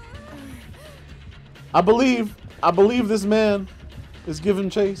 I believe this man is giving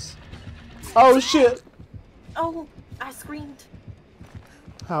chase. Oh shit. Oh, I screamed.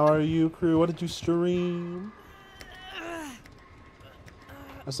 How are you, crew? What did you stream?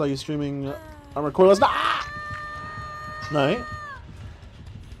 I saw you streaming Armored Core last night.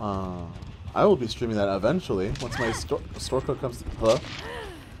 I will be streaming that eventually once my store code comes. Hello?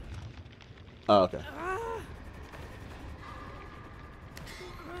 Oh, okay.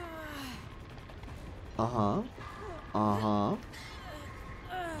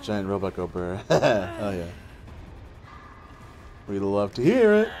 Giant robot go burr. Oh yeah. We'd love to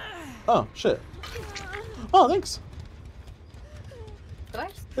hear it. Oh shit. Oh, thanks.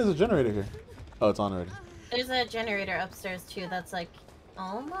 There's a generator here. Oh, it's on already. There's a generator upstairs too that's like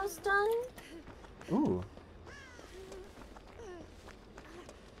almost done. Ooh.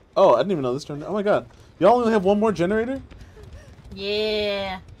 Oh, I didn't even know this turned. Oh my god. Y'all only have one more generator?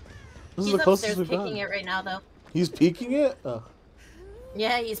 Yeah. This He's is the closest upstairs we've picking gotten. it right now though. He's peeking it? Oh.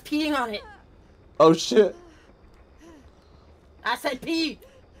 Yeah, he's peeing on it. Oh shit. I said pee.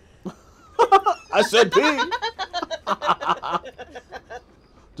 I said pee.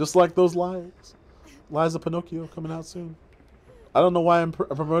 Just like those lies. Lies of Pinocchio coming out soon. I don't know why I'm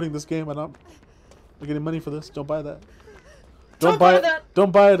promoting this game. I'm getting money for this. Don't buy that. Don't buy it. That.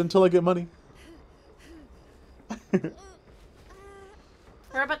 Don't buy it until I get money.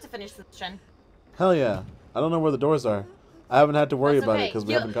 We're about to finish this gen. Hell yeah. I don't know where the doors are. I haven't had to worry That's about okay. it because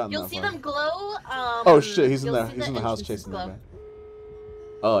we haven't gotten that far. You'll see them glow. Oh shit, he's in you'll there. see He's in the house entrances chasing that glow. guy.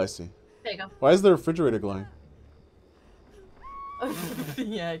 Oh, I see. There you go. Why is the refrigerator glowing?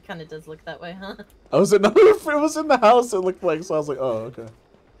 Yeah, it kind of does look that way, huh? Oh, was it? No, it was in the house. It looked like, so I was like, oh, okay.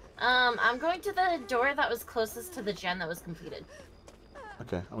 I'm going to the door that was closest to the gen that was completed.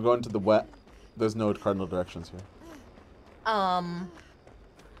 Okay, I'm going to the wet. There's no cardinal directions here.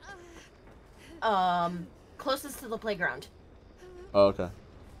 Closest to the playground. Oh, okay.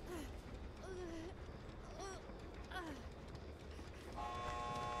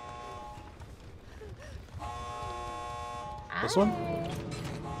 This one?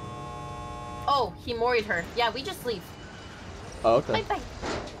 Oh, he moried her. Yeah, we just leave. Oh, okay. Bye bye.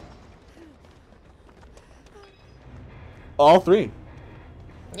 All three.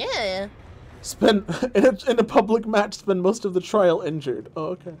 Yeah. Spend in a public match. Spend most of the trial injured. Oh,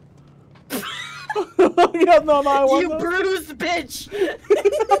 okay. Yeah, no, I won. You bruised bitch.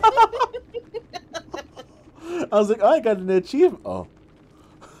 I was like, oh, I got an achievement. Oh.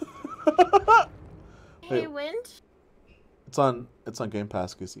 Hey, Wind. It's on Game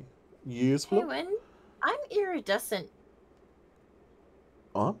Pass, Goosey. Useful. Hey, Wind. I'm iridescent.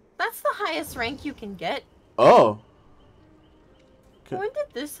 Huh? That's the highest rank you can get. Oh. Okay. When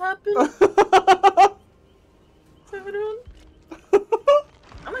did this happen?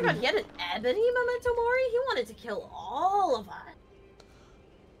 Oh my god, he had an ebony memento mori? He wanted to kill all of us.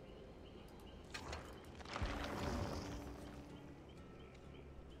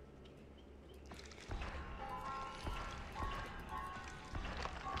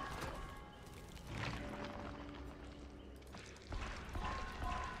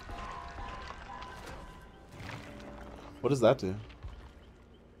 What does that do?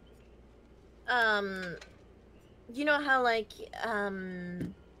 You know how like your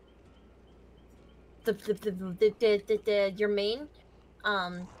main,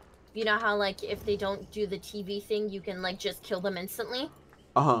 you know how like if they don't do the TV thing, you can like just kill them instantly.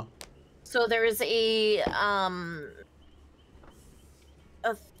 Uh-huh. So there is a oh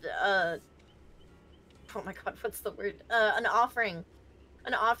my god, what's the word? An offering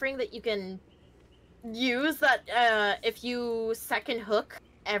that you can use that if you second hook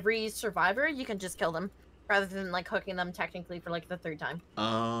every survivor, you can just kill them rather than like hooking them technically for like the third time.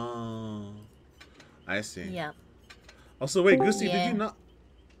 Oh, I see. Yeah. Also, wait, Goosey, Yeah. did you not?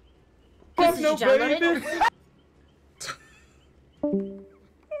 Goose, did you download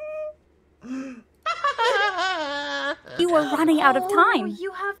it? You were running out of time.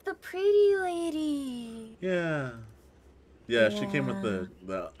 You have the pretty lady. Yeah. Yeah, she came with the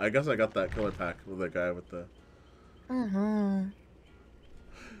I guess I got that killer pack with the guy with the. Mm-hmm.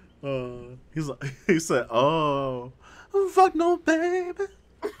 He said, "Oh, Fuck no, baby.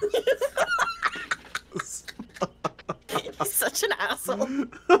 He's such an asshole.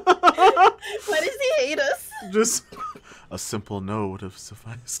 Why does he hate us? Just a simple no would have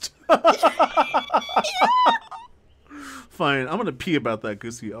sufficed. Fine, I'm gonna pee about that,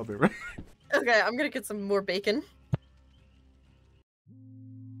 Goosey. I'll be right. Okay, I'm gonna get some more bacon.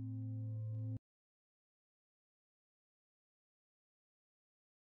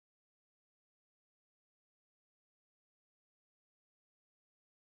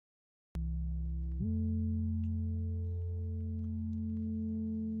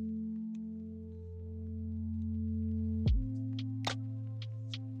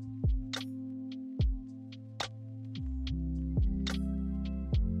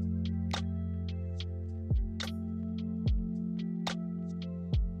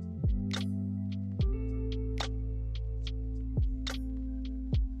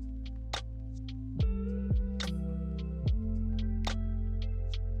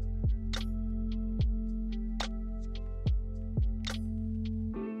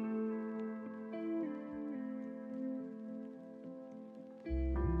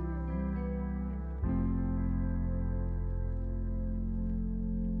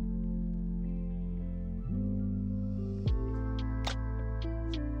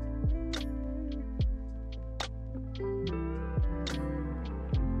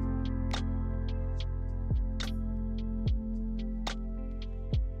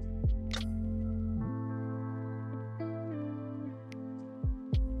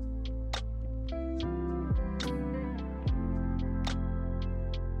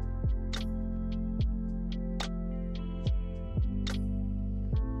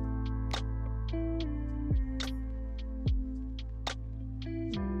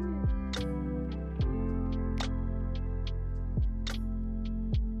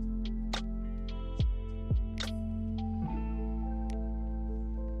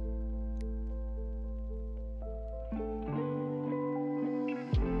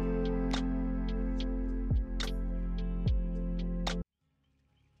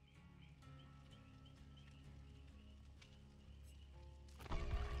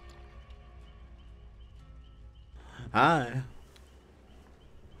 Hi.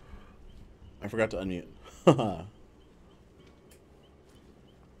 I forgot to unmute.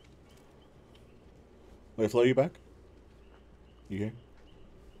 Wait, Flo, you back? You here?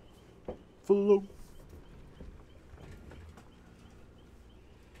 Flo.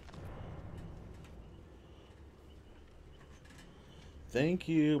 Thank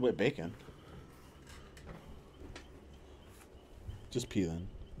you. Wait, bacon. Just pee then.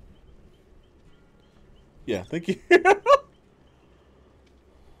 Yeah, thank you.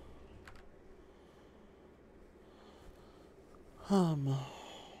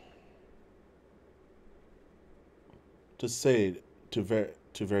 To say to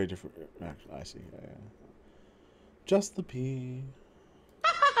very different. I see. Yeah. Just the pee.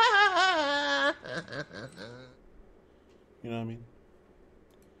 You know what I mean?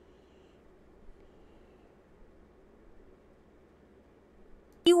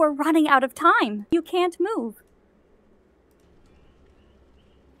 You are running out of time. You can't move.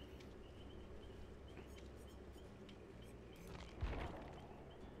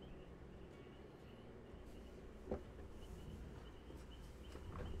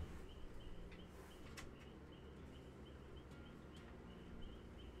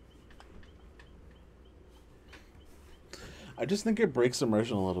 I just think it breaks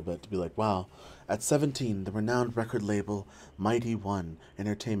immersion a little bit to be like, wow, at 17, the renowned record label Mighty One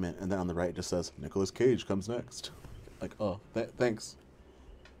Entertainment, and then on the right it just says Nicolas Cage comes next. Like, oh, thanks.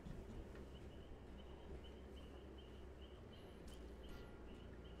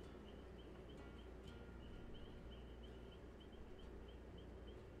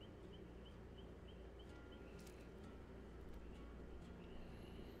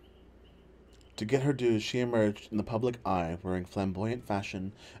 To get her dues, she emerged in the public eye wearing flamboyant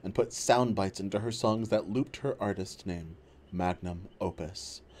fashion and put sound bites into her songs that looped her artist name, magnum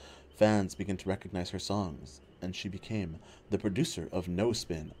opus. Fans began to recognize her songs, and she became the producer of No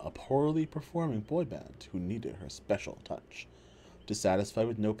Spin, a poorly performing boy band who needed her special touch. Dissatisfied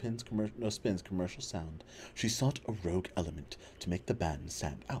with No Spin's commercial sound, she sought a rogue element to make the band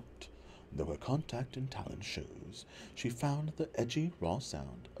stand out. Though her contact and talent shows, she found the edgy, raw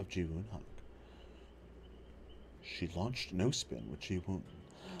sound of Ji-woon Hak. She launched No Spin with Ji-woon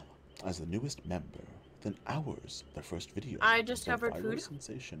as the newest member. Within hours, their first video I was a discovered viral food.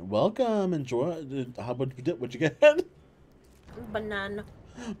 sensation. Welcome, enjoy. How about what'd you get? Banana.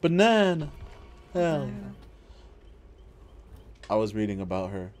 Banana. Hell yeah. I was reading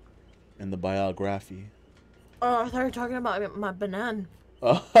about her in the biography. Oh, I thought you were talking about my banana.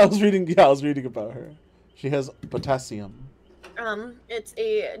 I was reading. Yeah, I was reading about her. She has potassium. It's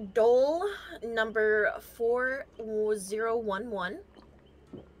a Dole number 4011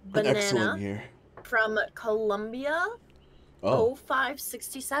 An excellent banana year. from Colombia. Oh.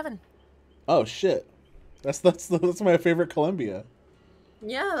 0567. Oh shit. That's my favorite Columbia.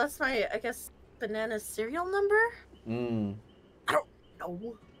 Yeah, that's my, I guess, banana cereal number? Mm. I don't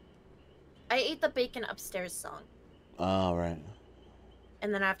know. I ate the bacon upstairs song. All right.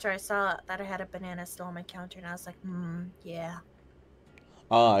 And then after I saw that I had a banana still on my counter, and I was like, yeah.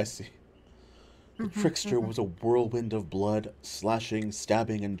 Ah, I see. The trickster was a whirlwind of blood, slashing,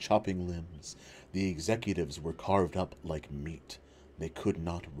 stabbing, and chopping limbs. The executives were carved up like meat. They could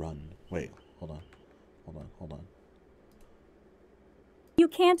not run. Wait, hold on. Hold on. You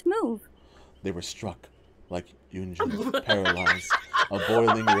can't move. They were struck like Yunjin, paralyzed. A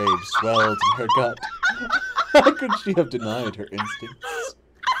boiling rage swelled in her gut. How could she have denied her instincts?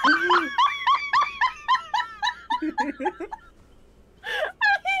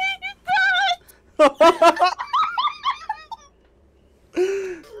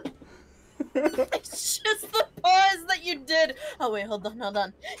 It's just the pause that you did. Oh, wait, hold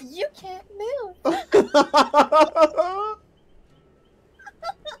on. You can't move.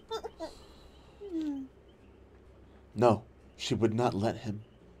 No, she would not let him.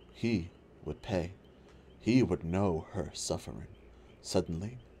 He would pay. He would know her suffering.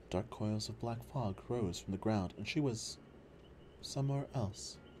 Suddenly, dark coils of black fog rose from the ground, and she was somewhere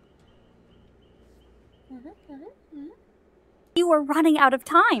else. You are running out of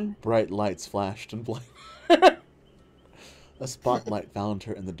time. Bright lights flashed and blinded. A spotlight found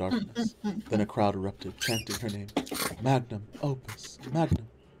her in the darkness. Then a crowd erupted, chanting her name. Magnum opus, magnum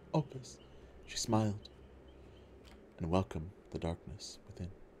opus. She smiled and welcomed the darkness within.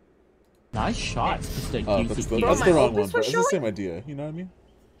 Nice shots, Mr. Oh, that's the wrong one, but it's the same idea. You know what I mean?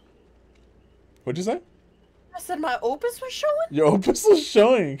 What'd you say? I said my opus was showing? Your opus was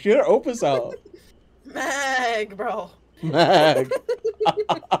showing. She had her opus out. Mag, bro. Mag.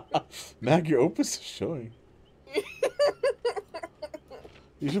 Mag, your opus is showing.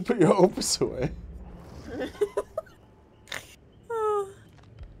 You should put your opus away.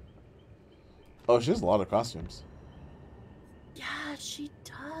 Oh, she has a lot of costumes. Yeah, she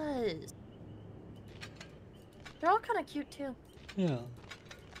does. They're all kind of cute, too. Yeah.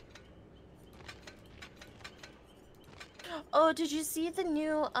 Oh, did you see the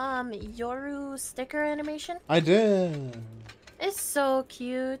new Yoru sticker animation? I did. It's so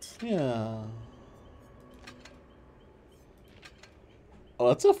cute. Yeah. Oh,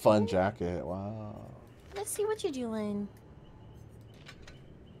 that's a fun jacket. Wow. Let's see what you're doing.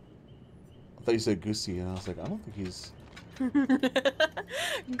 I thought you said Goosey, and I was like, I don't think he's...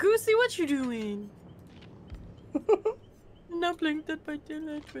 Goosey, what you doing? Not playing Dead by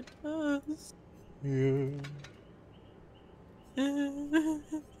Daylight with us. Yeah.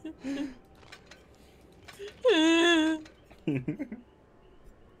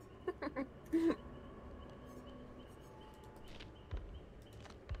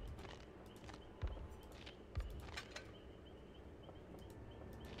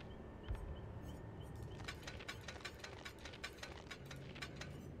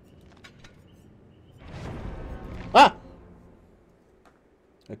 Ah!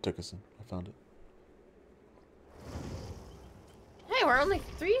 It took us in. I found it. Hey, we're only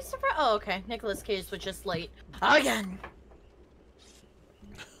 3 surprise. Oh, okay. Nicolas Cage was just late again.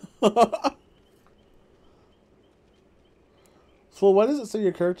 So why does it say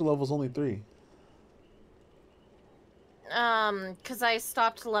your character level is only 3? Because I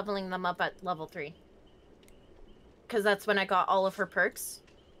stopped leveling them up at level 3. Because that's when I got all of her perks.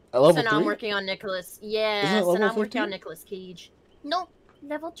 At level so now 3? I'm working on Nicolas. Yeah, Isn't it so now level I'm working 15? on Nicolas Cage. No,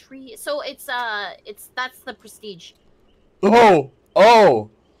 level 3. So it's that's the prestige. Oh! Oh!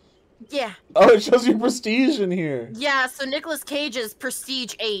 Yeah. Oh, it shows you prestige in here. Yeah, so Nicolas Cage is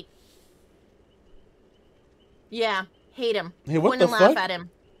prestige 8. Yeah, hate him. Hey, what Point the and fuck? laugh at him.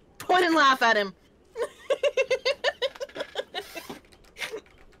 Point and laugh at him.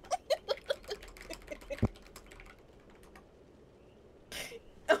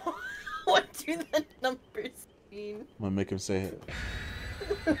 What do the numbers mean? I'm gonna make him say it.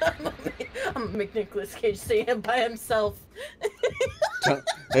 I'm gonna make Nicolas Cage say it by himself.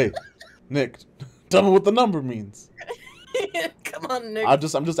 Hey, Nick, tell me what the number means. Come on, Nick.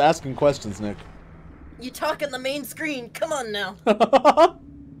 I'm just asking questions, Nick. You talk on the main screen. Come on now.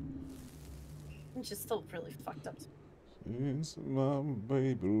 It's just still really fucked up. Since my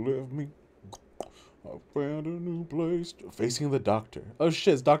baby left me, I found a new place. Facing the Doctor. Oh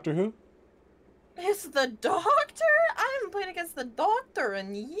shit, it's Doctor Who? It's the doctor? I haven't played against the doctor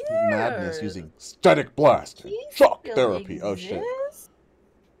in years. Madness using static blast and He shock still therapy. Oh shit. exists?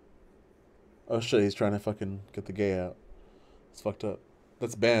 Oh shit, he's trying to fucking get the gay out. It's fucked up.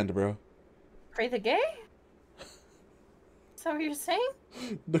 That's banned, bro. Pray the gay? Is that what you're saying?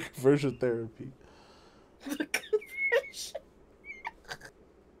 The conversion therapy. The conversion.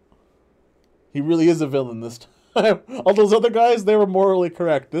 He really is a villain this time. All those other guys, they were morally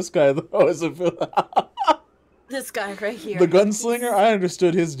correct. This guy, though, is a villain. This guy right here. The gunslinger, I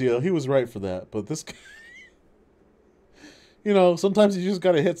understood his deal. He was right for that. But this guy... You know, sometimes you just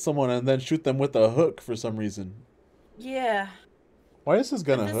gotta hit someone and then shoot them with a hook for some reason. Yeah. Why is his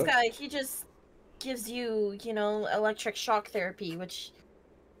gun a This hook? guy, he just gives you, you know, electric shock therapy, which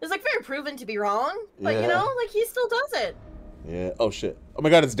is, like, very proven to be wrong. But, Yeah. you know, like, he still does it. Yeah. Oh, shit. Oh, my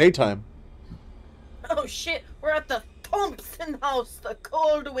God, it's daytime. Oh, shit. We're at the Thompson house, the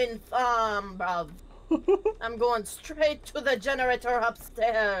Coldwind farm, bruv. I'm going straight to the generator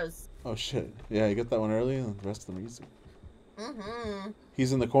upstairs. Oh, shit. Yeah, you get that one early and the rest of the music. Mm-hmm.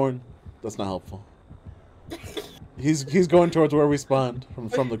 He's in the corn. That's not helpful. He's going towards where we spawned from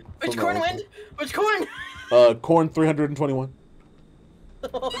the. Which from corn the wind? Which corn? Corn 321.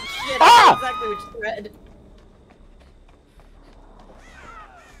 Oh, shit. Ah! I know exactly which thread.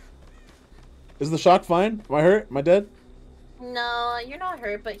 Is the shock fine? Am I hurt? Am I dead? No, you're not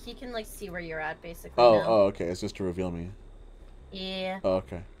hurt, but he can, like, see where you're at, basically. Oh, now. oh, okay. It's just to reveal me. Yeah. Oh,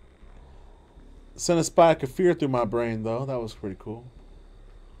 okay. Sent a spike of fear through my brain, though. That was pretty cool.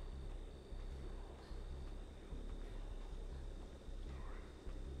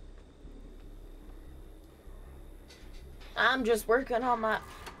 I'm just working on my...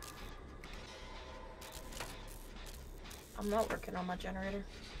 I'm not working on my generator.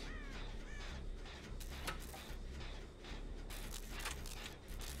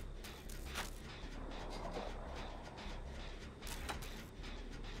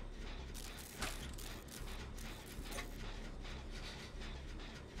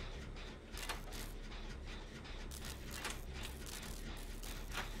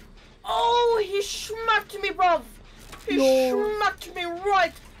 Oh, he smacked me, bruv! He smacked me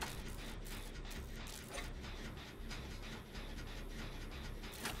right!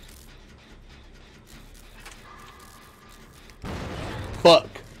 Fuck.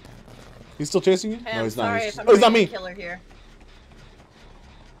 He's still chasing you? Hey, No, I'm he's not. sorry He's if I'm oh, he's not bringing me. a killer here.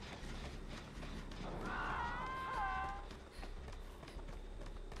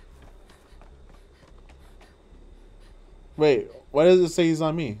 Wait, why does it say he's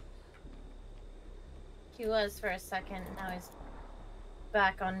on me? He was for a second, now he's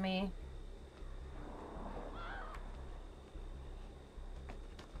back on me.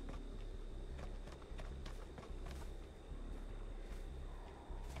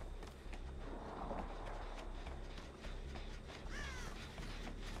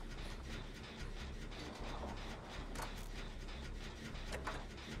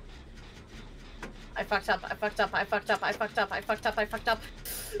 I fucked up, I fucked up, I fucked up, I fucked up, I fucked up, I fucked up.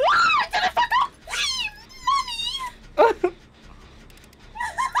 Ah, did I fuck up? Mommy!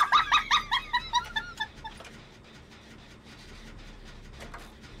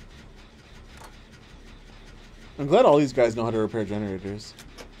 I'm glad all these guys know how to repair generators.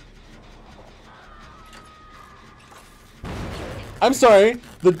 I'm sorry.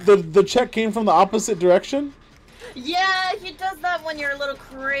 The check came from the opposite direction? Yeah, he does that when you're a little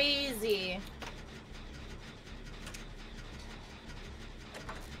crazy.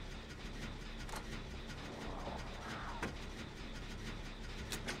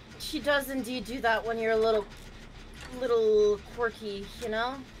 She does indeed do that when you're a little quirky, you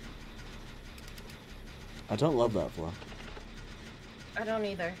know? I don't love that flaw. I don't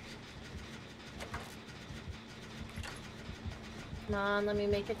either. Come on, let me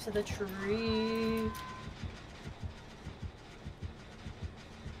make it to the tree.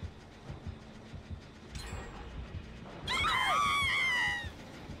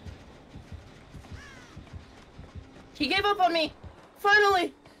 He gave up on me!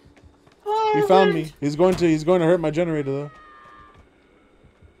 Finally! Oh, He found Wind! me. He's going to hurt my generator though.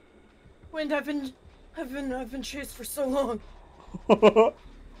 Wind, I've been chased for so long.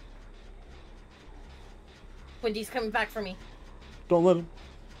 Wendy's coming back for me. Don't let him.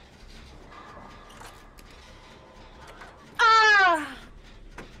 Ah!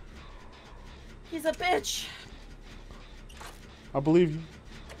 He's a bitch. I believe you.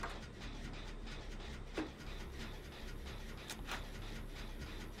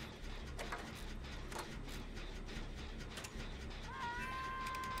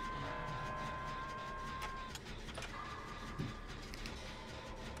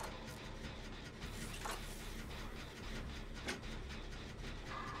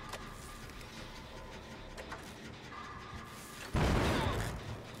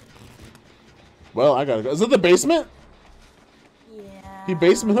 Well, I gotta go. Is it the basement? Yeah. He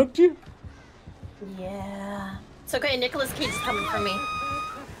basement hooked you? Yeah. It's okay, Nicolas Cage is coming for me.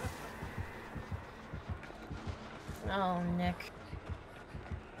 Oh, Nick.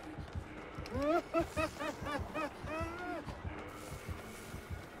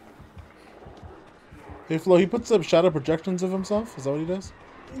 Hey, Flo, he puts up shadow projections of himself? Is that what he does?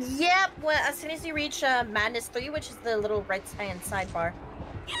 Yep, well, as soon as you reach Madness 3, which is the little right-hand sidebar.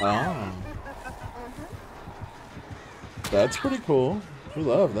 Oh. That's pretty cool. We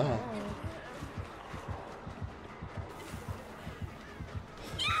love that.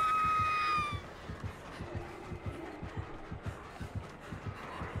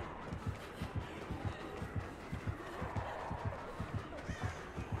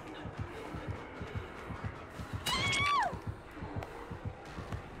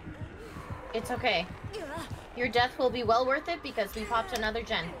 It's okay. Your death will be well worth it because we popped another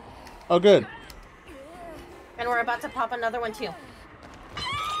gen. Oh, good. And we're about to pop another one too.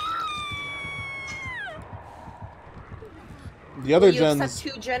 The other Will you gens.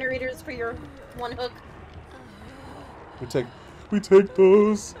 accept 2 generators for your 1 hook? We take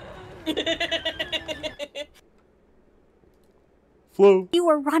those. Flo. You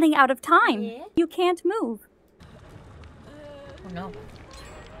are running out of time. Yeah? You can't move. Oh no.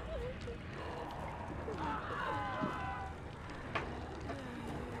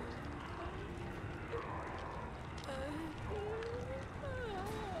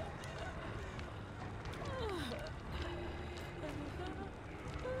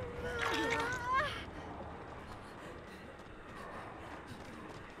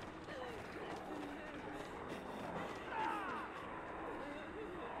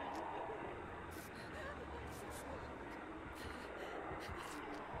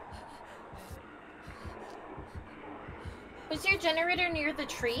 Was your generator near the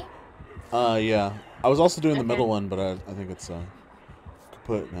tree? Yeah. I was also doing the Okay. middle one, but I think it's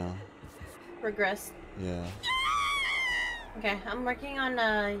kaput now. Regress. Yeah. Okay, I'm working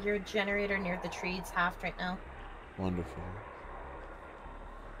on your generator near the tree. It's halved right now. Wonderful.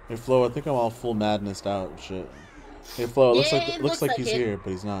 Hey, Flo, I think I'm all full madnessed out and shit. Hey, Flo, it Yeah, it looks like looks he's like it. here, but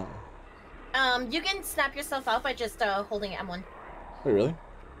he's not. You can snap yourself out by just holding M1. Wait, really?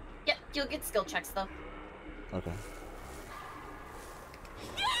 Yep, you'll get skill checks though. Okay.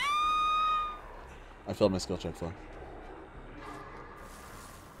 I failed my skill check, Flo.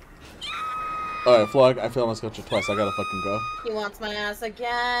 Alright, Flo, I failed my skill check twice. I gotta fucking go. He wants my ass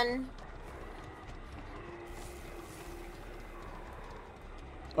again.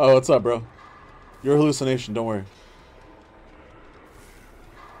 Oh, what's up, bro? Your hallucination, don't worry.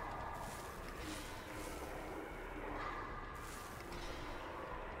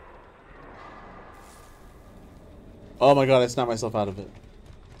 Oh my god, I snapped myself out of it.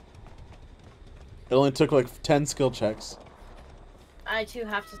 It only took like 10 skill checks. I too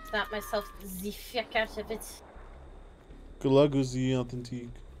have to snap myself the fuck out of it. Gulaguzi authentique.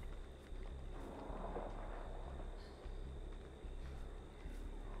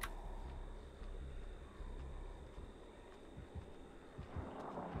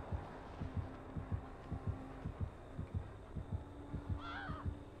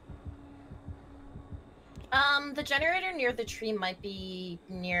 The generator near the tree might be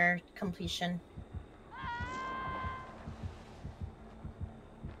near completion.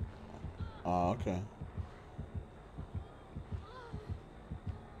 Oh, okay.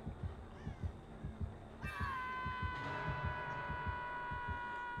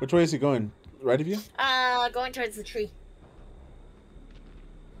 Which way is he going? Right of you? Going towards the tree.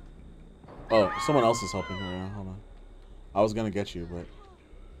 Oh, someone else is helping her out. Hold on. I was gonna get you, but...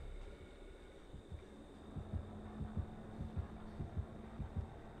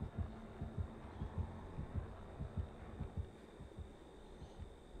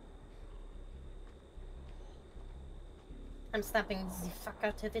 I'm snapping the fuck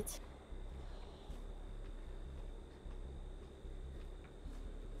out of it.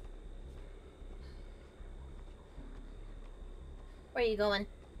 Where are you going?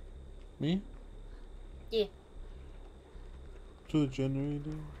 Me? Yeah. To the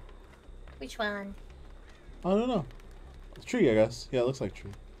generator? Which one? I don't know. It's tree, I guess. Yeah, it looks like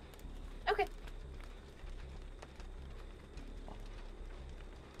tree. Okay.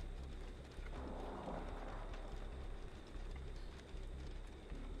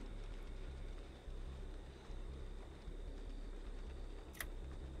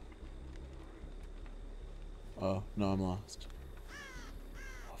 Oh, no, I'm lost.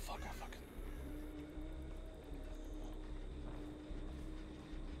 Oh, fuck, I fucking...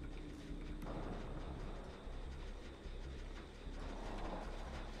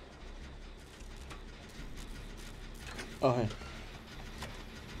 Oh, hey.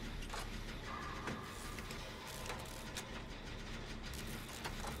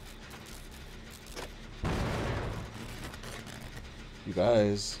 You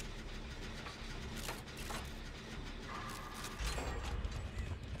guys.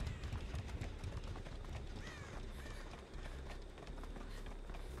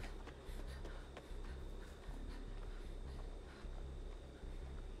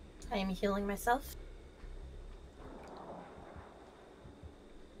 I am healing myself.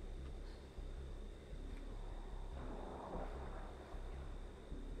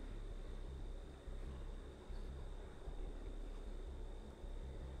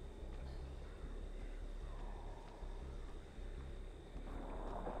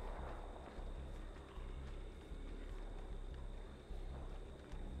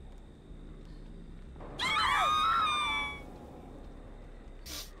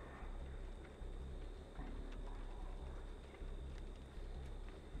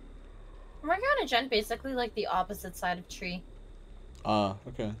 I'm working on a gen basically like the opposite side of tree. Ah,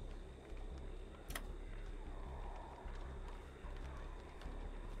 okay.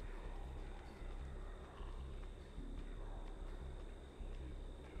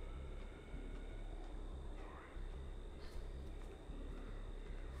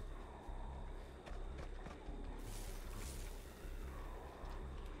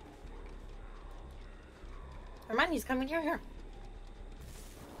 Never mind, he's coming here.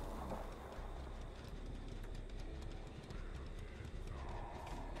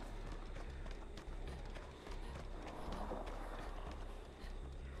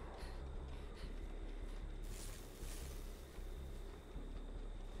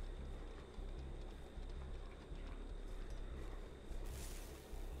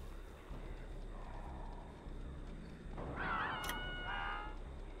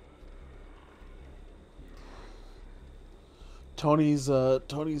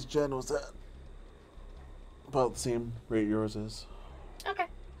 Tony's gen was at about the same rate yours is. Okay.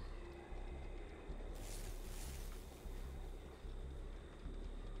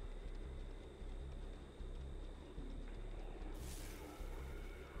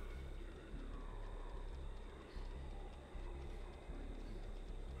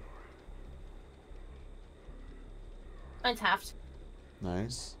 Mine's halved.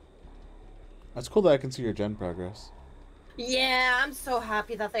 Nice. That's cool that I can see your gen progress. Yeah, I'm so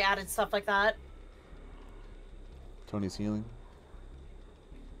happy that they added stuff like that. Tony's healing.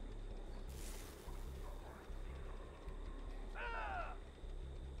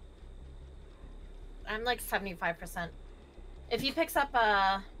 I'm like 75%. If he picks up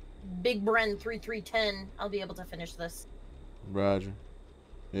Big Bren 3310, I'll be able to finish this. Roger.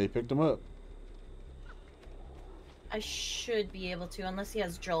 Yeah, he picked him up. I should be able to, unless he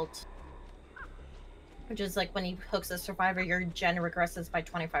has Jolt. Which is like when he hooks a survivor, your gen regresses by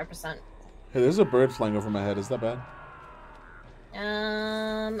 25%. Hey, there's a bird flying over my head. Is that bad?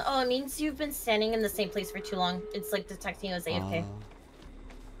 Oh, it means you've been standing in the same place for too long. It's like detecting you as AFK.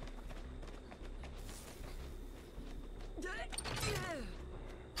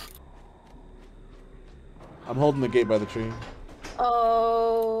 I'm holding the gate by the tree.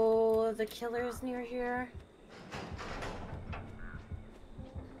 Oh, the killer's near here.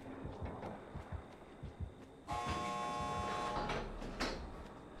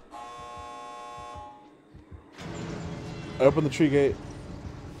 Open the tree gate.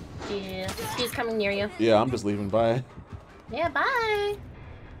 Yeah, he's coming near you. Yeah, I'm just leaving. Bye. Yeah, bye.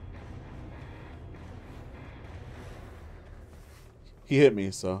 He hit me,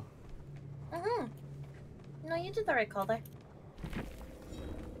 so. No, you did the right call there.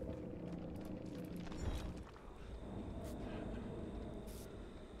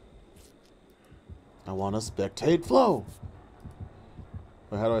 I want to spectate flow.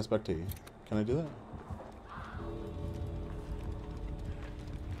 Wait, how do I spectate you? Can I do that?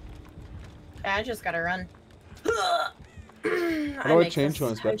 I just gotta run. How do I change who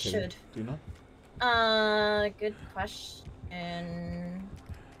I'm spectating? Do you know? Good question.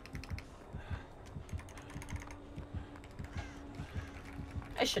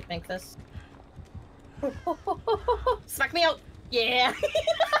 I should make this. Smack me out! Yeah!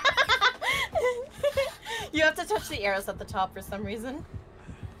 You have to touch the arrows at the top for some reason.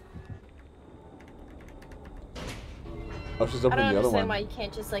 Oh, she's I opening don't the other understand one. why you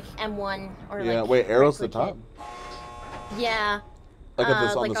can't just like M1 or Yeah, like. wait, arrows to right the top? click it. Yeah. Like at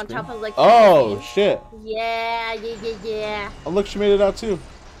this on like the on screen? top of like. Oh, shit. Yeah. Oh, look, she made it out too.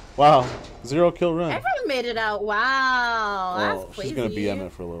 Wow. 0 kill run. Everyone made it out. Wow. Well, That's crazy. she's gonna BM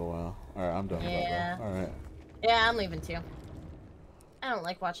it for a little while. Alright, I'm done with that, though. Alright. Yeah, I'm leaving too. I don't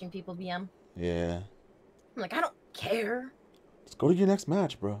like watching people BM. Yeah. I'm like, I don't care. Let's go to your next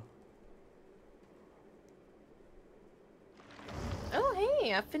match, bro. Oh,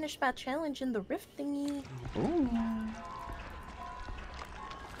 hey, I finished my challenge in the rift thingy. Ooh.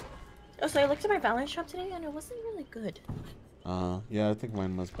 Oh, so I looked at my balance shop today and it wasn't really good. Yeah, I think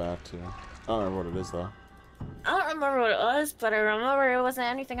mine was bad too. I don't remember what it is though. I don't remember what it was, but I remember it wasn't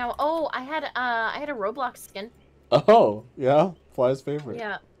anything I had a Roblox skin. Oh, yeah, Fly's favorite.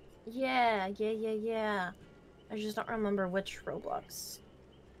 Yeah. Yeah. I just don't remember which Roblox.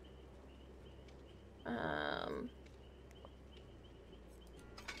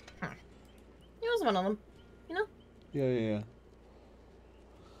 It was one of them, you know? Yeah.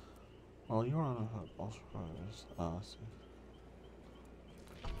 Well, you're on a boss prize. I see.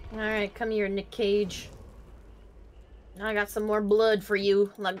 Alright, come here, Nick Cage. I got some more blood for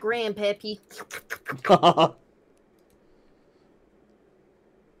you, like Grandpappy.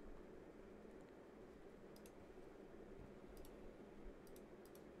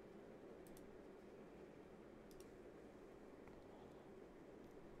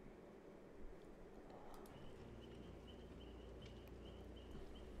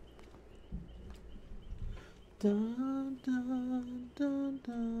 Dun, dun, dun,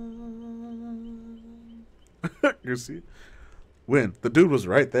 dun. You see? Win. The dude was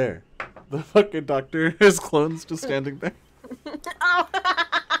right there. The fucking doctor, his clone's just standing there. Oh.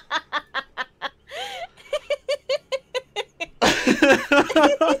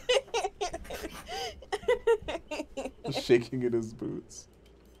 Shaking in his boots.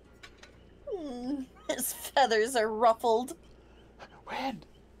 His feathers are ruffled. Win.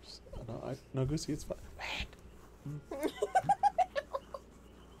 No, Goosey, it's fine. Win.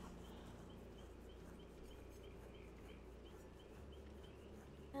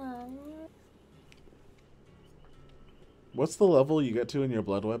 What's the level you get to in your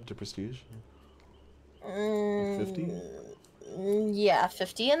blood web to prestige? 50? Yeah,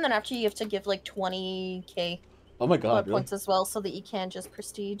 50, and then after you have to give like 20k Oh my god, blood really? points as well, so that you can just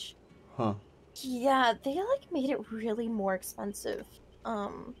prestige. Huh. Yeah, they like made it really more expensive.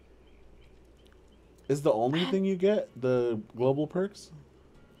 Is the only thing you get the global perks?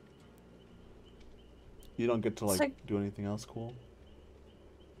 You don't get to like So, do anything else cool?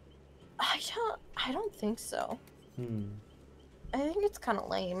 I don't think so. Hmm. I think it's kind of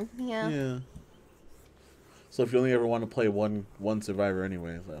lame. Yeah. Yeah. So if you only ever want to play one survivor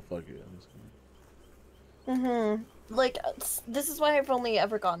anyway, it's like fuck it. Like this is why I've only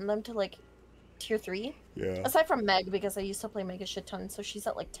ever gotten them to like tier 3. Yeah. Aside from Meg, because I used to play Meg a shit ton, so she's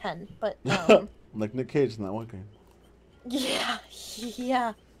at like 10. But like Nick Cage in that one game. yeah.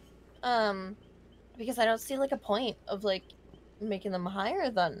 Because I don't see like a point of like making them higher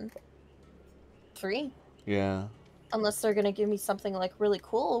than 3. Yeah. Unless they're gonna give me something like really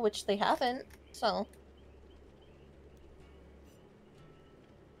cool, which they haven't. So.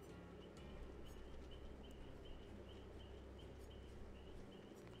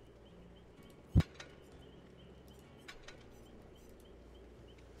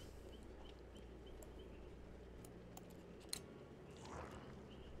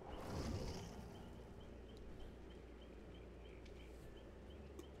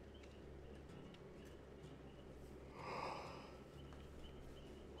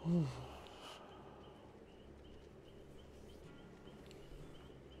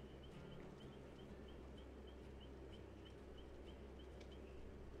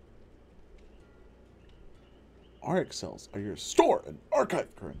 RX cells are your store and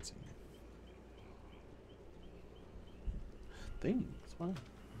archive currency. Things, wow.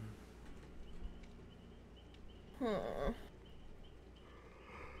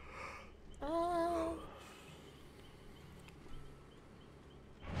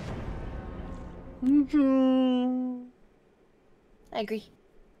 I agree.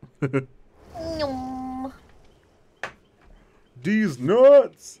 Nom. These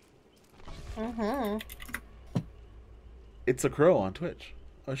nuts! Mm-hmm. It's a crow on Twitch.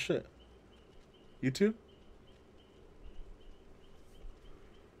 Oh shit. You too?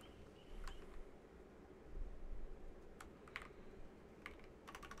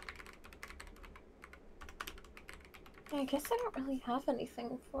 I guess I don't really have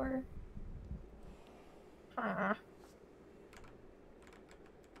anything for...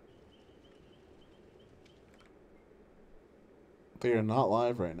 They are not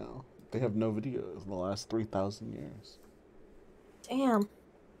live right now. They have no videos in the last 3,000 years. Damn.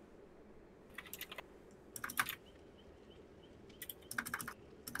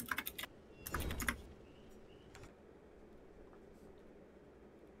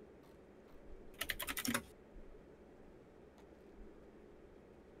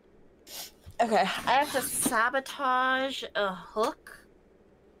 Okay, I have to sabotage a hook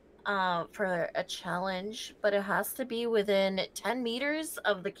for a challenge, but it has to be within 10 meters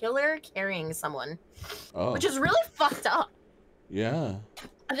of the killer carrying someone, Oh. which is really fucked up. Yeah.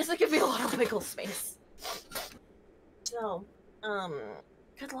 And this will give me a lot of wiggle space. So,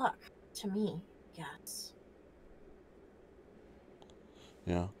 good luck to me, yes.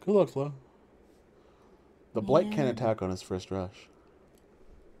 Yeah. Good luck, Flo. The Blight can't Yeah. attack on his first rush.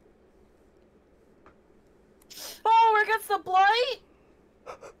 Oh, we're against the Blight!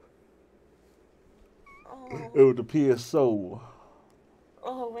 Oh. Oh, the PSO.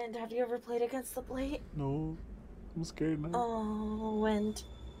 Oh, Wind, have you ever played against the Blight? No. I'm scared now. Oh, Wind.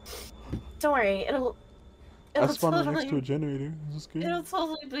 Don't worry, it'll I spawned right next to a totally, generator. I'm just scared. it'll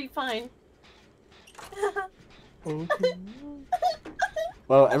totally be fine. Okay.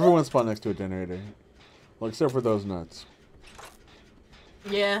 Well, everyone spawned next to a generator. Well, except for those nuts.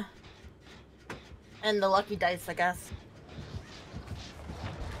 Yeah. And the lucky dice, I guess.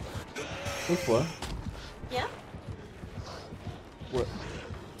 Hey, Flo. Yeah? What?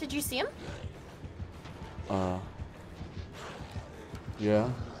 Did you see him? Yeah.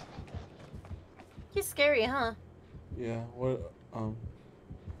 He's scary, huh? Yeah. What?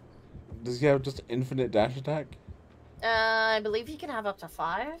 Does he have just infinite dash attack? I believe he can have up to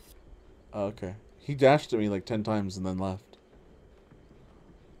 5. Oh, okay. He dashed at me like 10 times and then left.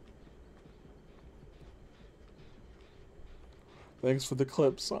 Thanks for the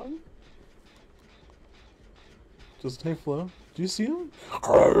clip, son. Just, hey, Flo. Do you see him?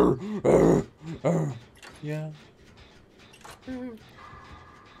 Yeah.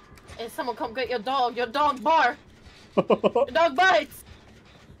 Hey, someone come get your dog. Your dog bark. Your dog bites.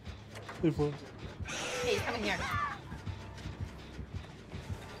 Hey, Flo. Hey, come in here.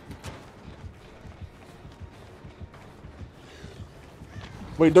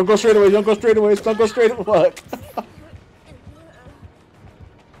 Wait, don't go straight away. Don't go straight away. Don't go straight away. Fuck.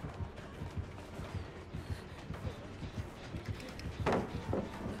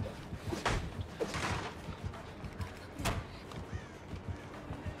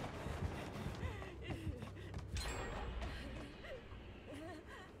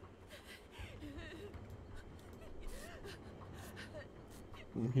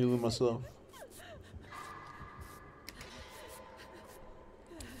 I'm healing myself.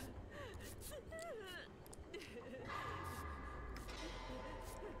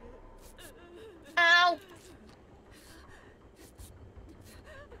 Ow!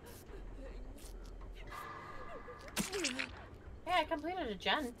 Hey, I completed a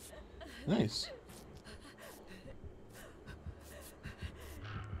gen. Nice.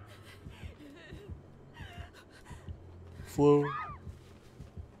 Flo.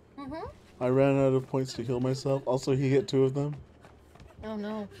 Mm-hmm. I ran out of points to heal myself. Also, he hit 2 of them. Oh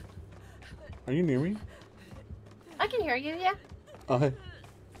no. Are you near me? I can hear you, yeah. Oh, hey.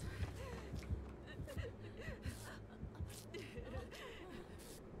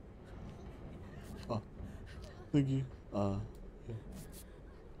 Oh. Thank you. Yeah.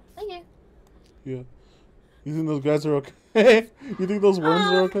 Thank you. Yeah. You think those guys are okay? You think those worms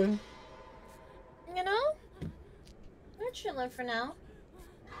are okay? You know? They're chilling for now.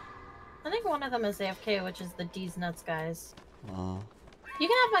 I think one of them is AFK, which is the D's Nuts guys. You can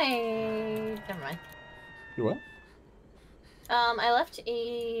have my... Never mind. You what? I left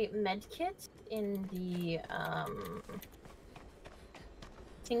a med kit in the,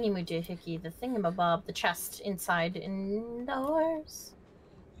 thingy-majiggy, the thingamabob, the chest inside indoors.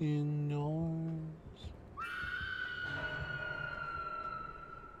 Indoors.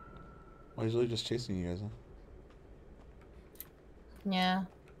 Oh, he's really just chasing you guys, huh? Yeah.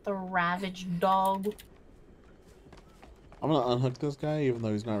 The ravaged dog. I'm gonna unhook this guy, even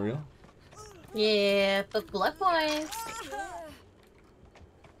though he's not real. Yeah, but blood boys.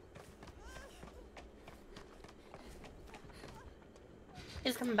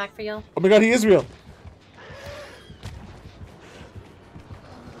 He's coming back for you. Oh my god, he is real!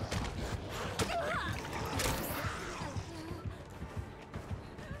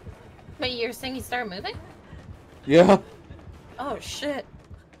 Wait, you're saying he started moving? Yeah. Oh shit.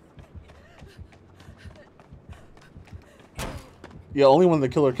 Yeah, only when the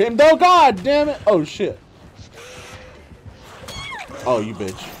killer came. Oh god damn it! Oh shit. Oh, you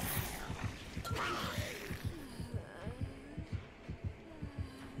bitch.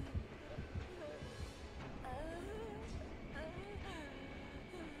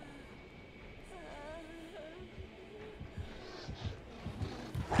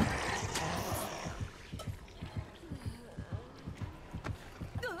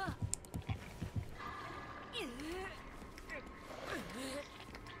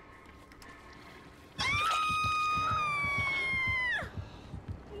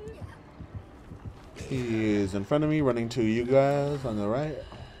 He is in front of me, running to you guys on the right.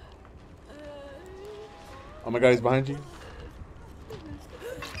 Oh my god, he's behind you.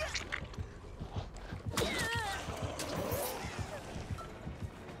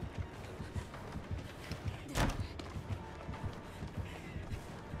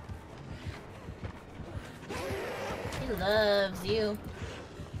 He loves you.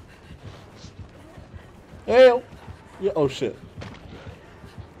 Hey! Yeah, oh shit.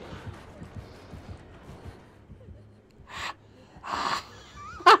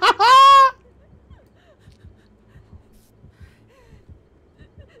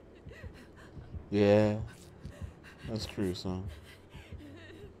 Yeah, that's true, son.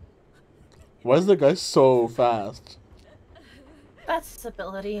 Why is the guy so fast? That's his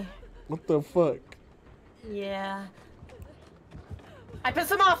ability. What the fuck? Yeah. I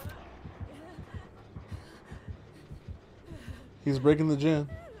pissed him off! He's breaking the gym.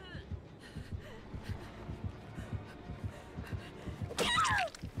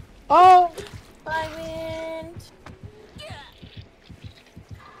 Oh! Bye, Wind.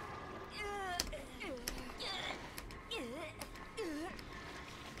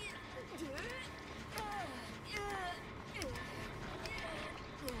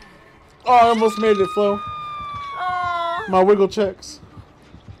 Oh, I almost made it, Flo. Oh. My wiggle checks.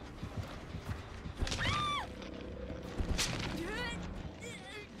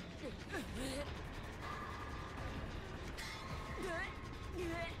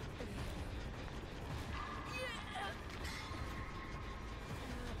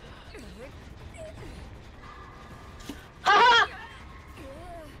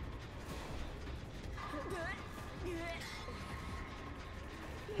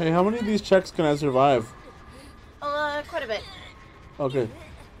 Hey, how many of these checks can I survive? Quite a bit. Okay.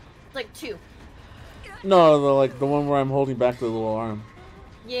 Like 2. No, the one where I'm holding back the little arm.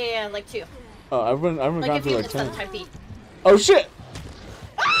 Yeah, like 2. Oh, I've been Like gone if through you like miss 10. on 10 feet. Oh shit!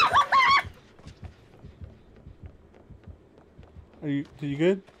 Are you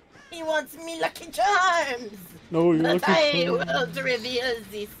good? He wants me Lucky Charms! No, you're But looking. I will reveal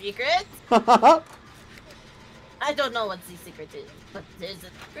the secret. I don't know what the secret is, but there's a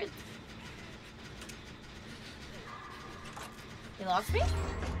secret. You lost me?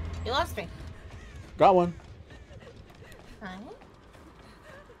 You lost me. Got one. Hi.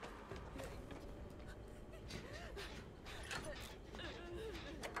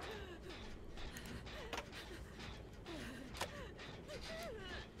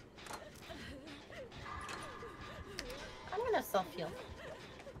 I'm gonna self-heal.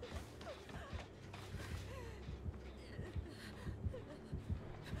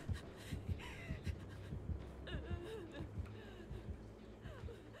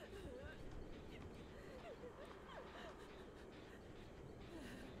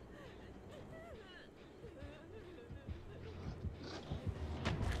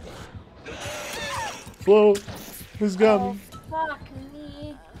 Flo, who's got Oh, me? fuck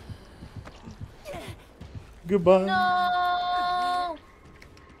me. Goodbye. No!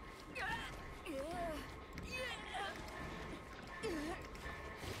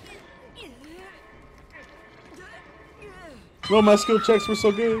 Well, my skill checks were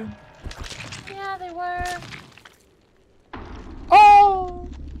so good. Yeah, they were. Oh!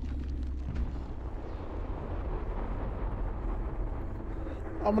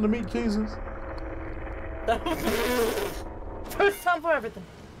 I'm gonna meet Jesus. First time for everything.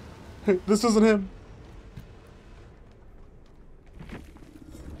 This isn't him.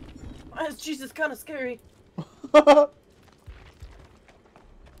 Why is Jesus kind of scary?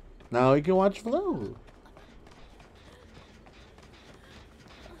 Now you can watch Flo.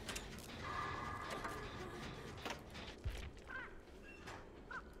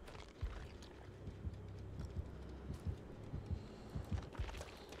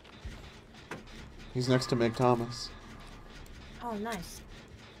 He's next to Meg Thomas. Oh, nice.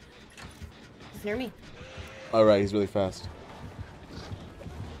 He's near me. Alright, he's really fast.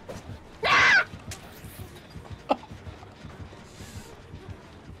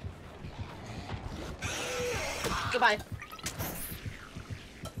 Goodbye.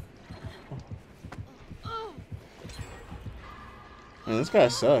 Man, this guy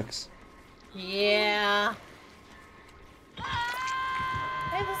sucks. Yeah.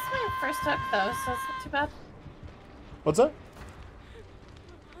 Hey, this is my first hook, though, so it's not too bad. What's up?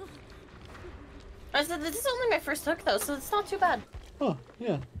 I said, this is only my first hook, though, so it's not too bad. Oh,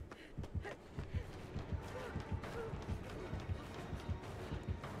 yeah.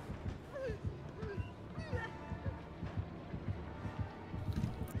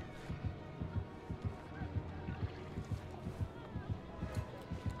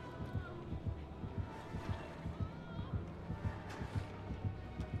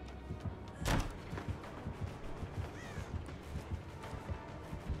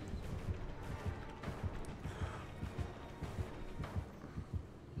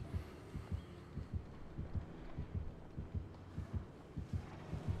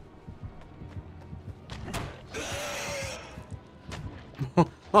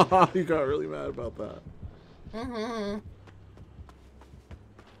 You got really mad about that. Mm-hmm.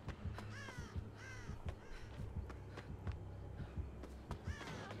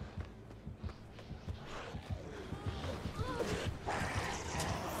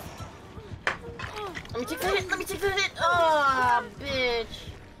 Let me take the hit! Let me take the hit! Oh, bitch!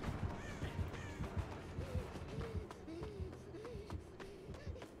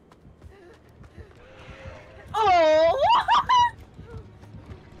 Oh!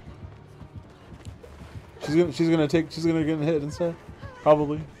 She's gonna get hit instead.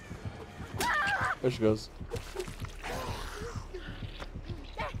 Probably. There she goes.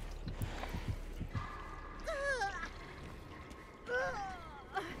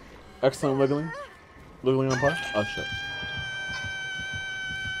 Excellent wiggling. Wiggling on par. Oh shit.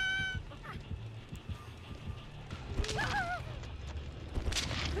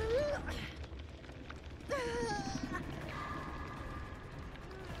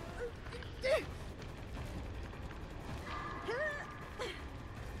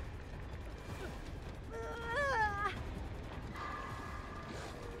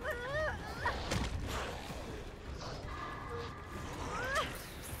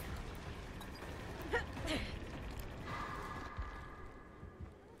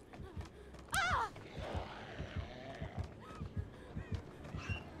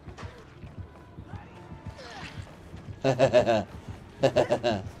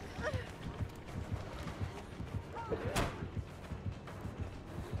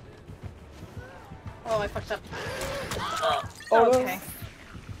 Oh, I fucked up. Oh, okay.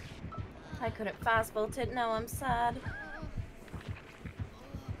 I couldn't fast bolt it. No, I'm sad.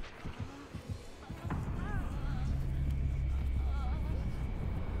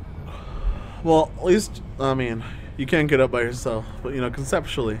 Well, at least, I mean, you can't get up by yourself, but you know,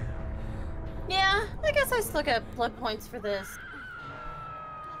 conceptually. Yeah, I guess I still get blood points for this.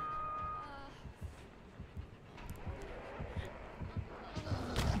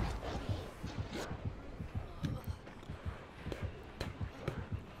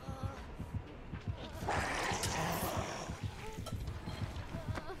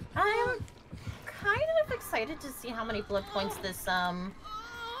 I'm kind of excited to see how many blood points this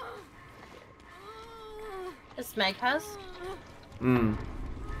Meg has. Hmm.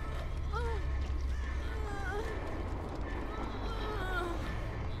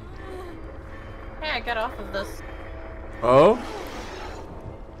 Hey, I got off of this. Oh?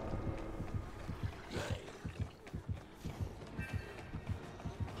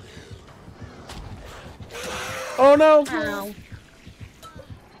 Oh no! Ow.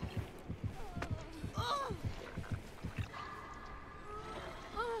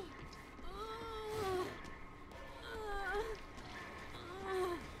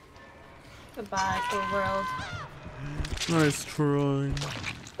 Goodbye, cool world. Nice try.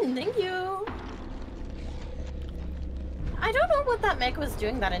 Thank you. I don't know what that Meg was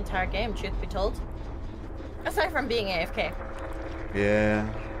doing that entire game, truth be told. Aside from being AFK. Yeah.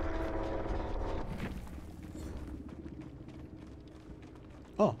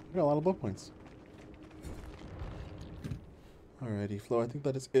 Oh, I got a lot of blood points. Alrighty, Flo, I think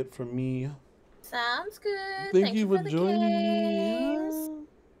that is it for me. Sounds good. Thank you for the joining games. me.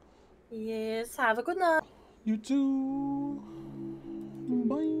 Yes, have a good night. You too.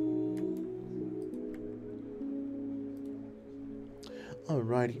 Bye.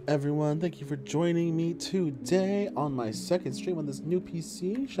 Alrighty, everyone. Thank you for joining me today on my second stream on this new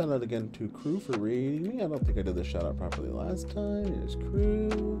PC. Shout out again to Crew for raiding me. I don't think I did the shout out properly last time. Here's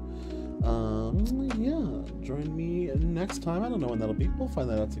Crew. Yeah, join me next time. I don't know when that'll be. We'll find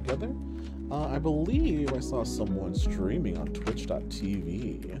that out together. I believe I saw someone streaming on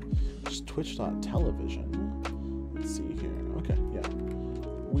twitch.tv. Just twitch.television. Let's see here. Okay, yeah.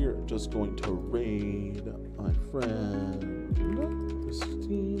 We're just going to raid my friend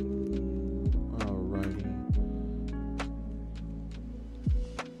Christine. Alrighty.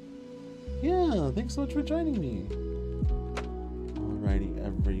 Yeah, thanks so much for joining me. Alrighty,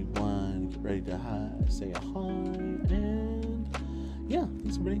 everyone. Get ready to say a hi. And yeah,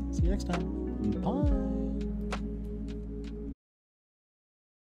 thanks everybody. See you next time. Bye.